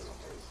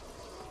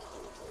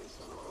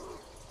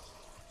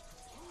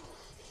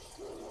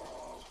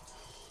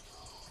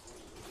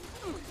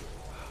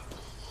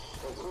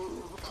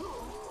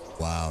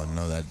 Wow,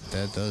 no, that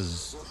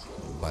does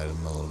bite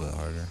him a little bit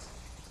harder.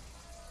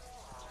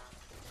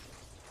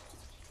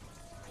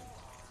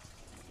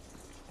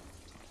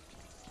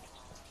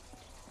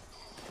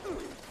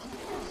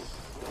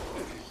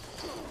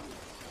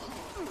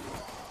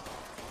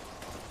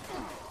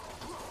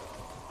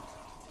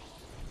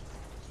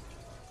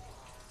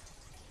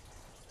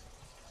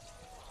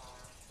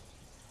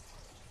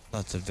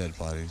 Lots of dead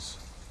bodies.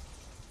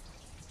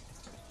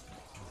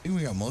 I think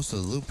we got most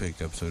of the loot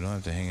picked up, so we don't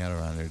have to hang out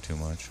around here too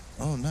much.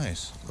 Oh,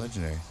 nice.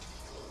 Legendary.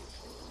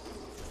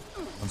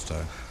 1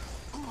 star.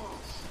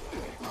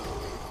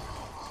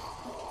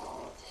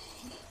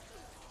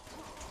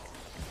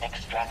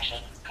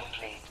 Extraction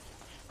complete.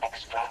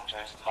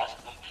 Extractors must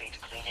complete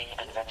cleaning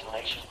and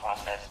ventilation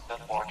process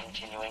before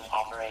continuing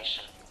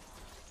operation.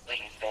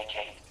 Please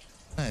vacate.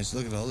 Nice.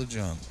 Look at all the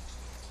junk.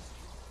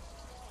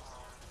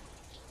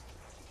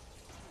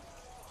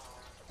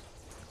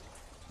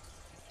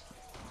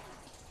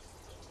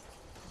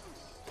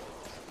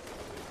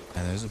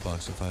 And there's a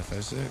box of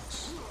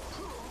 5.56.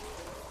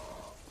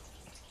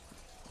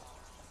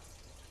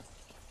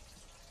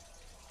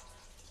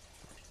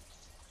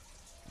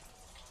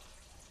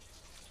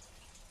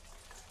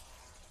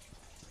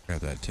 Grab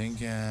that tin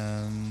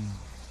can.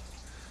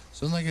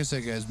 So like I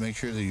said, guys, make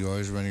sure that you're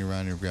always running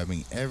around, you're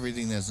grabbing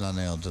everything that's not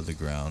nailed to the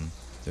ground.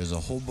 There's a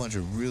whole bunch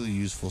of really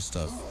useful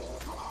stuff.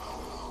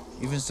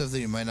 Even stuff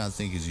that you might not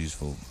think is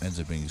useful ends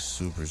up being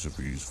super,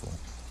 super useful.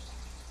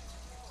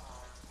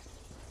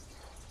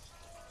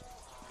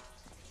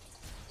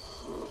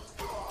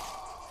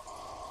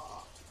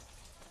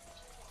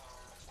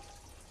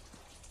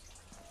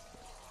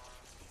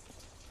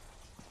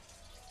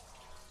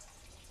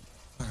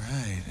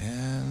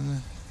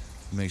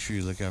 Make sure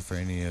you look out for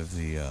any of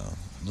the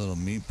little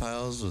meat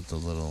piles with the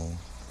little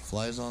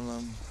flies on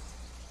them.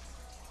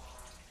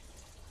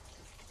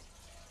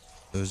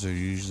 Those are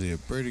usually a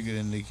pretty good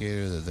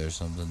indicator that there's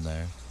something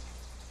there.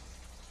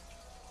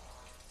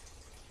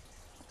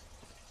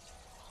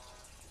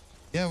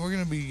 Yeah, we're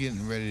going to be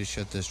getting ready to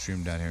shut this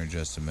stream down here in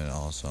just a minute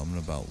also. I'm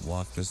going to about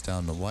walk this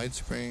down to White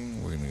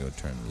Spring. We're going to go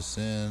turn this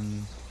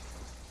in.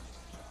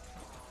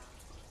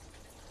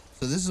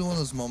 So this is one of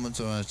those moments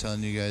when I was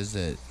telling you guys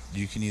that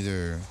you can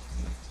either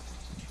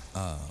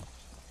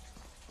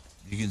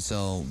you can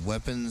sell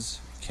weapons,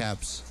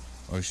 caps,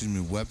 or excuse me,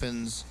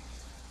 weapons,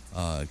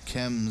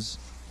 chems,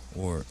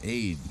 or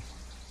aid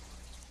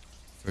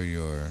for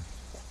your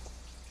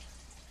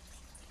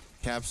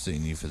caps that you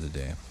need for the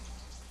day.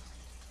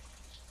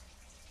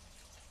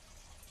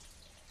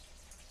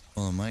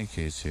 Well, in my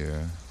case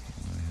here,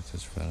 let me hit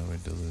this right away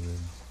diluted.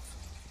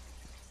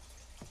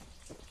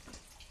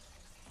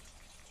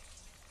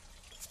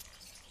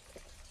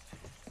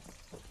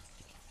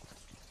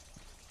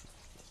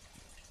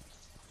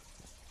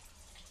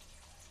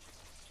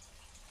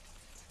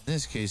 In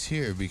this case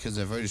here, because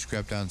I've already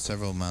scrapped down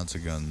several amounts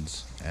of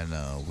guns, and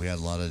we had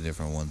a lot of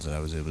different ones that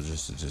I was able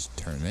just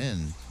to turn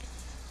in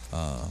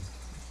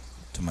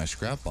to my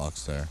scrap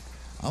box there.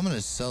 I'm gonna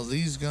sell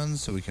these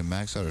guns so we can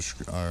max out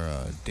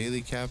our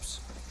daily caps,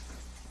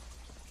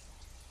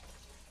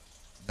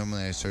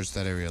 Normally I search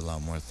that area a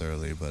lot more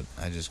thoroughly, but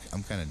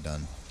I'm kind of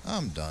done.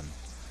 I'm done.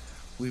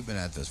 We've been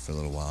at this for a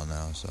little while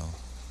now, so.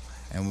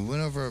 And we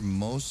went over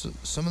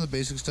some of the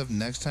basic stuff.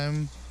 Next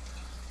time,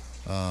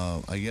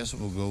 I guess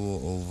we'll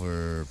go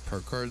over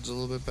perk cards a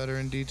little bit better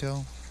in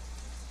detail.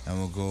 And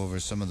we'll go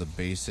over some of the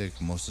basic,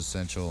 most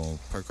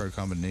essential perk card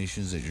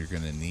combinations that you're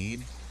going to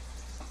need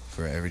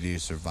for everyday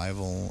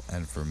survival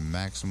and for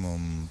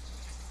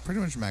pretty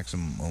much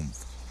maximum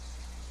oomph.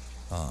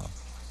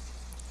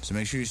 So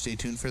make sure you stay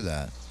tuned for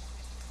that.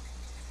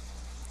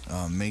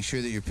 Make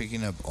sure that you're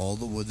picking up all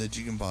the wood that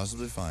you can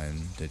possibly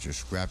find, that you're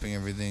scrapping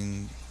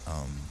everything,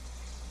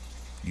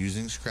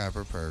 using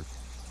scrapper perk,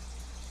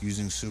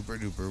 using super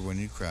duper when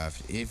you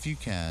craft. If you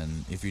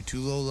can, if you're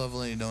too low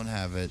level and you don't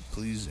have it,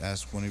 please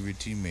ask one of your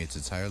teammates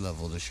that's higher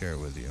level to share it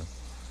with you.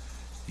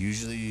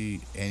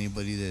 Usually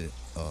anybody that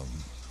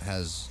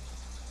has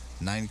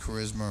 9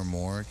 charisma or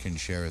more can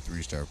share a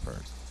 3-star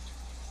perk.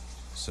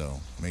 So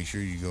make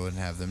sure you go and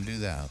have them do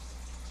that.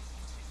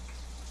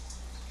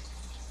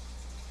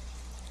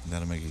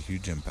 That'll make a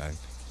huge impact.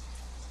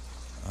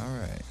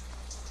 Alright.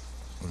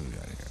 What do we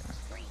got here?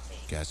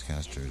 Gas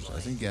canisters. I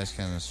think gas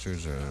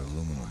canisters are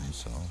aluminum,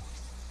 so.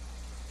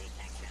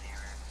 Detection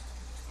error.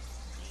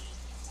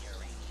 The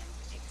uranium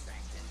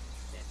extraction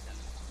system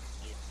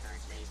is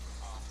currently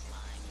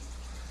offline.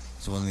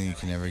 So one thing you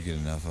can never get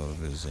enough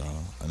of is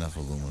enough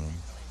aluminum.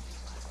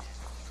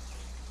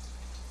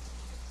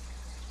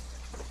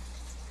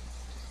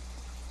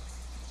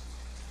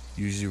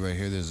 Usually right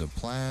here there's a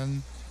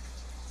plan.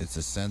 It's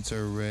a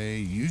sensor array.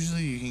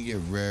 Usually you can get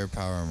rare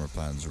power armor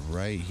plans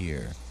right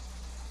here.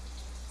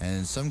 And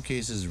in some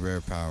cases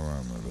rare power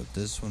armor, but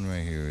this one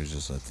right here is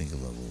just, I think,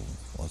 level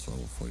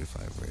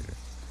 45 raider.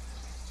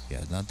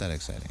 Yeah, not that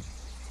exciting.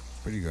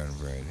 Pretty garden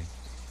variety.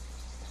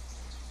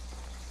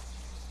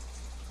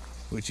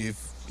 Which,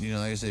 if, you know,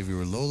 like I said, if you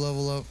were lower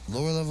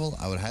level,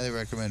 I would highly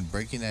recommend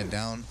breaking that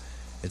down.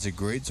 It's a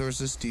great source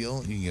of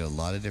steel. You can get a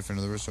lot of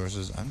different other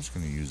resources. I'm just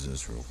going to use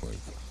this real quick.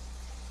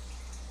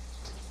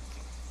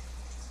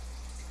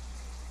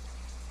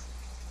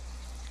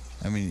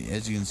 I mean,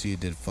 as you can see, it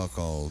did fuck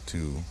all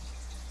to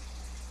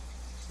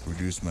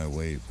reduce my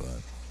weight,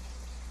 but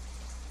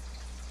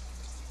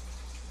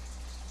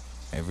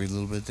every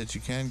little bit that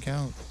you can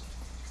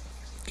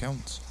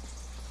counts.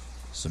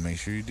 So make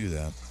sure you do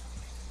that.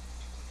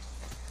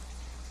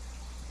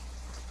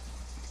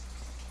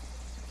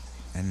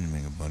 I need to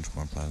make a bunch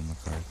more plasma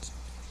cards.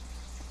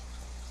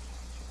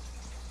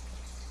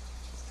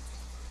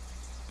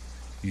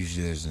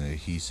 Usually there's an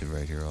adhesive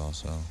right here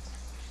also.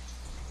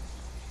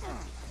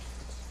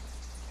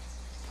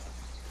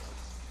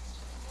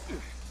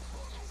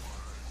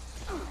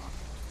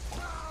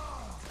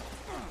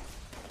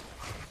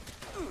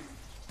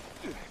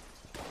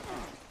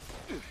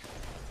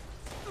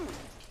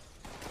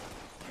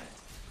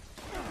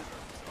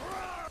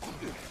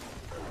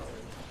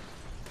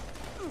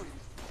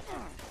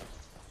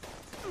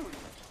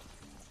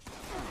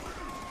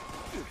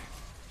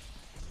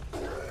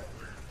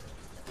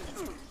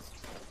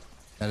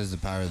 That is the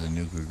power of the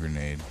nuclear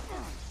grenade.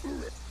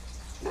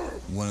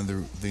 One of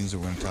the things that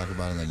we're going to talk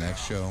about in the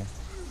next show.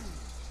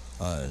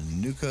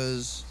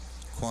 Nukas,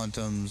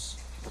 quantums,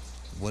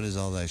 what does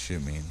all that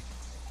shit mean?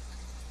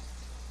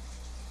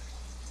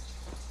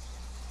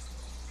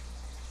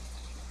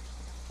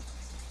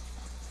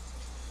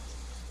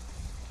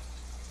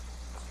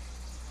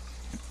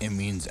 It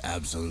means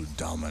absolute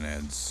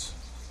dominance.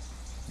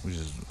 We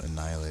just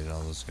annihilated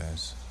all those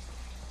guys.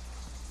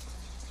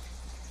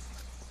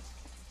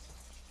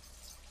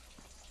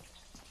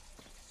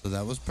 So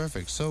that was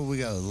perfect. So we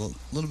got a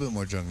little bit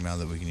more junk now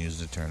that we can use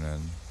to turn in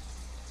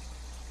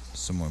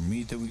some more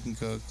meat that we can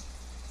cook.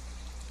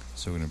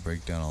 So we're going to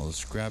break down all the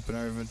scrap in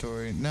our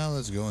inventory. Now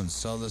let's go and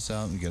sell this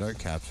out and get our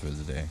caps for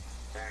the day.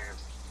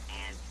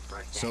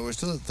 So we're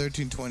still at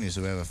 1320,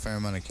 so we have a fair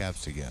amount of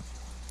caps to get.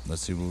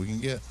 Let's see what we can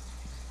get.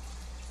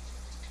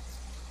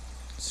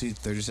 See,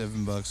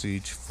 37 bucks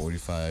each,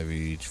 45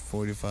 each,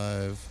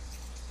 45.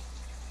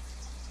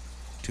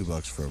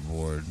 $2 for a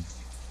board,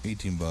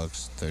 18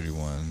 bucks,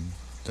 31.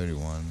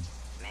 31.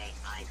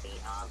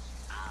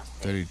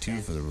 32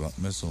 for the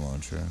missile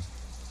launcher.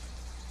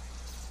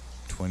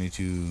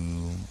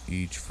 22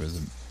 each for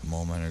the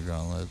mole miner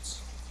gauntlets.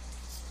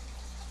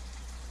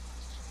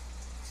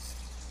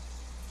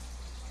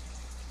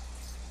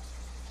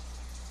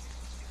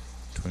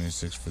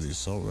 $26 for the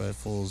assault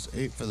rifles,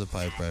 8 for the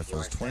pipe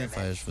rifles,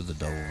 25 for the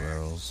double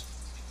barrels,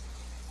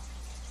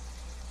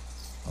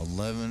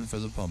 11 for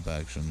the pump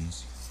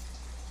actions,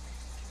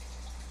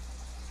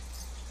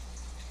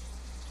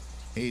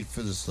 8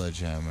 for the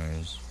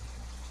sledgehammers.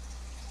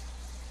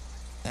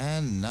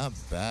 And not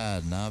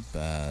bad, not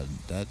bad.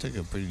 That took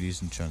a pretty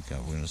decent chunk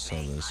out. We're gonna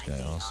sell this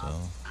guy also.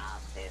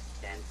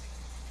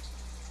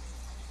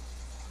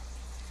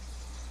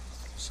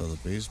 Sell the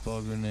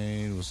baseball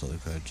grenade, we'll sell the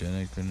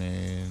cryogenic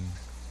grenade.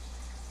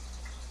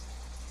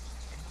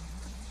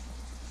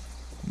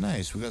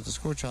 Nice, we got the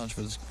score challenge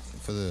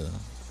for the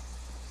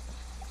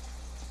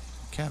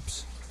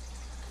caps.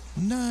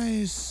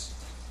 Nice.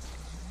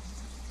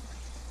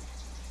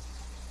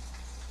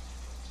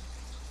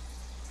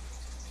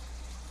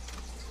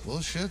 Well,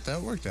 shit,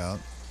 that worked out.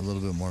 A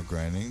little bit more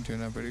grinding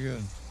turned out pretty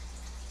good.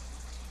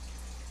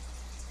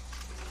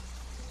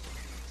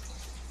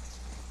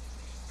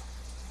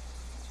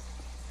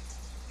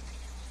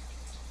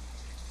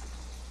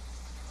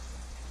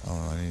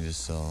 Oh, I need to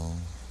sell.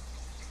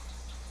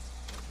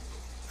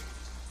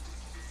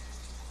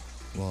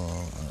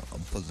 Well, I'll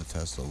put the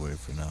Tesla away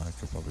for now. I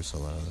could probably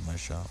sell that out of my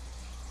shop.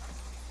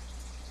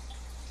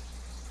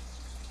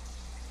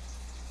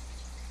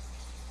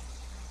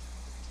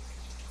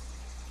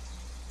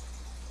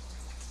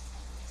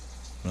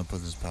 I'm gonna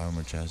put this power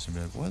chest and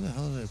be like, why the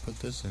hell did I put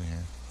this in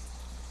here?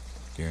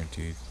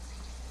 Guaranteed.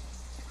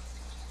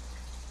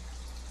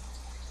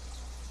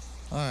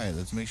 Alright,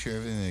 let's make sure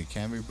everything that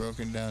can be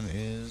broken down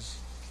is.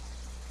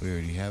 We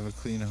already have a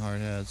clean hard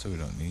hat, so we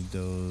don't need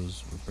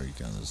those. We'll break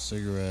down the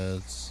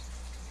cigarettes.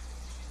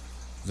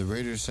 The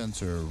radar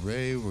sensor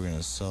array, we're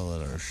gonna sell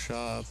at our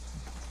shop.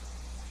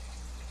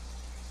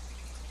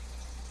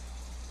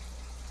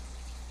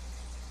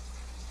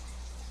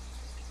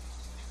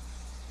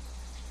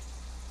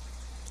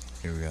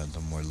 Here we got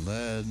some more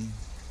lead.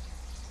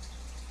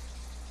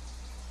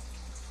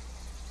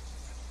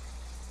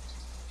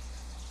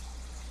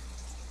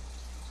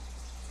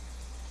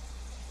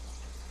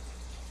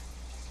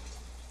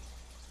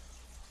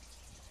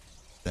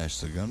 Dash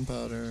the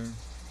gunpowder.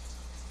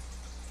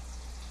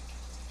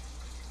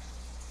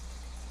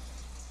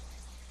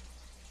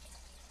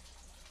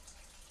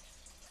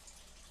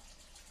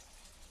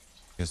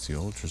 Guess the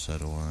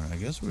ultraset ore. I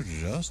guess we're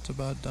just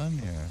about done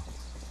here.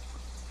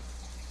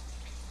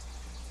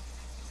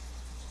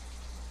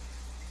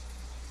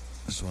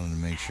 Just wanted to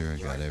make sure I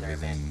got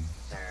everything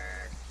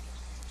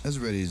as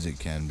ready as it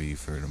can be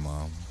for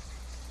tomorrow.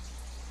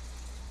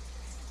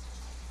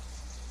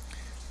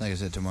 Like I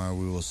said, tomorrow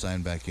we will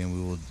sign back in.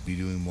 We will be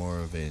doing more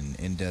of an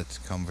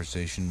in-depth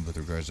conversation with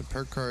regards to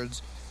perk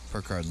cards,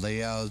 perk card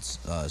layouts,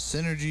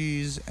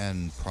 synergies,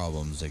 and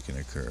problems that can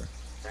occur.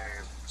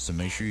 So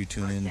make sure you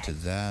tune in to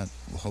that.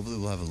 Hopefully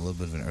we'll have a little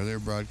bit of an earlier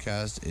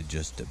broadcast. It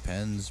just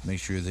depends. Make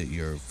sure that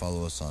you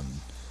follow us on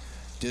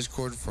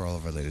Discord for all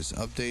of our latest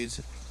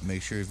updates.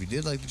 Make sure if you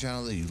did like the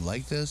channel that you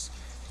like this,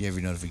 you have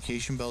your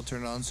notification bell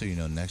turned on so you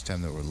know next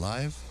time that we're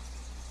live.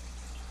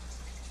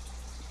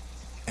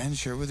 And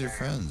share with your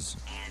friends.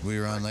 We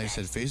are on, like I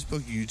said,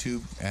 Facebook,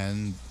 YouTube,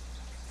 and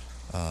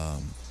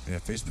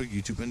Facebook,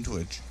 YouTube, and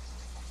Twitch.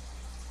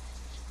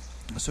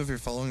 So if you're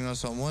following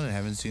us on one and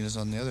haven't seen us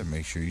on the other,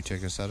 make sure you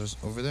check us out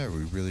over there.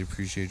 We really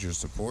appreciate your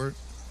support.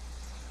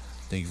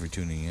 Thank you for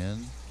tuning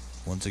in.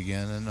 Once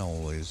again and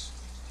always,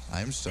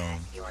 I'm Stone.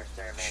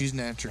 She's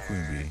Natra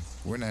Queen Bee.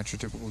 We're Natra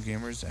Typical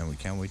Gamers, and we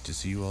can't wait to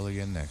see you all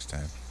again next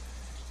time.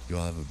 You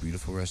all have a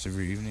beautiful rest of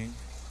your evening,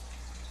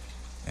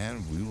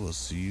 and we will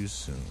see you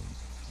soon.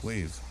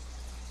 Wave.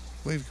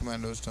 Wave,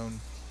 Commando Stone.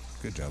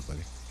 Good job,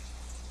 buddy.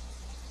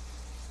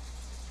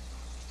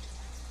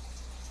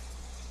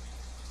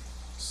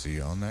 See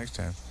y'all next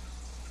time.